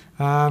together.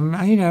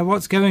 And you know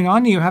what's going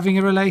on. You're having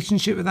a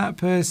relationship with that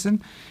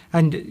person,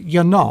 and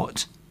you're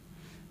not.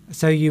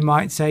 So you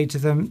might say to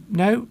them,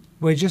 "No,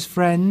 we're just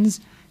friends.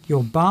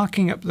 You're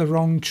barking up the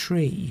wrong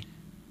tree."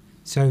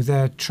 So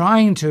they're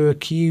trying to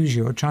accuse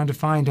you or trying to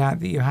find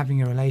out that you're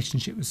having a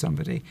relationship with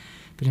somebody,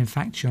 but in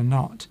fact you're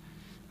not.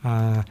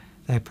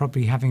 They're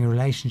probably having a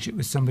relationship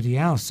with somebody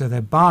else, so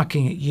they're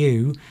barking at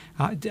you,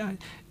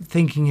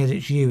 thinking that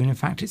it's you, and in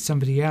fact it's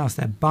somebody else.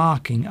 They're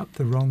barking up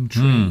the wrong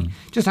tree,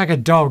 just like a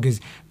dog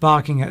is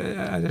barking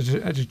at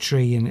a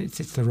tree, and it's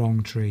the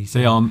wrong tree. So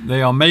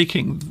they are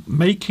making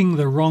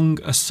the wrong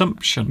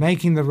assumption.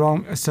 Making the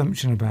wrong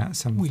assumption about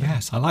something. Oh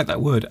yes, I like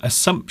that word,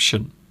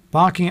 assumption.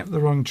 Barking up the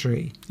wrong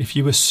tree. If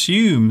you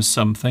assume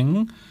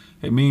something,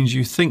 it means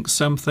you think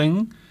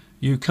something,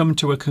 you come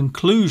to a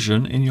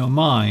conclusion in your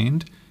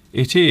mind.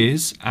 It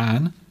is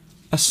an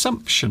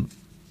assumption.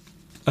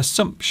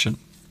 Assumption.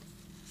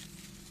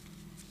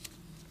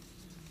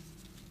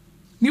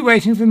 You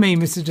waiting for me,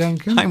 Mr.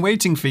 Duncan? I'm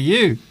waiting for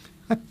you.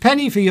 A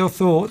penny for your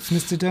thoughts,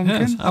 Mr.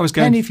 Duncan. Yes, a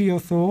penny for your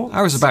thoughts.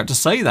 I was about to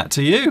say that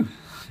to you.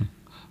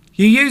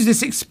 You use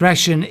this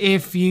expression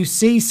if you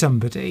see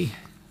somebody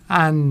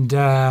and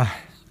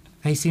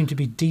they seem to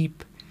be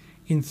deep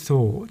in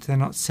thought. They're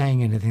not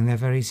saying anything.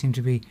 They seem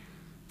to be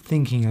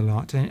thinking a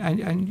lot.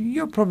 And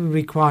you're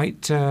probably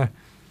quite...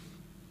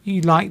 you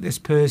like this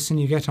person,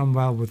 you get on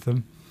well with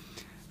them,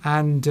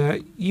 and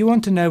you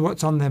want to know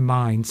what's on their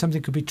mind.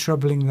 Something could be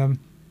troubling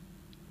them.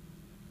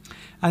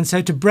 And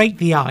so to break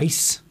the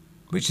ice,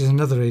 which is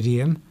another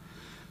idiom,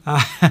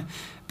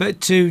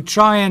 but to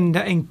try and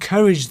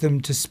encourage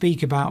them to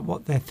speak about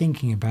what they're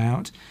thinking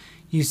about,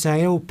 you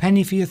say, "Oh,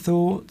 penny for your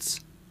thoughts."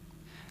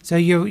 So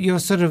you're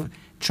sort of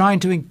trying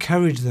to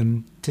encourage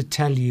them to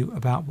tell you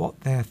about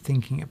what they're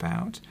thinking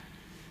about.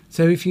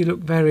 So if you look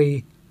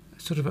very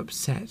sort of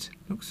upset,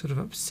 or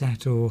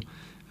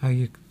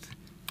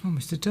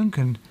Mr.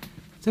 Duncan,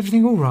 is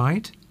everything all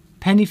right?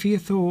 Penny for your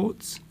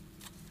thoughts.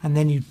 And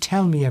then you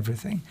tell me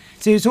everything.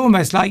 So it's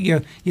almost like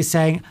you're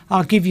saying,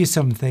 "I'll give you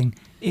something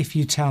if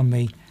you tell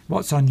me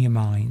what's on your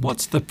mind."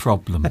 What's the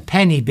problem? A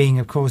penny being,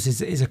 of course,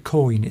 is a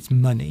coin. It's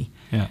money.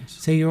 Yes.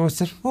 So you're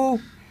sort of, "Oh,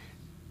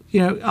 you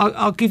know,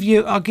 I'll give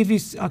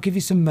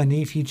you some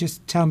money if you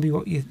just tell me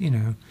what you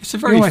know." It's a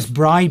very you're almost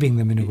bribing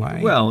them in a way.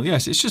 Well,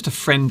 yes, it's just a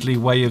friendly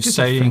way of just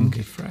saying.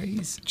 A friendly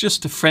phrase.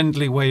 Just a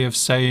friendly way of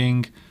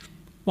saying,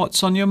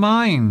 "What's on your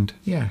mind?"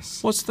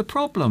 Yes. What's the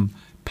problem?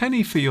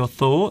 Penny for your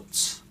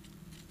thoughts.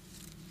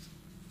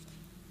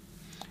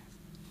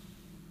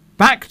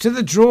 Back to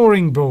the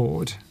drawing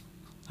board.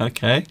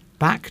 Okay.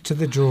 Back to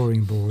the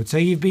drawing board. So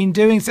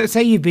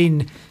say you've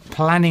been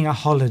planning a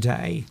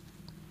holiday,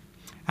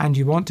 and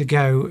you want to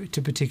go to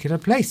a particular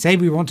place. Say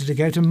we wanted to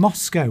go to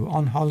Moscow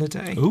on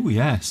holiday. Oh,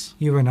 yes.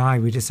 You and I,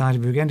 we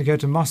decided we were going to go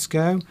to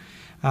Moscow.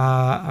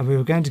 And we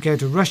were going to go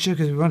to Russia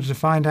because we wanted to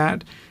find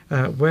out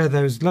where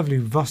those lovely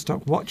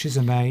Vostok watches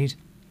are made.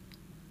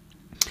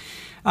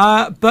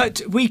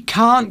 But we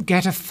can't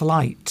get a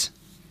flight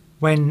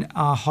when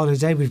our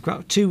holiday, we've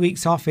got 2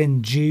 weeks off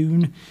in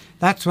June.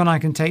 That's when I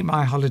can take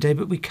my holiday,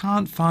 but we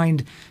can't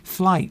find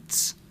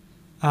flights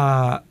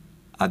at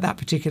that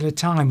particular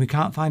time. We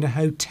can't find a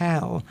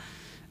hotel.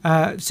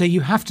 So you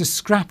have to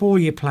scrap all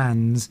your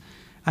plans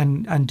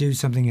and do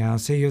something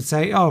else. So you'll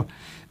say, "Oh,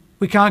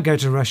 we can't go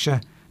to Russia.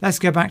 Let's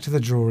go back to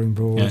the drawing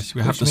board." Yes,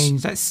 we have which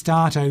means let's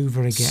start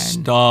over again.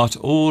 Start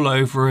all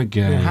over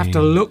again. We'll have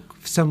to look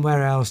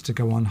somewhere else to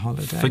go on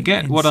holiday.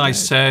 Forget what I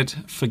said.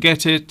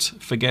 Forget it.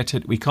 Forget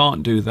it. We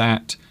can't do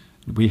that.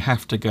 We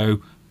have to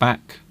go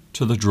back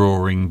to the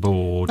drawing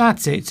board.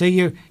 That's it. So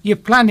you're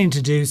planning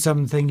to do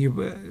something.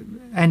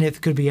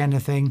 It could be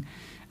anything,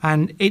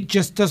 and it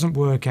just doesn't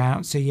work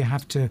out. So you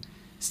have to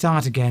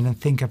start again and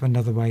think up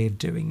another way of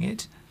doing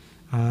it.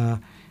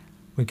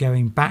 We're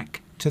going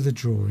back to the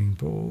drawing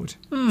board.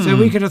 So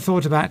we could have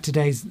thought about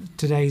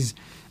today's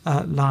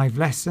live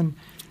lesson,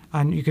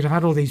 and you could have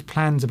had all these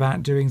plans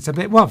about doing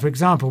something. Well, for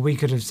example, we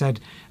could have said,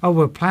 "Oh,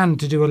 we'll plan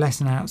to do a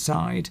lesson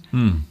outside.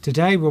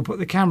 Today we'll put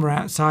the camera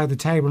outside the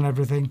table and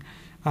everything."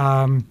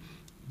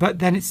 But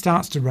then it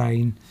starts to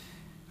rain,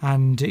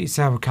 and you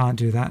say, "Oh, we can't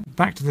do that.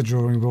 Back to the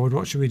drawing board.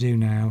 What should we do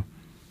now?"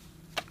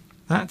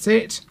 That's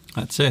it.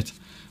 That's it.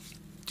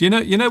 Do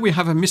you know we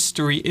have a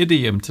mystery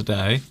idiom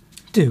today?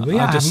 Do we?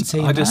 I haven't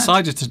seen that. I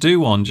decided to do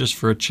one just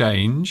for a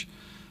change.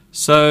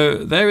 So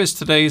there is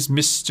today's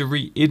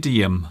mystery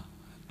idiom.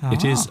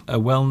 It is a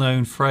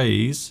well-known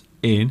phrase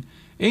in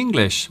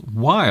English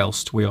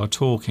whilst we are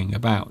talking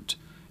about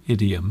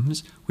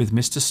idioms with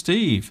Mr.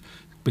 Steve.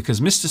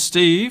 Because Mr.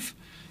 Steve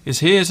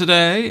is here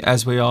today,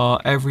 as we are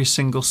every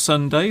single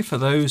Sunday. For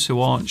those who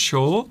aren't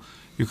sure,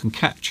 you can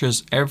catch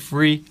us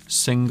every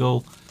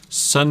single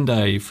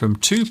Sunday from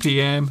 2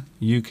 p.m.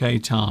 UK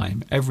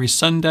time. Every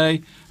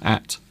Sunday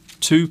at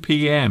 2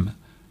 p.m.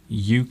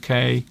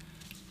 UK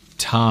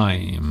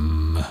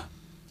time.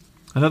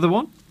 Another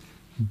one?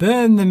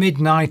 Burn the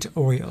midnight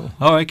oil.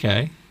 Oh,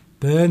 okay.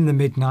 Burn the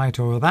midnight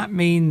oil. That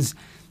means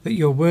that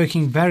you're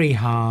working very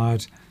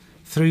hard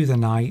through the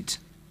night.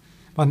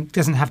 Well, it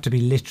doesn't have to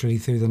be literally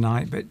through the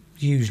night, but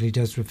usually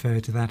does refer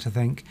to that, I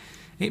think.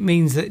 It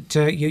means that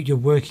you're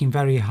working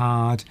very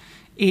hard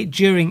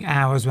during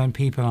hours when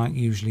people aren't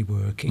usually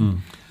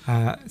working.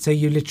 So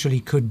you literally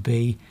could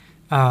be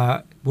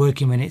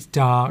working when it's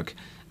dark.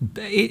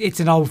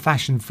 It's an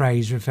old-fashioned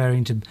phrase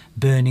referring to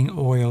burning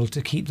oil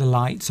to keep the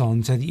lights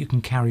on so that you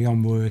can carry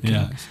on working.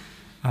 Yes.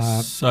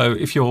 So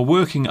if you're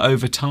working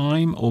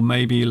overtime or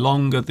maybe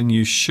longer than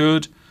you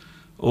should,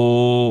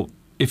 or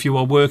if you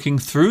are working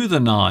through the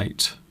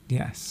night,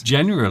 yes,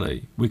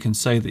 generally we can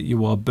say that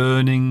you are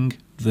burning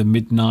the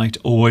midnight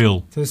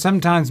oil. So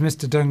sometimes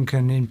Mr.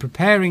 Duncan, in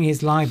preparing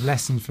his live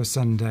lessons for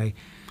Sunday,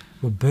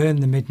 will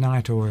burn the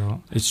midnight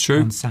oil. It's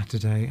true. On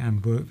Saturday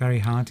and work very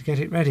hard to get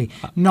it ready.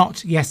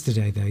 Not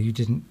yesterday, though. You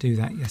didn't do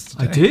that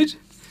yesterday. I did.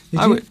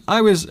 You?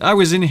 I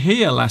was in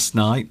here last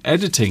night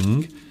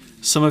editing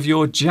some of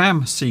your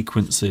jam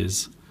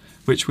sequences,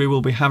 which we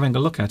will be having a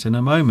look at in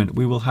a moment.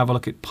 We will have a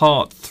look at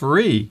part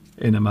 3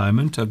 in a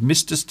moment of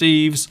Mr.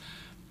 Steve's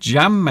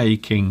jam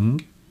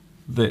making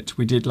that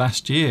we did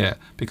last year,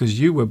 because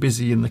you were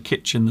busy in the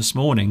kitchen this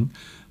morning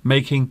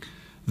making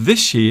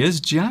this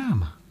year's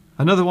jam.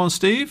 Another one,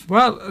 Steve?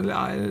 Well,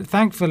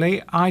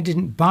 thankfully, I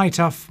didn't bite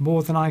off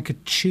more than I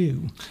could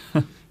chew.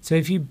 So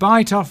if you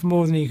bite off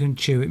more than you can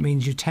chew, it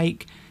means you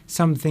take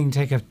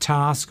a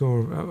task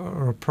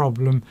or a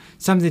problem,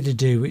 something to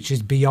do which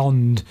is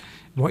beyond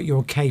what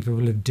you're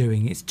capable of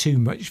doing. It's too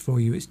much for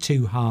you. It's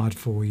too hard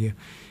for you.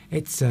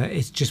 It's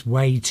just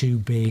way too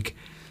big.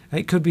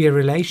 It could be a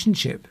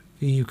relationship.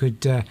 You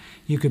could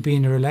be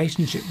in a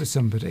relationship with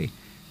somebody,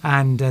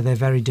 and they're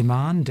very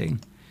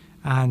demanding.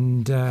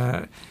 And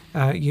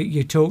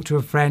you talk to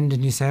a friend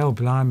and you say, "Oh,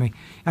 blimey,"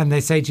 and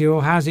they say to you, "Oh,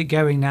 how's it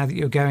going now that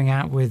you're going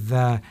out with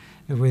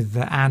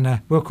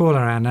Anna?" We'll call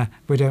her Anna.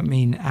 We don't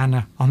mean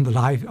Anna on the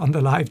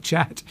live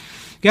chat.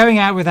 Going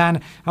out with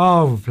Anna.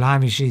 "Oh,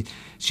 blimey, she.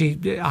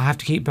 I have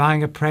to keep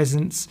buying her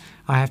presents.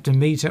 I have to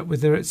meet up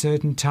with her at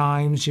certain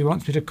times. She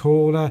wants me to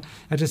call her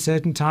at a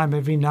certain time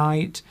every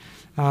night."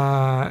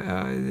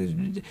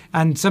 And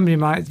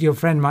your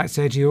friend might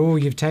say to you, "Oh,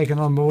 you've taken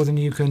on more than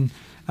you can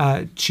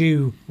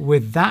chew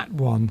with that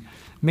one,"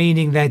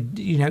 meaning that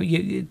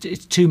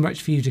it's too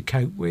much for you to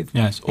cope with.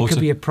 Yes, it could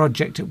be a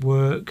project at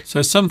work.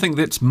 So something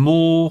that's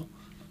more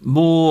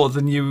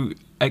than you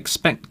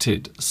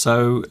expected.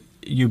 So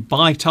you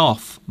bite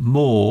off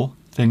more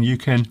than you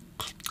can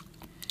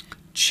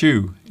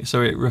chew.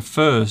 So it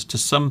refers to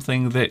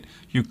something that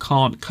you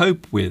can't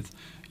cope with.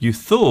 You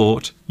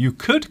thought you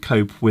could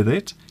cope with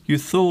it. You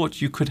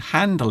thought you could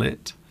handle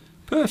it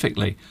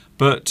perfectly,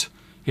 but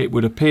it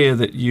would appear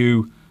that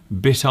you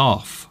bit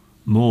off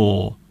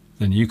more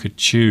than you could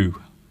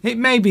chew. It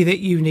may be that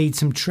you need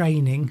some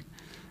training.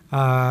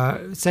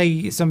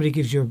 Say somebody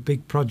gives you a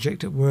big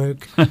project at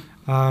work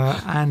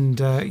and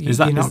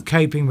you're not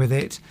coping with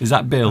it. Is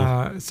that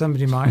Bill?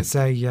 Somebody might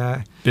say,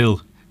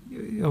 Bill,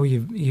 "Oh,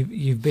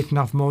 you've bitten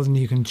off more than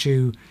you can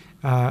chew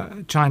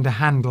trying to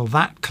handle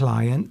that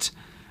client."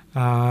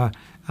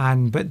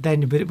 But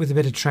then with a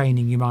bit of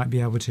training you might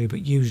be able to,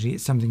 but usually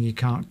it's something you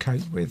can't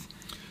cope with.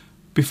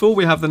 Before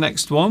we have the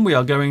next one, we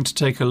are going to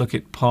take a look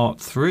at part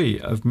 3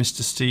 of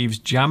Mr. Steve's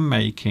jam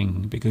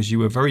making, because you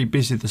were very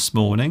busy this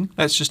morning.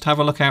 Let's just have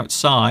a look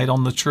outside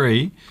on the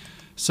tree.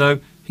 So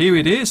here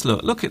it is.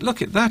 Look at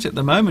that at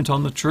the moment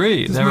on the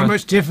tree. It's not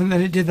much different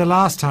than it did the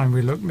last time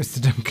we looked,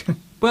 Mr. Duncan.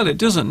 Well, it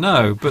doesn't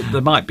know, but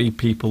there might be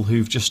people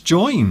who've just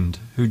joined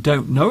who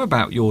don't know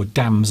about your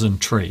damson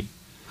tree.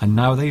 And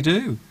now they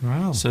do.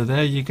 Wow. So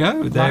there you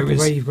go. The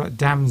way you've got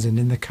damson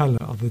in the colour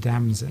of the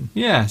damson.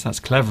 Yes, that's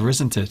clever,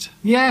 isn't it?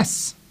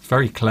 Yes.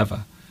 Very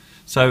clever.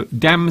 So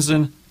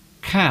damson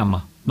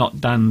cam,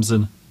 not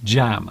damson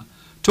jam.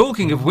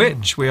 Talking of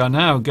which, we are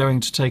now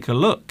going to take a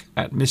look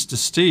at Mr.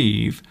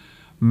 Steve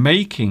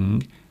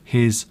making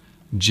his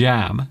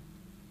jam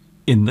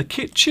in the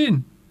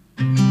kitchen.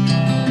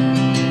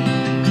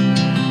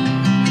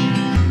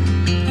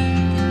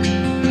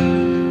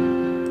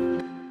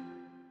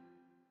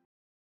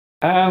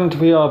 And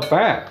we are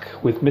back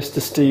with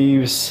Mr.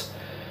 Steve's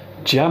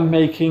jam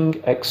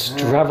making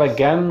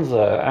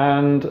extravaganza.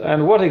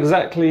 And what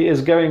exactly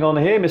is going on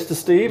here, Mr.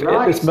 Steve,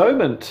 at this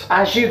moment?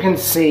 As you can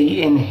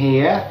see in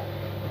here,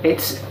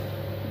 it's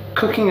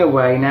cooking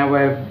away. Now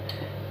we've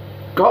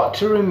got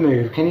to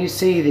remove, can you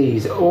see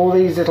these? All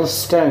these little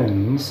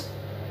stones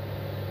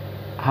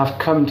have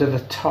come to the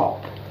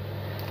top.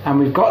 And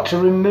we've got to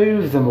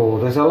remove them all.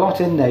 There's a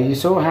lot in there. You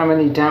saw how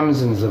many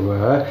damsons there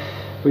were.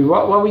 We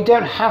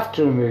don't have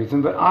to remove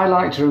them, but I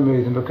like to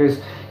remove them because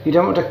you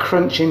don't want to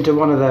crunch into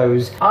one of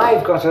those.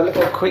 I've got a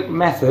little quick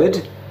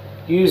method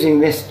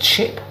using this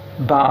chip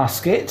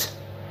basket,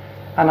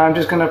 and I'm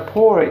just going to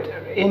pour it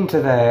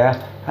into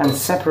there and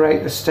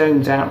separate the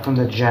stones out from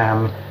the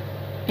jam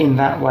in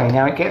that way.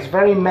 Now it gets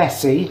very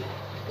messy,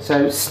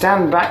 so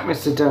stand back,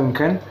 Mr.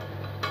 Duncan,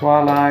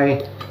 while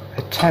I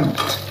attempt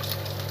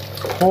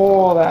to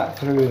pour that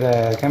through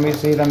there. Can we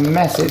see the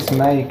mess it's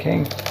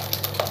making?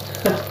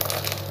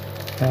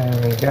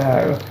 There we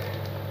go.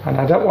 And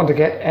I don't want to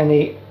get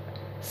any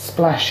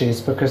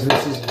splashes because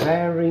this is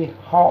very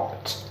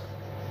hot.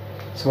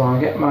 So I'll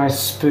get my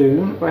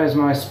spoon. Where's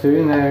my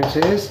spoon? There it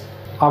is.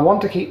 I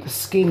want to keep the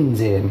skins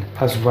in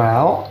as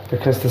well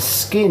because the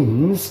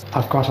skins,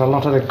 I've got a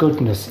lot of the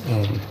goodness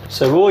in.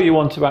 So all you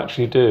want to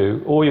actually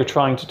do, all you're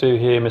trying to do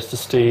here, Mr.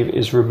 Steve,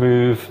 is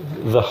remove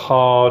the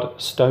hard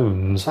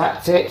stones.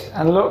 That's it.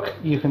 And look,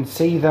 you can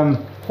see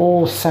them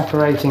all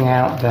separating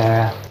out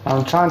there.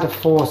 I'm trying to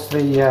force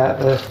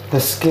the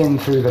skin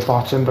through the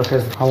bottom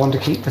because I want to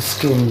keep the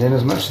skins in,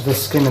 as much of the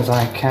skin as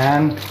I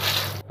can.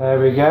 There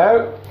we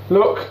go.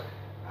 Look,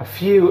 a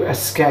few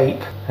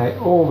escape. They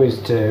always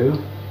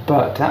do.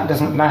 But that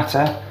doesn't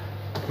matter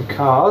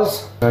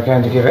because we're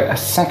going to give it a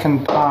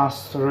second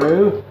pass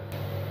through.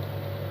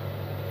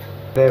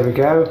 There we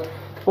go.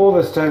 All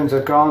the stones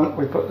are gone.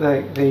 We put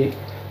the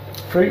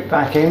fruit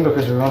back in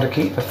because we want to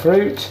keep the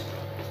fruit.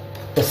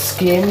 The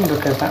skin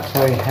because that's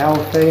very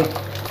healthy.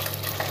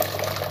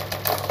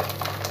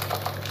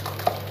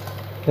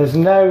 There's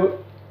no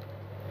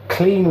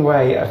clean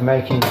way of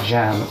making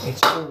jam.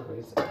 It's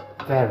always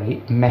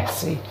very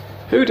messy.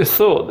 Who'd have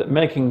thought that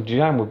making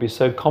jam would be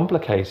so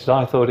complicated?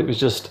 I thought it was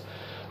just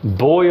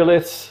boil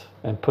it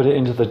and put it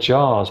into the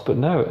jars, but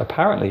no,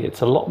 apparently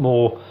it's a lot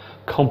more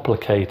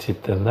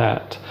complicated than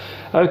that.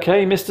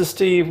 Okay, Mr.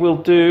 Steve will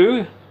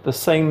do the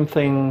same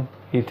thing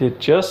he did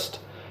just,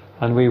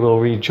 and we will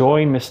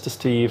rejoin Mr.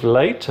 Steve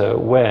later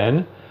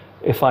when,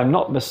 if I'm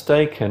not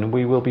mistaken,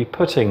 we will be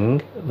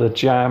putting the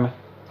jam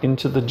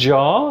into the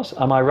jars.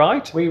 Am I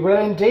right? We will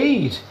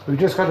indeed. We've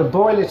just got to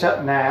boil it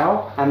up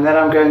now, and then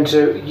I'm going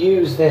to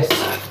use this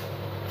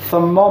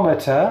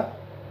thermometer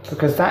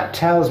because that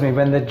tells me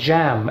when the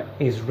jam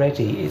is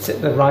ready. It's at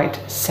the right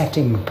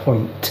setting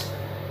point.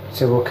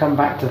 So we'll come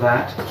back to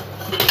that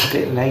a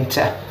bit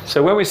later.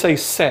 So when we say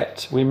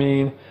set, we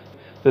mean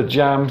the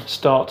jam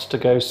starts to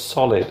go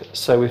solid.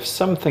 So if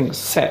something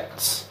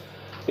sets,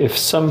 if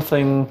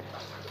something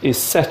is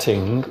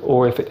setting,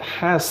 or if it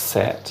has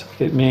set,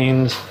 it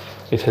means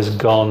it has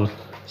gone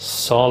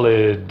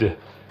solid.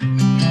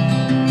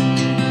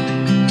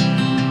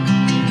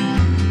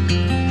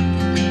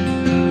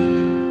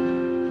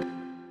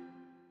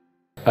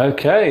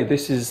 Okay,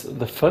 this is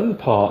the fun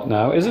part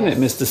now, isn't it,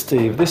 Mr.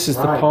 Steve? This is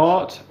the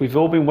part we've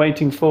all been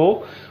waiting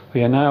for.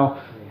 We are now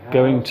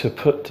going to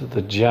put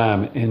the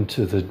jam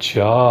into the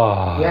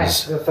jars.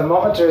 Yes, the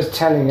thermometer is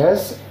telling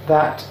us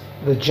that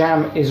the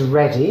jam is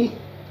ready.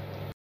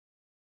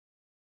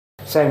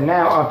 So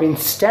now I've been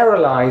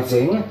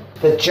sterilising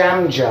the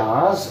jam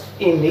jars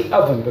in the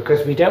oven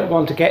because we don't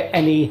want to get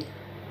any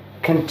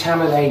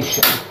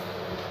contamination.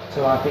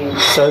 So I've been...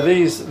 So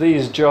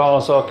these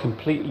jars are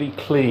completely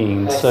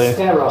clean. So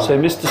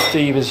Mr.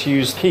 Steve has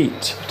used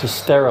heat to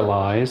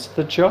sterilise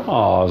the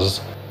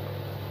jars.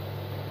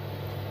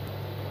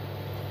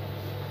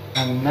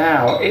 And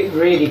now it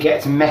really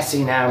gets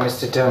messy now,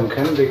 Mr.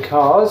 Duncan,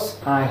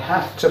 because I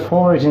have to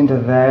pour it into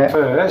there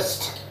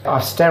first.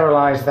 I've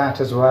sterilised that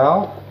as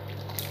well.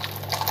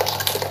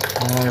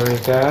 There we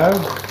go.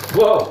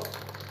 Whoa!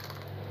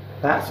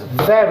 That's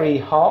very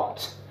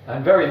hot.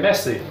 And very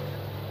messy.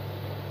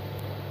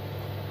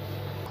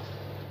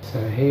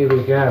 So here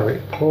we go.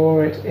 We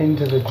pour it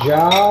into the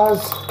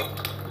jars.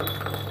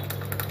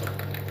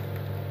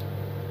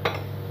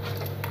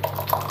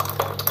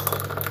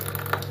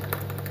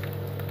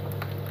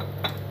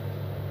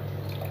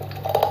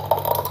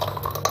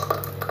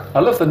 I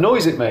love the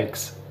noise it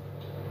makes.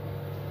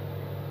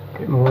 A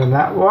bit more than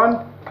that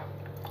one.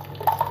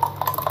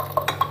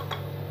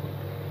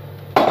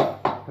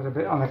 Got a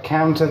bit on the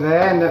counter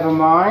there, never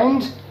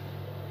mind.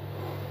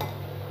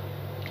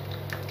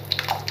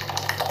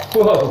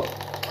 Whoa!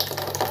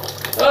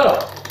 Oh!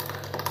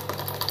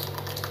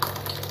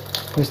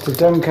 Mr.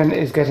 Duncan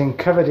is getting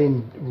covered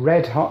in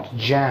red hot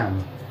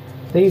jam.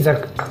 These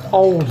are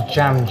old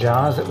jam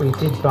jars that we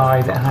did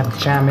buy that had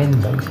jam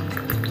in them.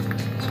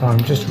 So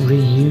I'm just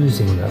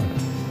reusing them.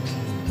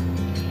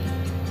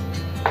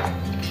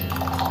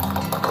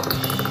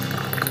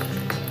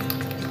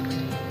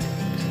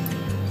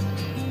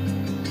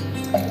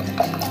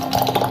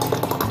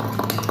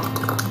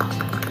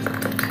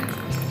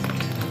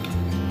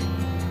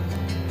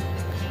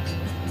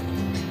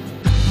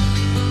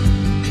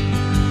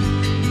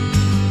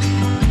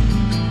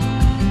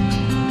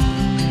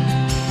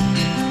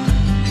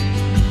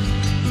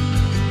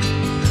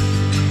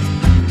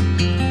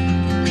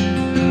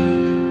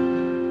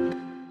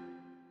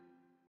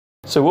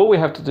 So all we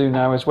have to do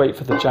now is wait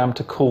for the jam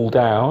to cool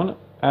down,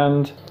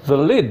 and the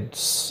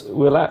lids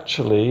will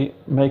actually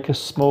make a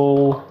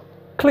small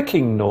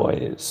clicking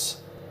noise.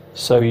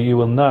 So you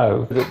will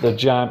know that the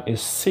jam is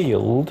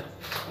sealed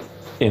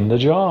in the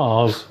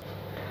jars.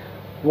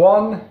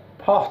 1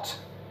 pot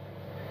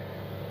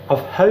of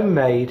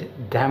homemade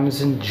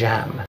damson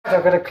jam.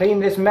 I've got to clean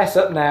this mess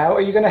up now.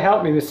 Are you going to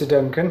help me, Mr.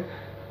 Duncan?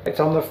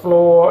 It's on the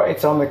floor,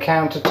 it's on the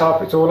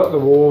countertop, it's all up the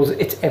walls,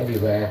 it's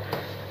everywhere.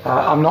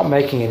 I'm not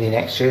making any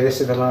next year, this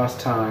is the last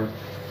time.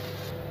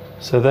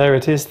 So there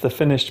it is, the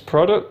finished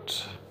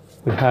product.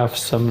 We have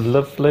some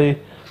lovely,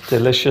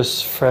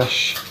 delicious,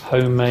 fresh,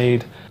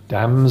 homemade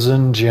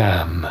Damson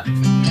jam.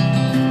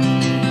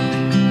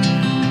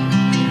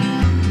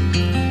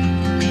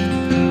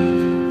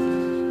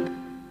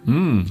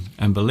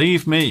 And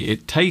believe me,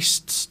 it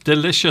tastes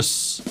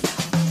delicious.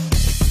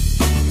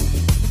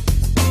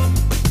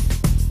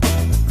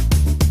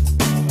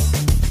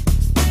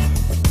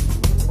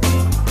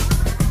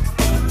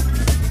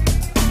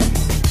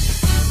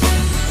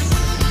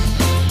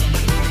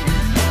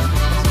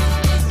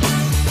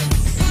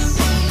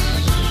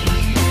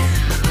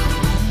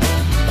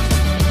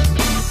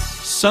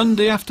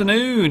 Sunday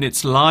afternoon,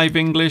 it's live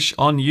English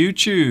on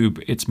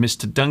YouTube. It's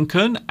Mr.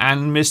 Duncan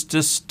and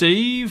Mr.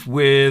 Steve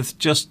with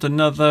just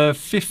another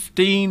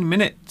 15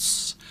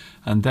 minutes.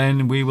 And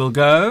then we will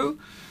go.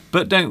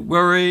 But don't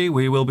worry,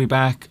 we will be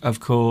back, of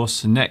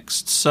course,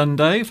 next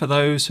Sunday. For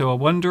those who are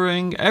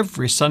wondering,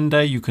 every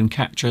Sunday you can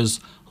catch us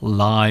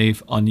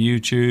live on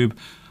YouTube.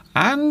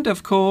 And,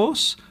 of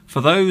course,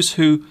 for those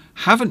who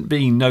haven't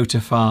been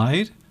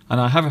notified, and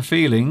I have a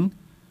feeling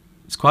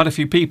it's quite a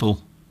few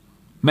people,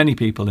 many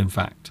people, in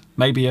fact,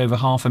 maybe over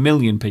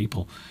 500,000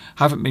 people,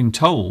 haven't been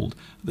told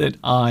that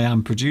I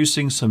am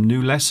producing some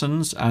new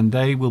lessons and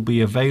they will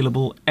be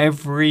available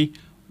every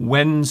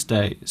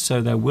Wednesday.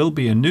 So there will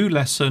be a new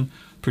lesson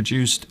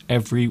produced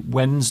every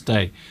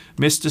Wednesday.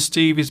 Mr.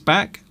 Steve is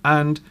back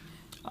and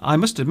I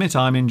must admit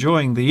I'm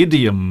enjoying the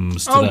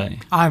idioms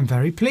today. Oh, I'm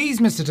very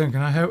pleased, Mr.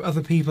 Duncan. I hope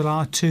other people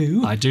are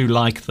too. I do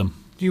like them.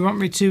 Do you want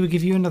me to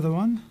give you another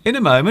one? In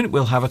a moment,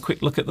 we'll have a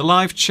quick look at the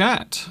live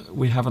chat.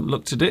 We haven't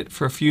looked at it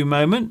for a few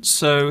moments,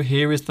 so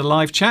here is the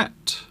live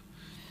chat.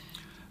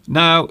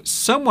 Now,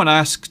 someone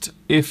asked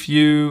if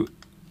you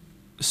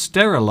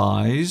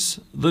sterilise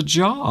the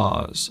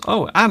jars.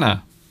 Oh,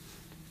 Anna.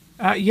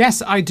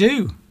 Yes, I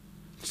do.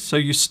 So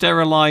you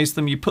sterilise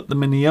them, you put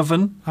them in the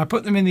oven? I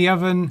put them in the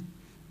oven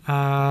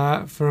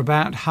for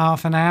about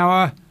half an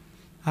hour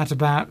at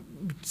about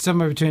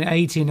somewhere between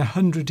 80 and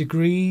 100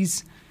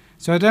 degrees.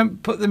 So I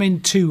don't put them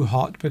in too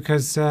hot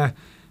because I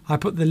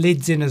put the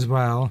lids in as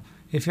well.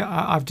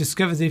 I've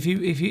discovered that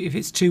if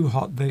it's too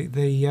hot, the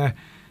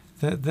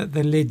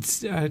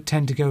lids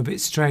tend to go a bit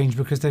strange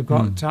because they've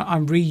got.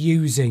 I'm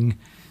reusing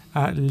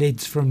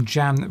lids from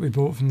jam that we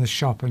bought from the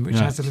shop, and which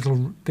has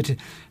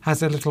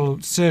a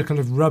little circle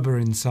of rubber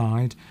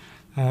inside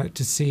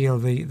to seal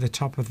the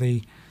top of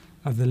the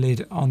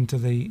lid onto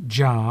the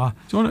jar.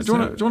 Do you want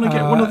to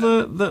get one of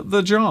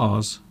the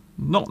jars?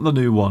 Not the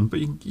new one, but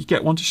you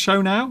get one to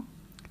show now.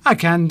 I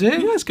can do.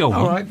 Let's go on.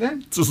 All right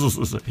then.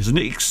 Isn't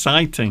it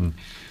exciting?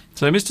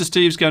 So Mr.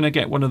 Steve's going to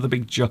get one of the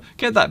big jar.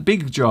 Get that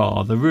big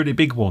jar, the really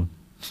big one.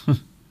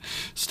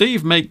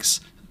 Steve makes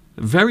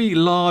very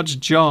large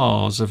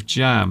jars of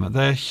jam.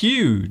 They're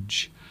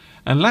huge.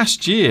 And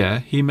last year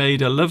he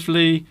made a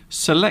lovely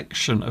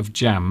selection of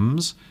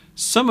jams.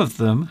 Some of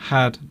them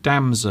had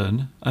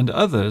damson and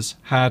others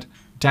had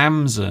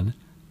damson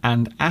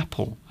and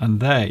apple. And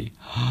they...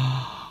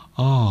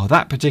 Oh,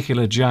 that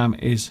particular jam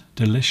is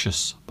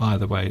delicious, by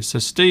the way. So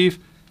Steve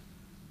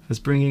is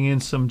bringing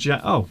in some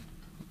jam. Oh,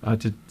 I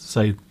did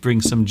say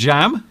bring some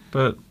jam,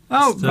 but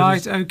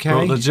right, okay.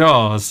 Brought the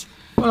jars.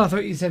 Well, I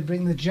thought you said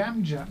bring the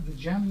jam. The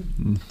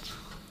jam.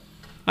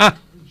 Ah,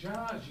 the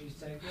jars. You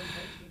said go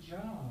take the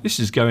jars. This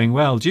is going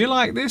well. Do you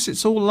like this?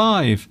 It's all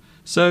live.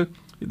 So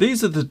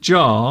these are the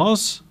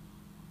jars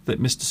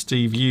that Mr.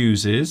 Steve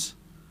uses.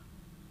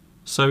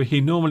 So he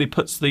normally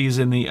puts these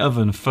in the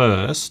oven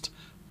first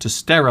to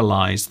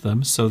sterilise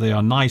them so they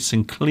are nice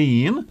and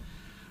clean.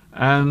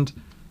 And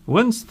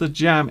once the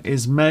jam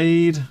is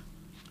made,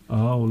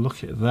 oh,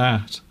 look at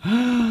that.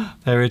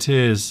 There it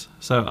is.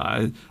 So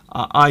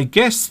I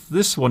guess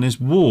this one is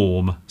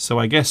warm. So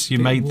I guess you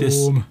made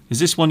this. Is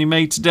this one you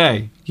made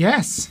today?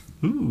 Yes.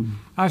 Ooh.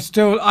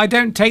 I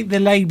don't take the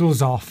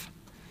labels off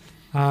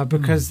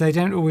because they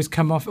don't always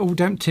come off. Oh,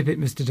 don't tip it,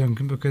 Mr.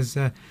 Duncan, because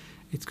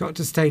it's got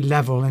to stay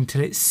level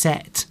until it's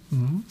set.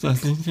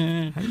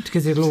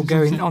 Because it'll all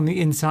go in on the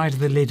inside of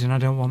the lid, and I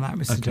don't want that,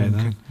 Mr.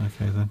 Duncan.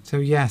 Okay then. So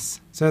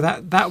yes, so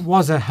that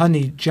was a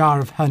jar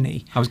of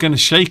honey. I was going to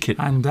shake it,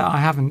 and I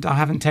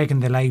haven't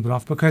taken the label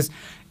off because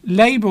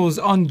labels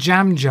on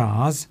jam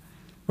jars.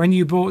 When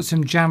you bought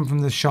some jam from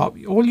the shop,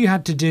 all you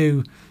had to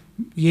do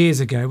years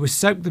ago was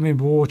soak them in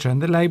water,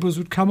 and the labels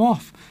would come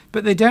off.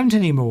 But they don't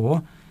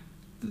anymore.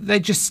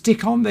 They just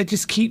stick on. They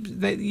just keep.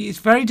 It's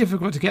very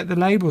difficult to get the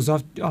labels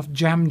off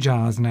jam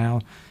jars now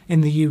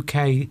in the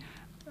UK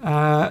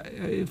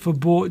for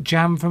bought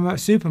jam from a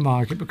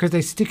supermarket because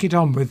they stick it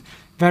on with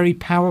very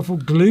powerful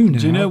glue now.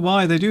 Do you know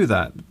why they do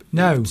that?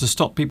 No. To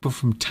stop people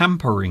from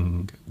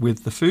tampering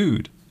with the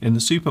food in the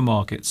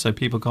supermarket, so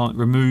people can't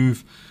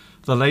remove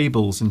the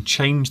labels and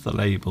change the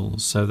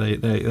labels, so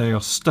they are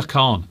stuck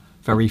on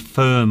very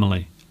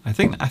firmly. I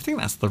think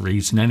that's the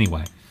reason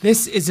anyway.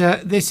 This is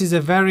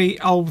a very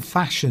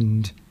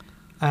old-fashioned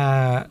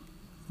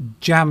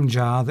jam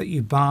jar that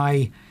you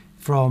buy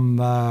from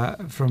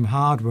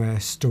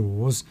hardware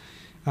stores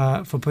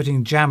for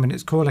putting jam in.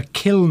 It's called a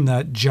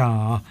Kilner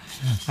jar,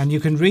 and you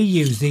can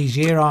reuse these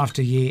year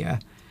after year.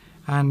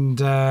 And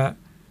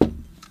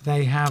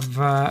they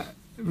have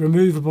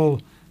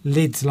removable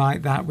lids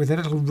like that with a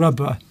little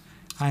rubber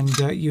and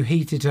you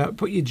heat it up,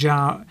 put your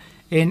jar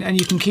in, and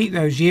you can keep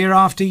those year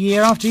after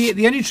year after year.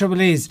 The only trouble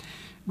is,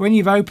 when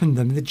you've opened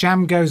them, the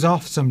jam goes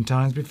off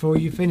sometimes before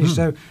you finish.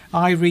 So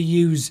I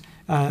reuse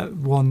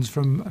ones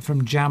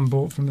from jam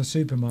bought from the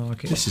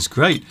supermarket. This is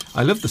great.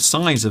 I love the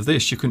size of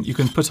this. You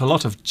can put a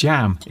lot of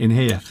jam in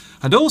here.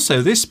 And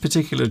also this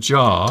particular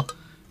jar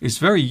is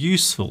very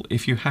useful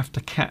if you have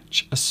to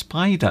catch a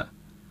spider.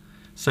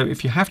 So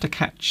if you have to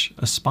catch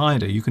a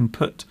spider, you can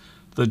put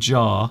the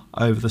jar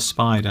over the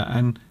spider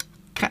and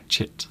catch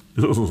it.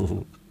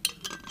 Ooh.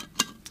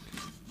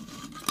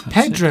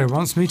 Pedro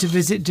wants me to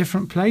visit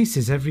different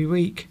places every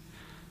week.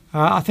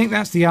 I think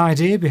that's the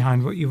idea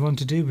behind what you want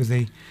to do with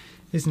the,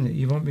 isn't it?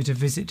 You want me to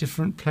visit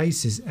different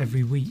places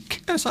every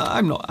week. Yes,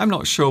 I'm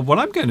not sure what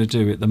I'm going to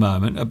do at the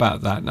moment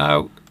about that.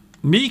 Now,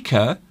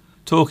 Mika,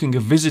 talking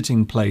of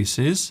visiting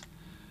places,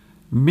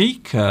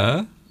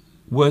 Mika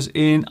was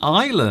in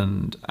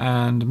Ireland,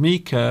 and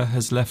Mika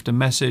has left a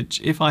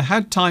message. If I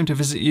had time to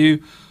visit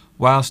you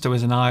whilst I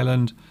was in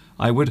Ireland,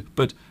 I would,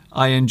 but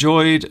I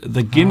enjoyed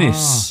the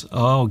Guinness.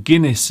 Oh,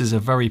 Guinness is a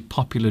very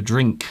popular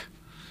drink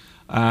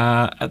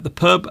at the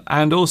pub,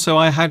 and also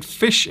I had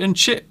fish and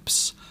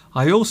chips.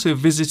 I also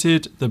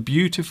visited the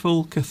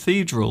beautiful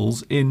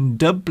cathedrals in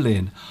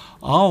Dublin.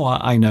 Oh,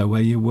 I know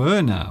where you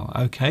were now.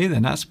 Okay,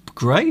 then that's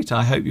great.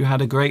 I hope you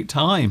had a great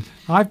time.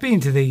 I've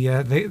been to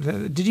the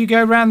did you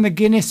go around the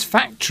Guinness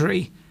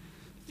factory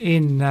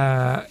in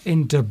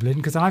Dublin?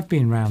 Because I've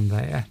been round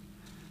there.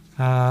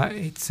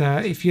 It's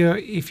if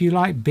you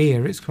like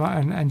beer, it's quite,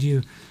 and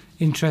you're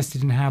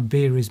interested in how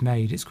beer is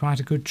made, it's quite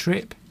a good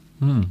trip.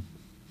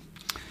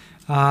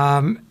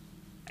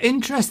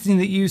 Interesting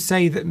that you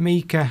say that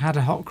Mika had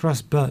a hot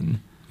cross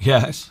bun.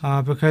 Yes.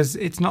 Because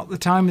it's not the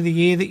time of the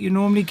year that you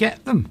normally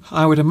get them.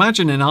 I would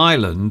imagine in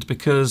Ireland,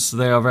 because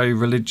they are very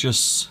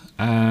religious,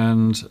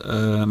 and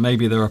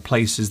maybe there are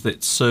places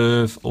that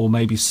serve or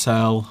maybe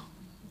sell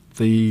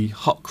the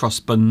hot cross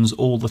buns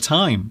all the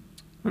time.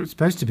 Well, it's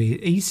supposed to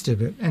be Easter,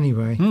 but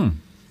anyway.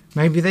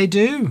 Maybe they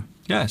do.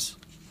 Yes.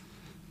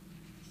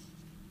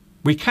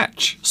 We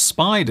catch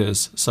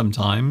spiders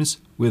sometimes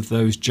with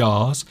those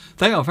jars.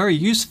 They are very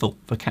useful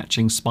for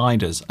catching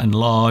spiders and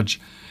large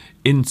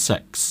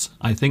insects.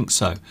 I think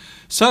so.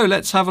 So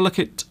let's have a look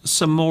at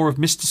some more of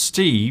Mr.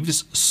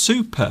 Steve's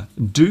super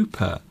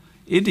duper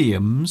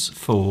idioms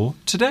for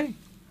today.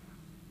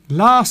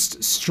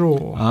 Last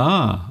straw.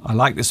 I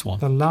like this one.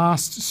 The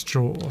last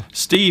straw.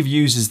 Steve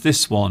uses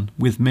this one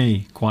with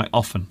me quite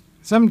often.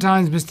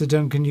 Sometimes, Mr.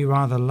 Duncan, you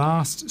are the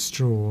last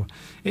straw.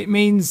 It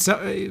means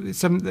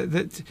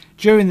that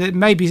during the,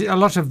 maybe a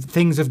lot of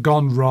things have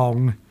gone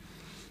wrong,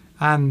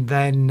 and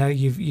then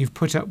you've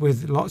put up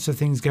with lots of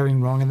things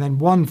going wrong, and then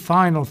one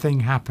final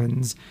thing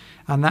happens,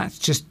 and that's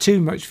just too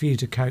much for you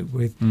to cope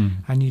with,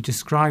 and you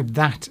describe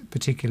that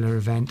particular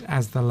event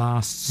as the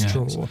last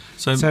straw.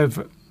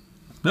 Yes.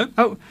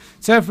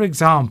 So for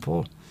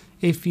example,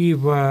 if you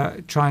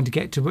were trying to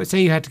get to work,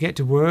 say you had to get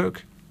to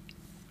work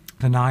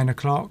for 9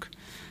 o'clock,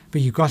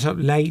 but you got up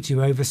late,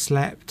 you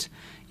overslept,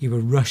 you were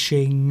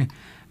rushing,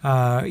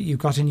 you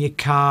got in your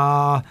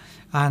car,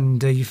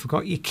 and you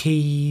forgot your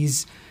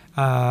keys,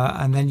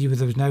 and then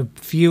there was no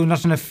fuel,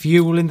 not enough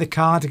fuel in the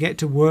car to get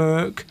to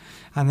work,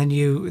 and then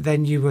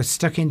you were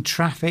stuck in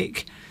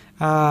traffic,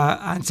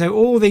 and so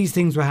all these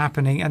things were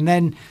happening, and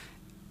then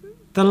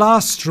the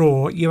last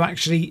straw, you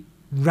actually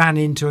ran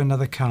into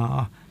another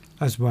car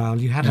as well.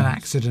 You had an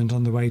accident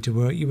on the way to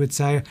work. You would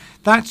say,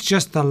 that's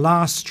just the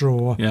last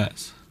straw.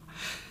 Yes.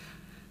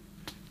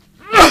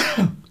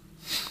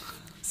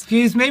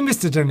 Excuse me,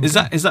 Mr. Duncan.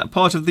 Is that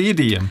part of the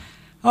idiom?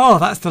 Oh,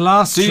 that's the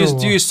last straw.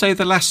 Do you say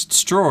the last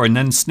straw and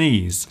then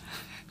sneeze?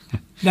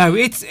 No,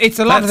 it's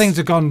a lot of things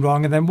have gone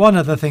wrong, and then one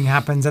other thing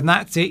happens, and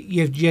that's it.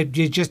 You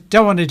just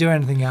don't want to do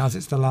anything else.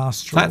 It's the last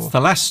straw. That's the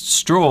last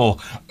straw.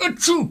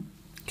 Achoo!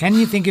 Can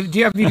you think of?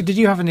 Did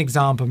you have an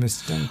example,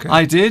 Mr. Duncan?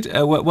 I did.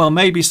 Well,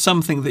 maybe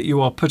something that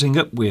you are putting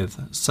up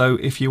with. So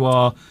if you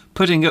are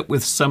putting up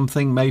with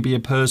something, maybe a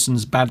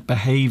person's bad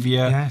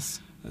behaviour.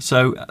 Yes.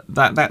 So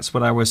that's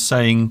what I was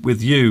saying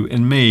with you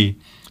and me.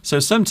 So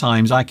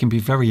sometimes I can be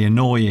very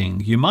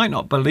annoying. You might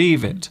not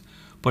believe it,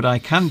 but I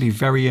can be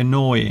very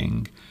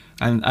annoying.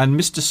 And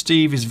Mr.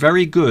 Steve is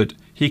very good.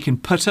 He can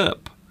put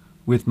up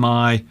with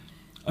my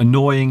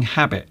annoying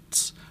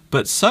habits.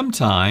 But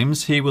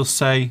sometimes he will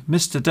say,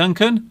 Mr.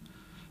 Duncan,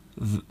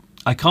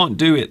 I can't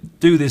do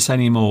this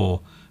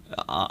anymore.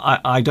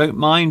 I don't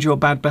mind your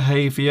bad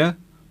behaviour,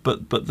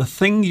 but the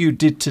thing you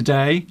did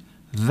today,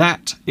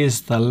 that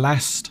is the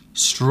last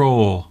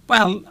straw.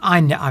 Well,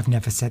 I've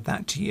never said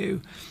that to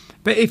you.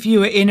 But if you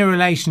were in a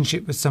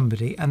relationship with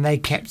somebody and they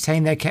kept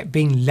saying they kept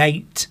being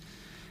late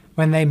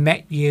when they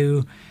met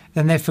you,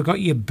 then they forgot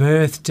your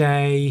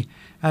birthday,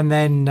 and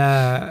then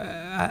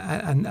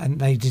and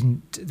they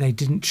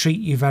didn't treat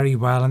you very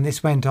well, and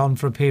this went on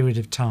for a period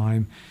of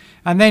time,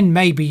 and then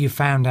maybe you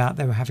found out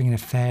they were having an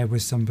affair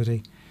with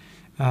somebody,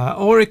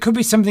 or it could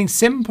be something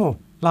simple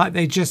like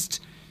they just,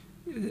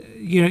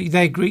 you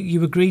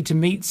agreed to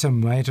meet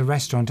somewhere at a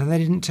restaurant and they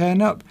didn't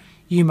turn up.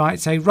 You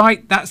might say,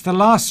 right, that's the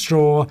last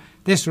straw.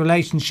 this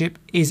relationship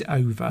is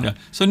over. Yeah.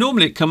 So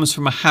normally it comes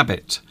from a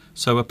habit.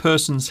 So a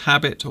person's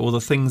habit or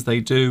the things they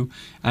do,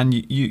 and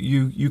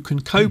you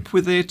can cope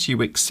with it,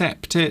 you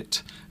accept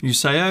it, you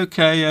say,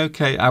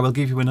 okay, I will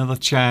give you another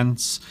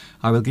chance,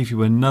 I will give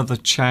you another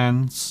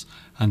chance,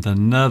 and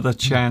another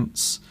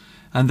chance.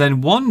 And then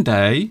one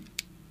day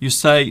you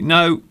say,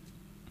 no,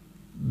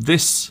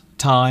 this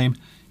time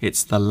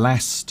it's the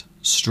last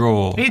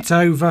straw. It's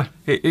over.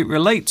 It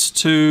relates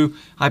to,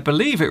 I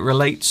believe it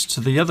relates to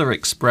the other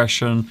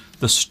expression,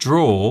 the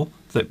straw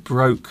that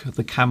broke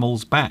the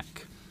camel's back.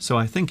 So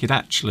I think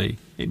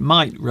it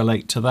might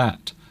relate to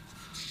that.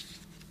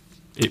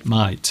 It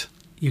might.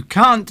 You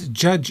can't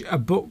judge a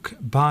book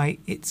by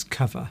its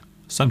cover.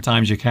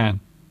 Sometimes you can.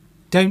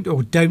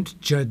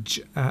 Don't judge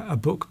a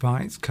book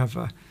by its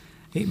cover.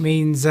 It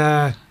means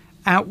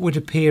outward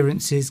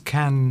appearances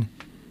can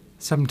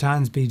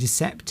sometimes be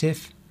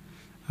deceptive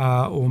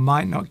or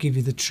might not give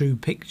you the true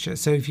picture.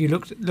 So if you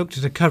looked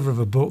at a cover of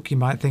a book, you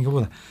might think, oh,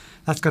 well,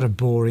 that's got a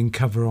boring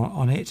cover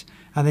on it.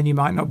 And then you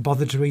might not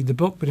bother to read the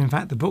book, but in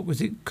fact the book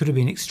could have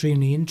been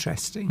extremely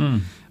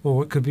interesting,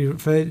 or it could be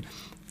referred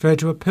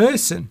to a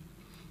person.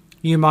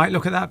 You might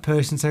look at that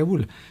person and say,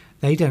 "Well,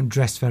 they don't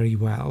dress very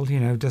well.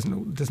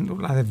 Doesn't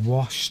look like they've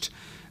washed,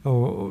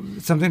 or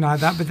something like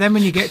that." But then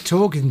when you get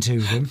talking to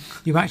them,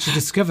 you actually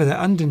discover that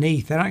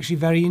underneath they're actually a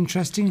very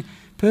interesting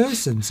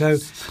person. So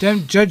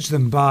don't judge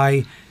them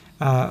by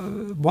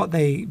what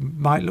they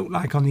might look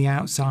like on the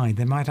outside.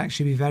 They might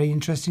actually be a very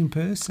interesting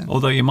person.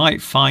 Although you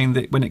might find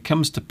that when it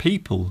comes to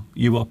people,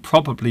 you are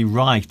probably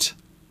right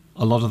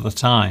a lot of the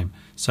time.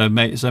 So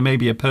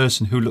maybe a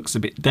person who looks a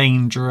bit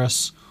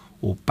dangerous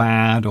or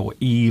bad or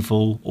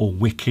evil or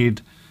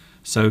wicked.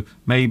 So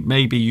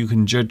maybe you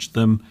can judge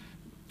them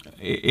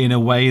in a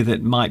way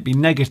that might be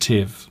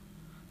negative.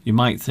 You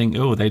might think,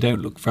 oh, they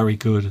don't look very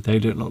good. They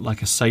don't look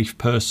like a safe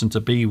person to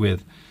be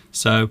with.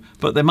 So,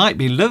 but they might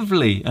be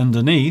lovely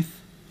underneath.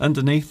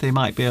 Underneath, they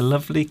might be a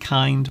lovely,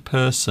 kind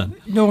person.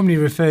 It normally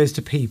refers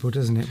to people,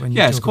 doesn't it? When you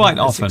yes, talk quite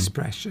about often. This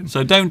expression.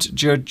 So don't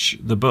judge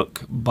the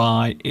book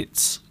by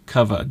its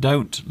cover.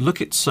 Don't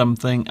look at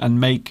something and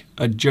make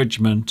a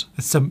judgment,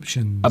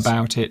 assumptions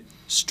about it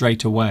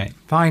straight away.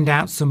 Find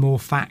out some more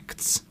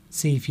facts.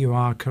 See if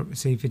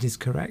it is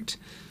correct.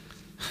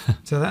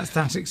 So that's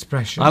that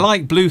expression. I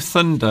like Blue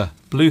Thunder.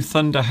 Blue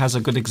Thunder has a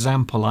good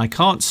example. I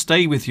can't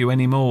stay with you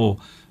anymore.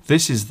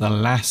 This is the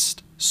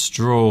last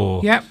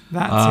straw. Yep,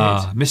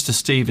 that's it. Mr.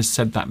 Steve has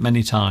said that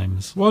many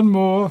times. One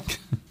more.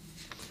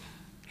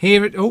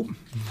 Hear it. Oh,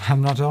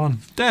 I'm not on.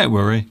 Don't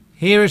worry.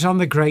 Hear it on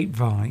the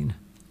grapevine.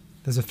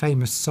 There's a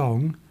famous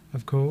song,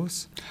 of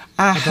course.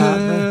 I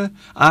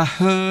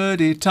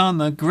heard it on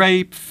the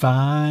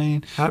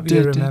grapevine. Hope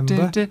you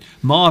remember.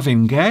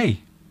 Marvin Gaye.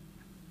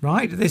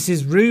 Right, this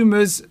is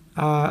rumours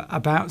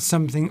about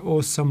something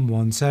or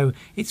someone. So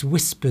it's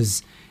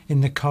whispers in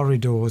the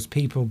corridors,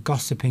 people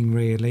gossiping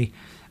really.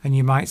 And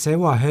you might say,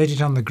 well, I heard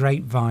it on the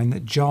grapevine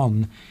that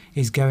John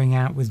is going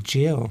out with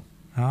Jill.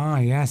 Ah,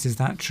 yes, is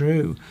that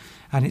true?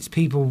 And it's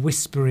people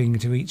whispering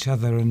to each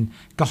other and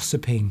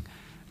gossiping.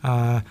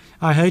 I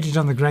heard it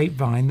on the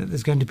grapevine that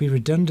there's going to be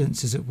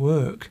redundancies at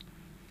work.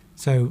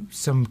 So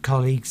some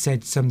colleague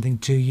said something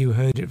to you,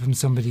 heard it from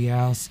somebody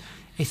else.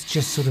 It's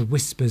just sort of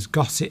whispers,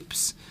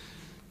 gossips.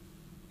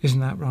 Isn't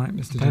that right,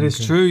 Mr. Duncan? That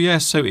is true,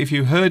 yes. So if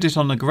you heard it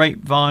on the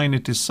grapevine,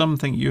 it is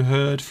something you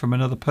heard from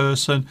another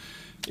person.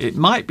 It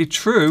might be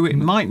true, it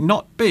might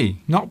not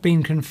be. Not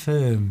been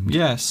confirmed.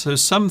 Yes, so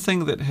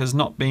something that has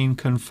not been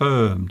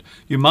confirmed.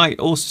 You might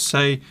also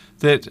say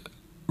that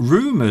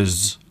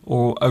rumours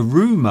or a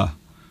rumour.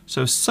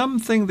 So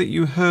something that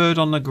you heard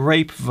on the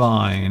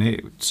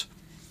grapevine.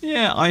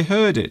 Yeah, I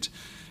heard it.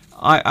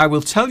 I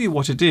will tell you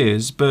what it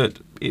is, but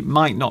it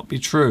might not be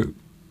true.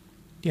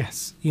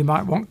 Yes, you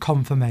might want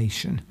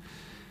confirmation.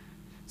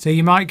 So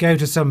you might go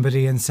to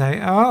somebody and say,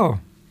 oh,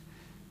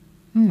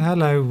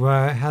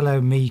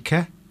 hello,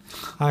 Mika.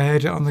 I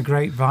heard it on the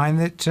grapevine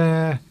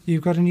that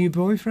you've got a new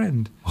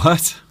boyfriend.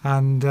 What?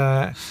 And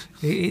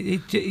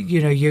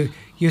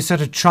you're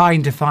sort of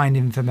trying to find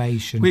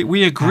information.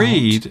 We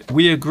agreed.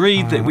 We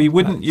agreed that we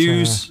wouldn't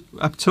use.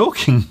 I'm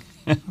talking.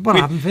 Well, I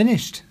haven't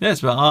finished.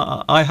 Yes, but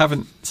I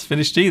haven't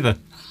finished either.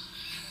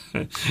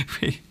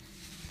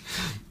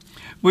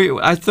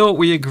 I thought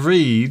we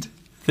agreed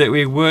that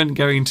we weren't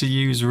going to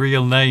use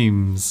real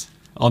names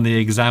on the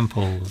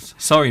examples.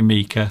 Sorry,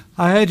 Mika.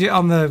 I heard it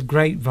on the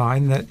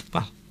grapevine that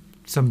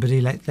somebody,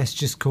 let's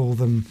just call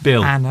them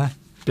Bill. Anna.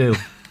 Bill.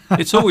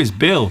 It's always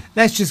Bill.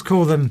 Let's just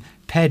call them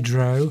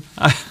Pedro.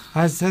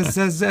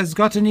 has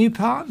got a new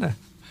partner.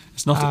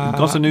 It's not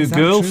got a new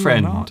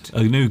girlfriend.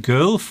 A new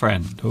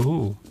girlfriend.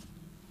 Oh.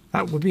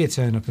 That would be a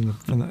turn up in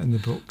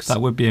the books. That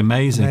would be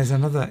amazing. And there's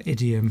another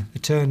idiom, a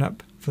turn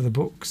up for the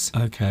books.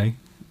 Okay.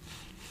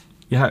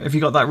 Yeah, have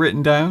you got that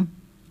written down?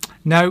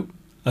 No.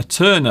 A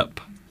turn up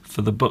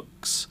for the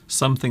books,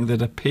 something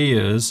that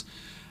appears,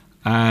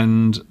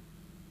 and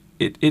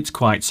it's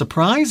quite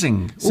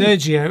surprising.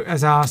 Sergio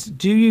has asked,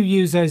 do you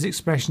use those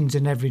expressions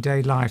in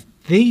everyday life?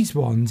 These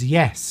ones,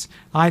 yes.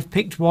 I've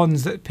picked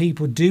ones that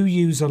people do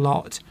use a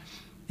lot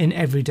in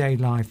everyday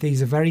life.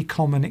 These are very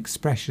common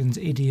expressions,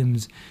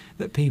 idioms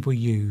that people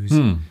use,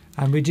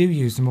 and we do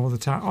use them all the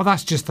time. Oh,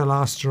 that's just the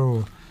last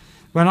straw.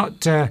 We're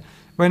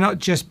not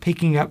just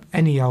picking up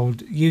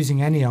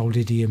using any old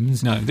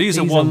idioms. No, these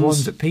are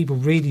ones that people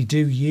really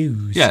do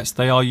use. Yes,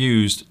 they are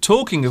used.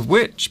 Talking of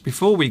which,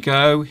 before we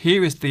go,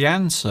 here is the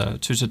answer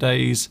to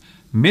today's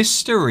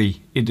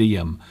mystery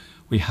idiom.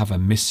 We have a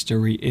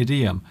mystery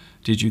idiom.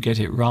 Did you get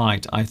it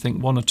right? I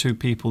think one or two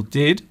people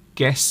did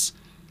guess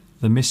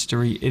the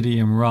mystery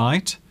idiom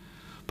right.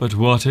 But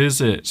what is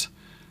it?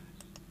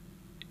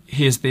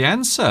 Here's the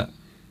answer.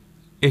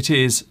 It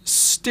is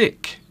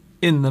stick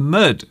in the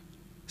mud.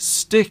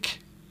 Stick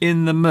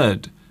in the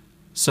mud.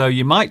 So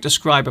you might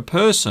describe a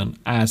person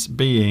as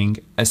being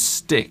a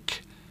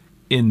stick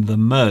in the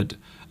mud.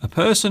 A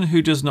person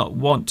who does not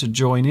want to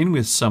join in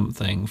with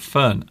something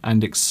fun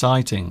and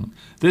exciting.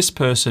 This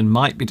person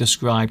might be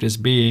described as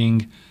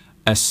being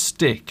a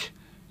stick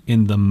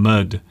in the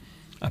mud.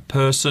 A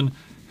person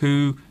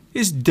who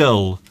is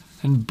dull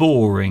and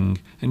boring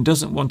and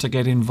doesn't want to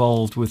get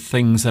involved with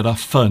things that are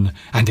fun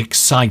and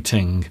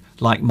exciting,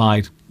 like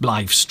my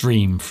live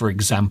stream, for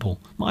example.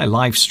 My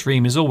live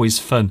stream is always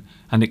fun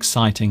and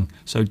exciting,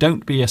 so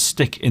don't be a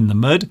stick in the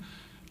mud.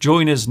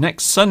 Join us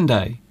next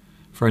Sunday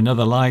for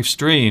another live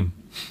stream.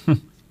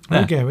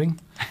 We're going.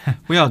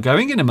 We are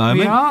going in a moment.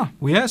 We are.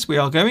 Yes, we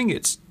are going.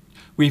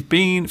 We've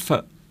been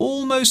for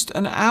almost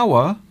an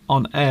hour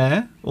on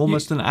air.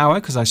 Almost an hour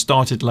because I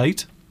started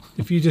late.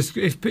 If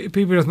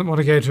people don't want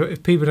to go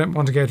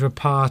to a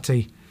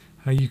party,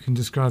 you can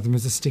describe them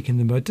as a stick in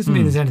the mud. Doesn't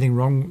mean there's anything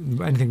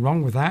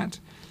wrong with that.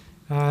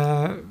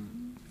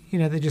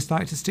 They just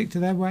like to stick to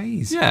their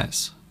ways.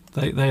 Yes,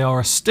 they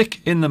are a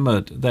stick in the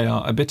mud. They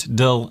are a bit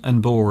dull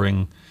and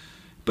boring.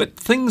 But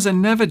things are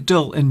never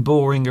dull and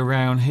boring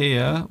around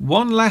here.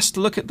 One last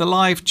look at the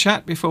live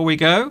chat before we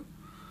go.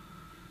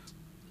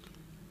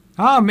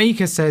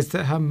 Mika says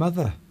that her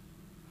mother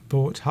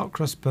bought hot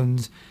cross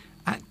buns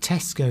at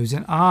Tesco's,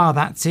 and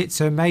that's it.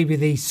 So maybe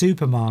the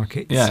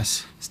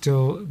supermarkets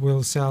still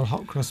will sell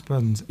hot cross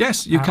buns.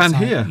 Yes, you can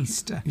hear.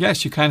 Easter.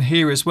 Yes, you can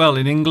hear as well.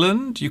 In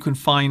England, you can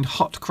find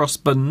hot cross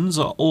buns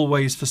are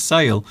always for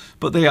sale,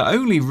 but they are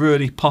only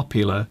really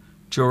popular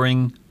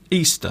during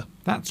Easter.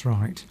 That's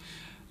right.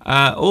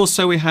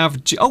 Also, we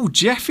have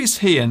Jeff is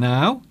here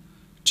now.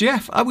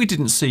 Jeff, we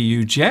didn't see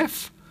you,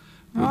 Jeff.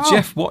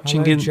 Jeff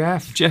watching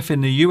Jeff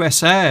in the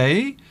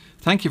USA.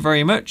 Thank you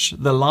very much.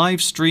 The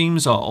live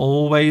streams are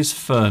always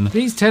fun.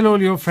 Please tell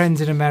all your friends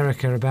in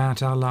America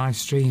about our live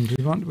streams.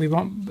 We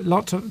want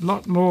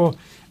lot more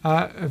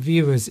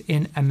viewers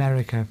in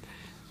America,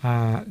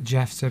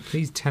 Jeff. So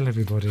please tell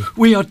everybody.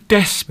 We are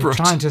desperate.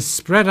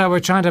 We're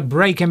trying to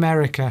break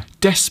America.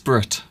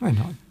 Desperate. We're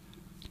not.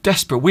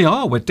 Desperate.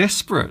 We're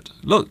desperate.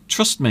 Look,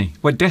 trust me,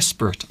 we're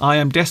desperate. I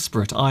am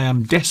desperate. I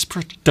am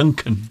desperate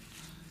Duncan.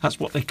 That's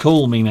what they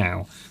call me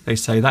now. They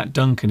say that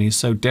Duncan is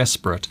so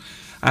desperate.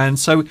 And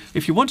so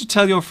if you want to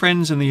tell your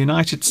friends in the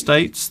United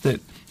States that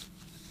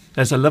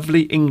there's a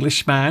lovely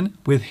Englishman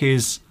with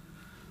his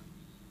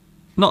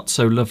not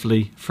so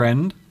lovely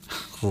friend.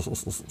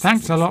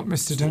 Thanks a lot,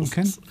 Mr.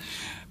 Duncan.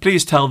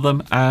 Please tell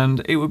them,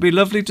 and it would be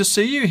lovely to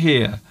see you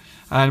here.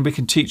 And we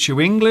can teach you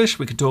English.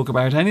 We can talk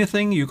about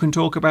anything. You can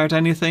talk about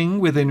anything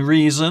within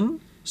reason.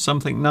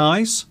 Something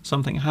nice,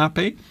 something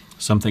happy,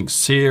 something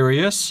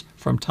serious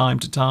from time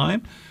to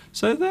time.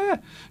 So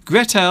there.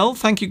 Gretel,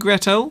 thank you,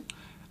 Gretel.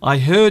 I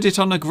heard it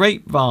on a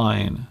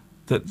grapevine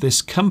that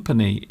this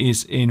company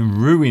is in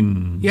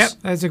ruins. Yep,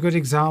 there's a good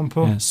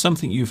example. Yeah,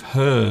 something you've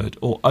heard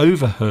or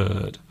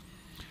overheard.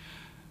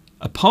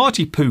 A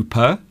party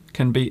pooper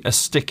can be a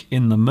stick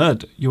in the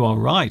mud. You are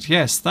right.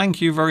 Yes,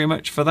 thank you very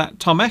much for that,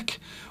 Tomek.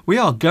 We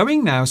are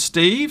going now,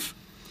 Steve.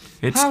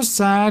 How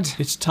sad.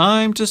 It's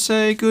time to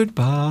say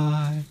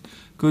goodbye.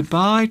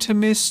 Goodbye to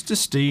Mr.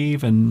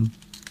 Steve and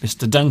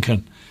Mr.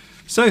 Duncan.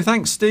 So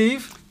thanks,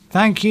 Steve.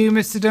 Thank you,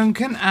 Mr.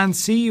 Duncan, and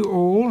see you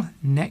all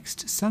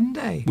next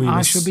Sunday.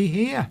 I shall be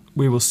here.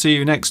 We will see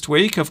you next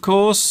week, of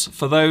course.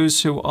 For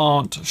those who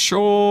aren't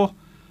sure,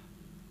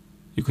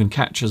 you can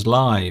catch us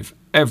live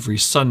every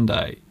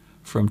Sunday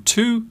from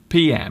 2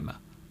 p.m,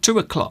 2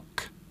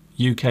 o'clock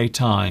UK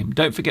time.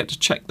 Don't forget to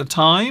check the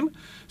time.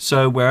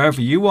 So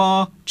wherever you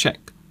are,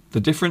 check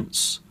the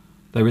difference.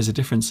 There is a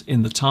difference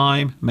in the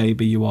time.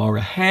 Maybe you are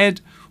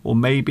ahead or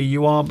maybe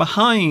you are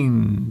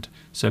behind.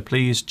 So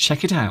please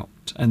check it out.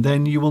 And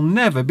then you will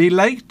never be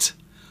late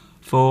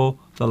for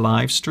the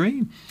live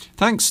stream.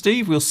 Thanks,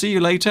 Steve. We'll see you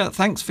later.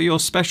 Thanks for your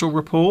special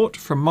report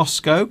from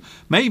Moscow.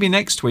 Maybe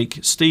next week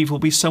Steve will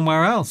be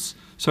somewhere else.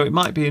 So it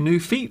might be a new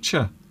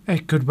feature.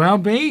 It could well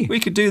be. We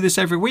could do this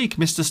every week.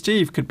 Mr.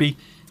 Steve could be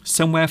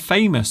somewhere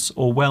famous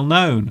or well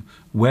known.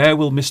 Where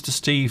will Mr.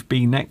 Steve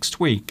be next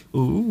week?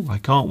 Ooh, I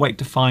can't wait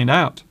to find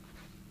out.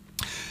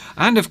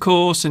 And of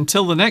course,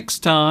 until the next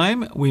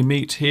time we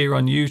meet here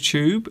on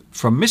YouTube,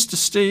 from Mr.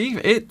 Steve,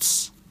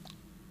 it's...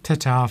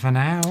 Ta-ta for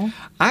now.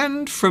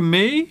 And from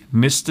me,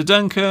 Mr.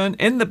 Duncan,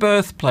 in the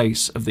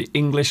birthplace of the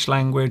English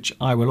language,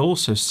 I will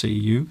also see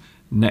you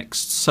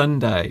next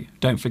Sunday.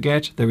 Don't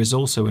forget, there is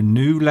also a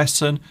new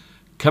lesson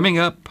Coming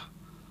up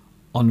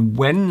on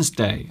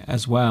Wednesday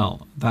as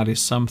well, that is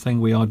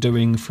something we are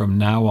doing from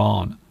now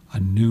on, a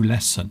new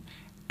lesson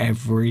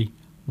every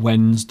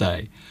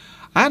Wednesday.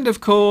 And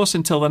of course,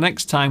 until the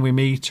next time we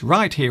meet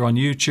right here on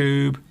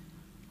YouTube,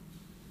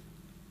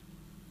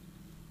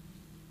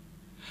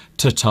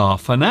 ta-ta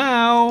for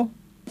now.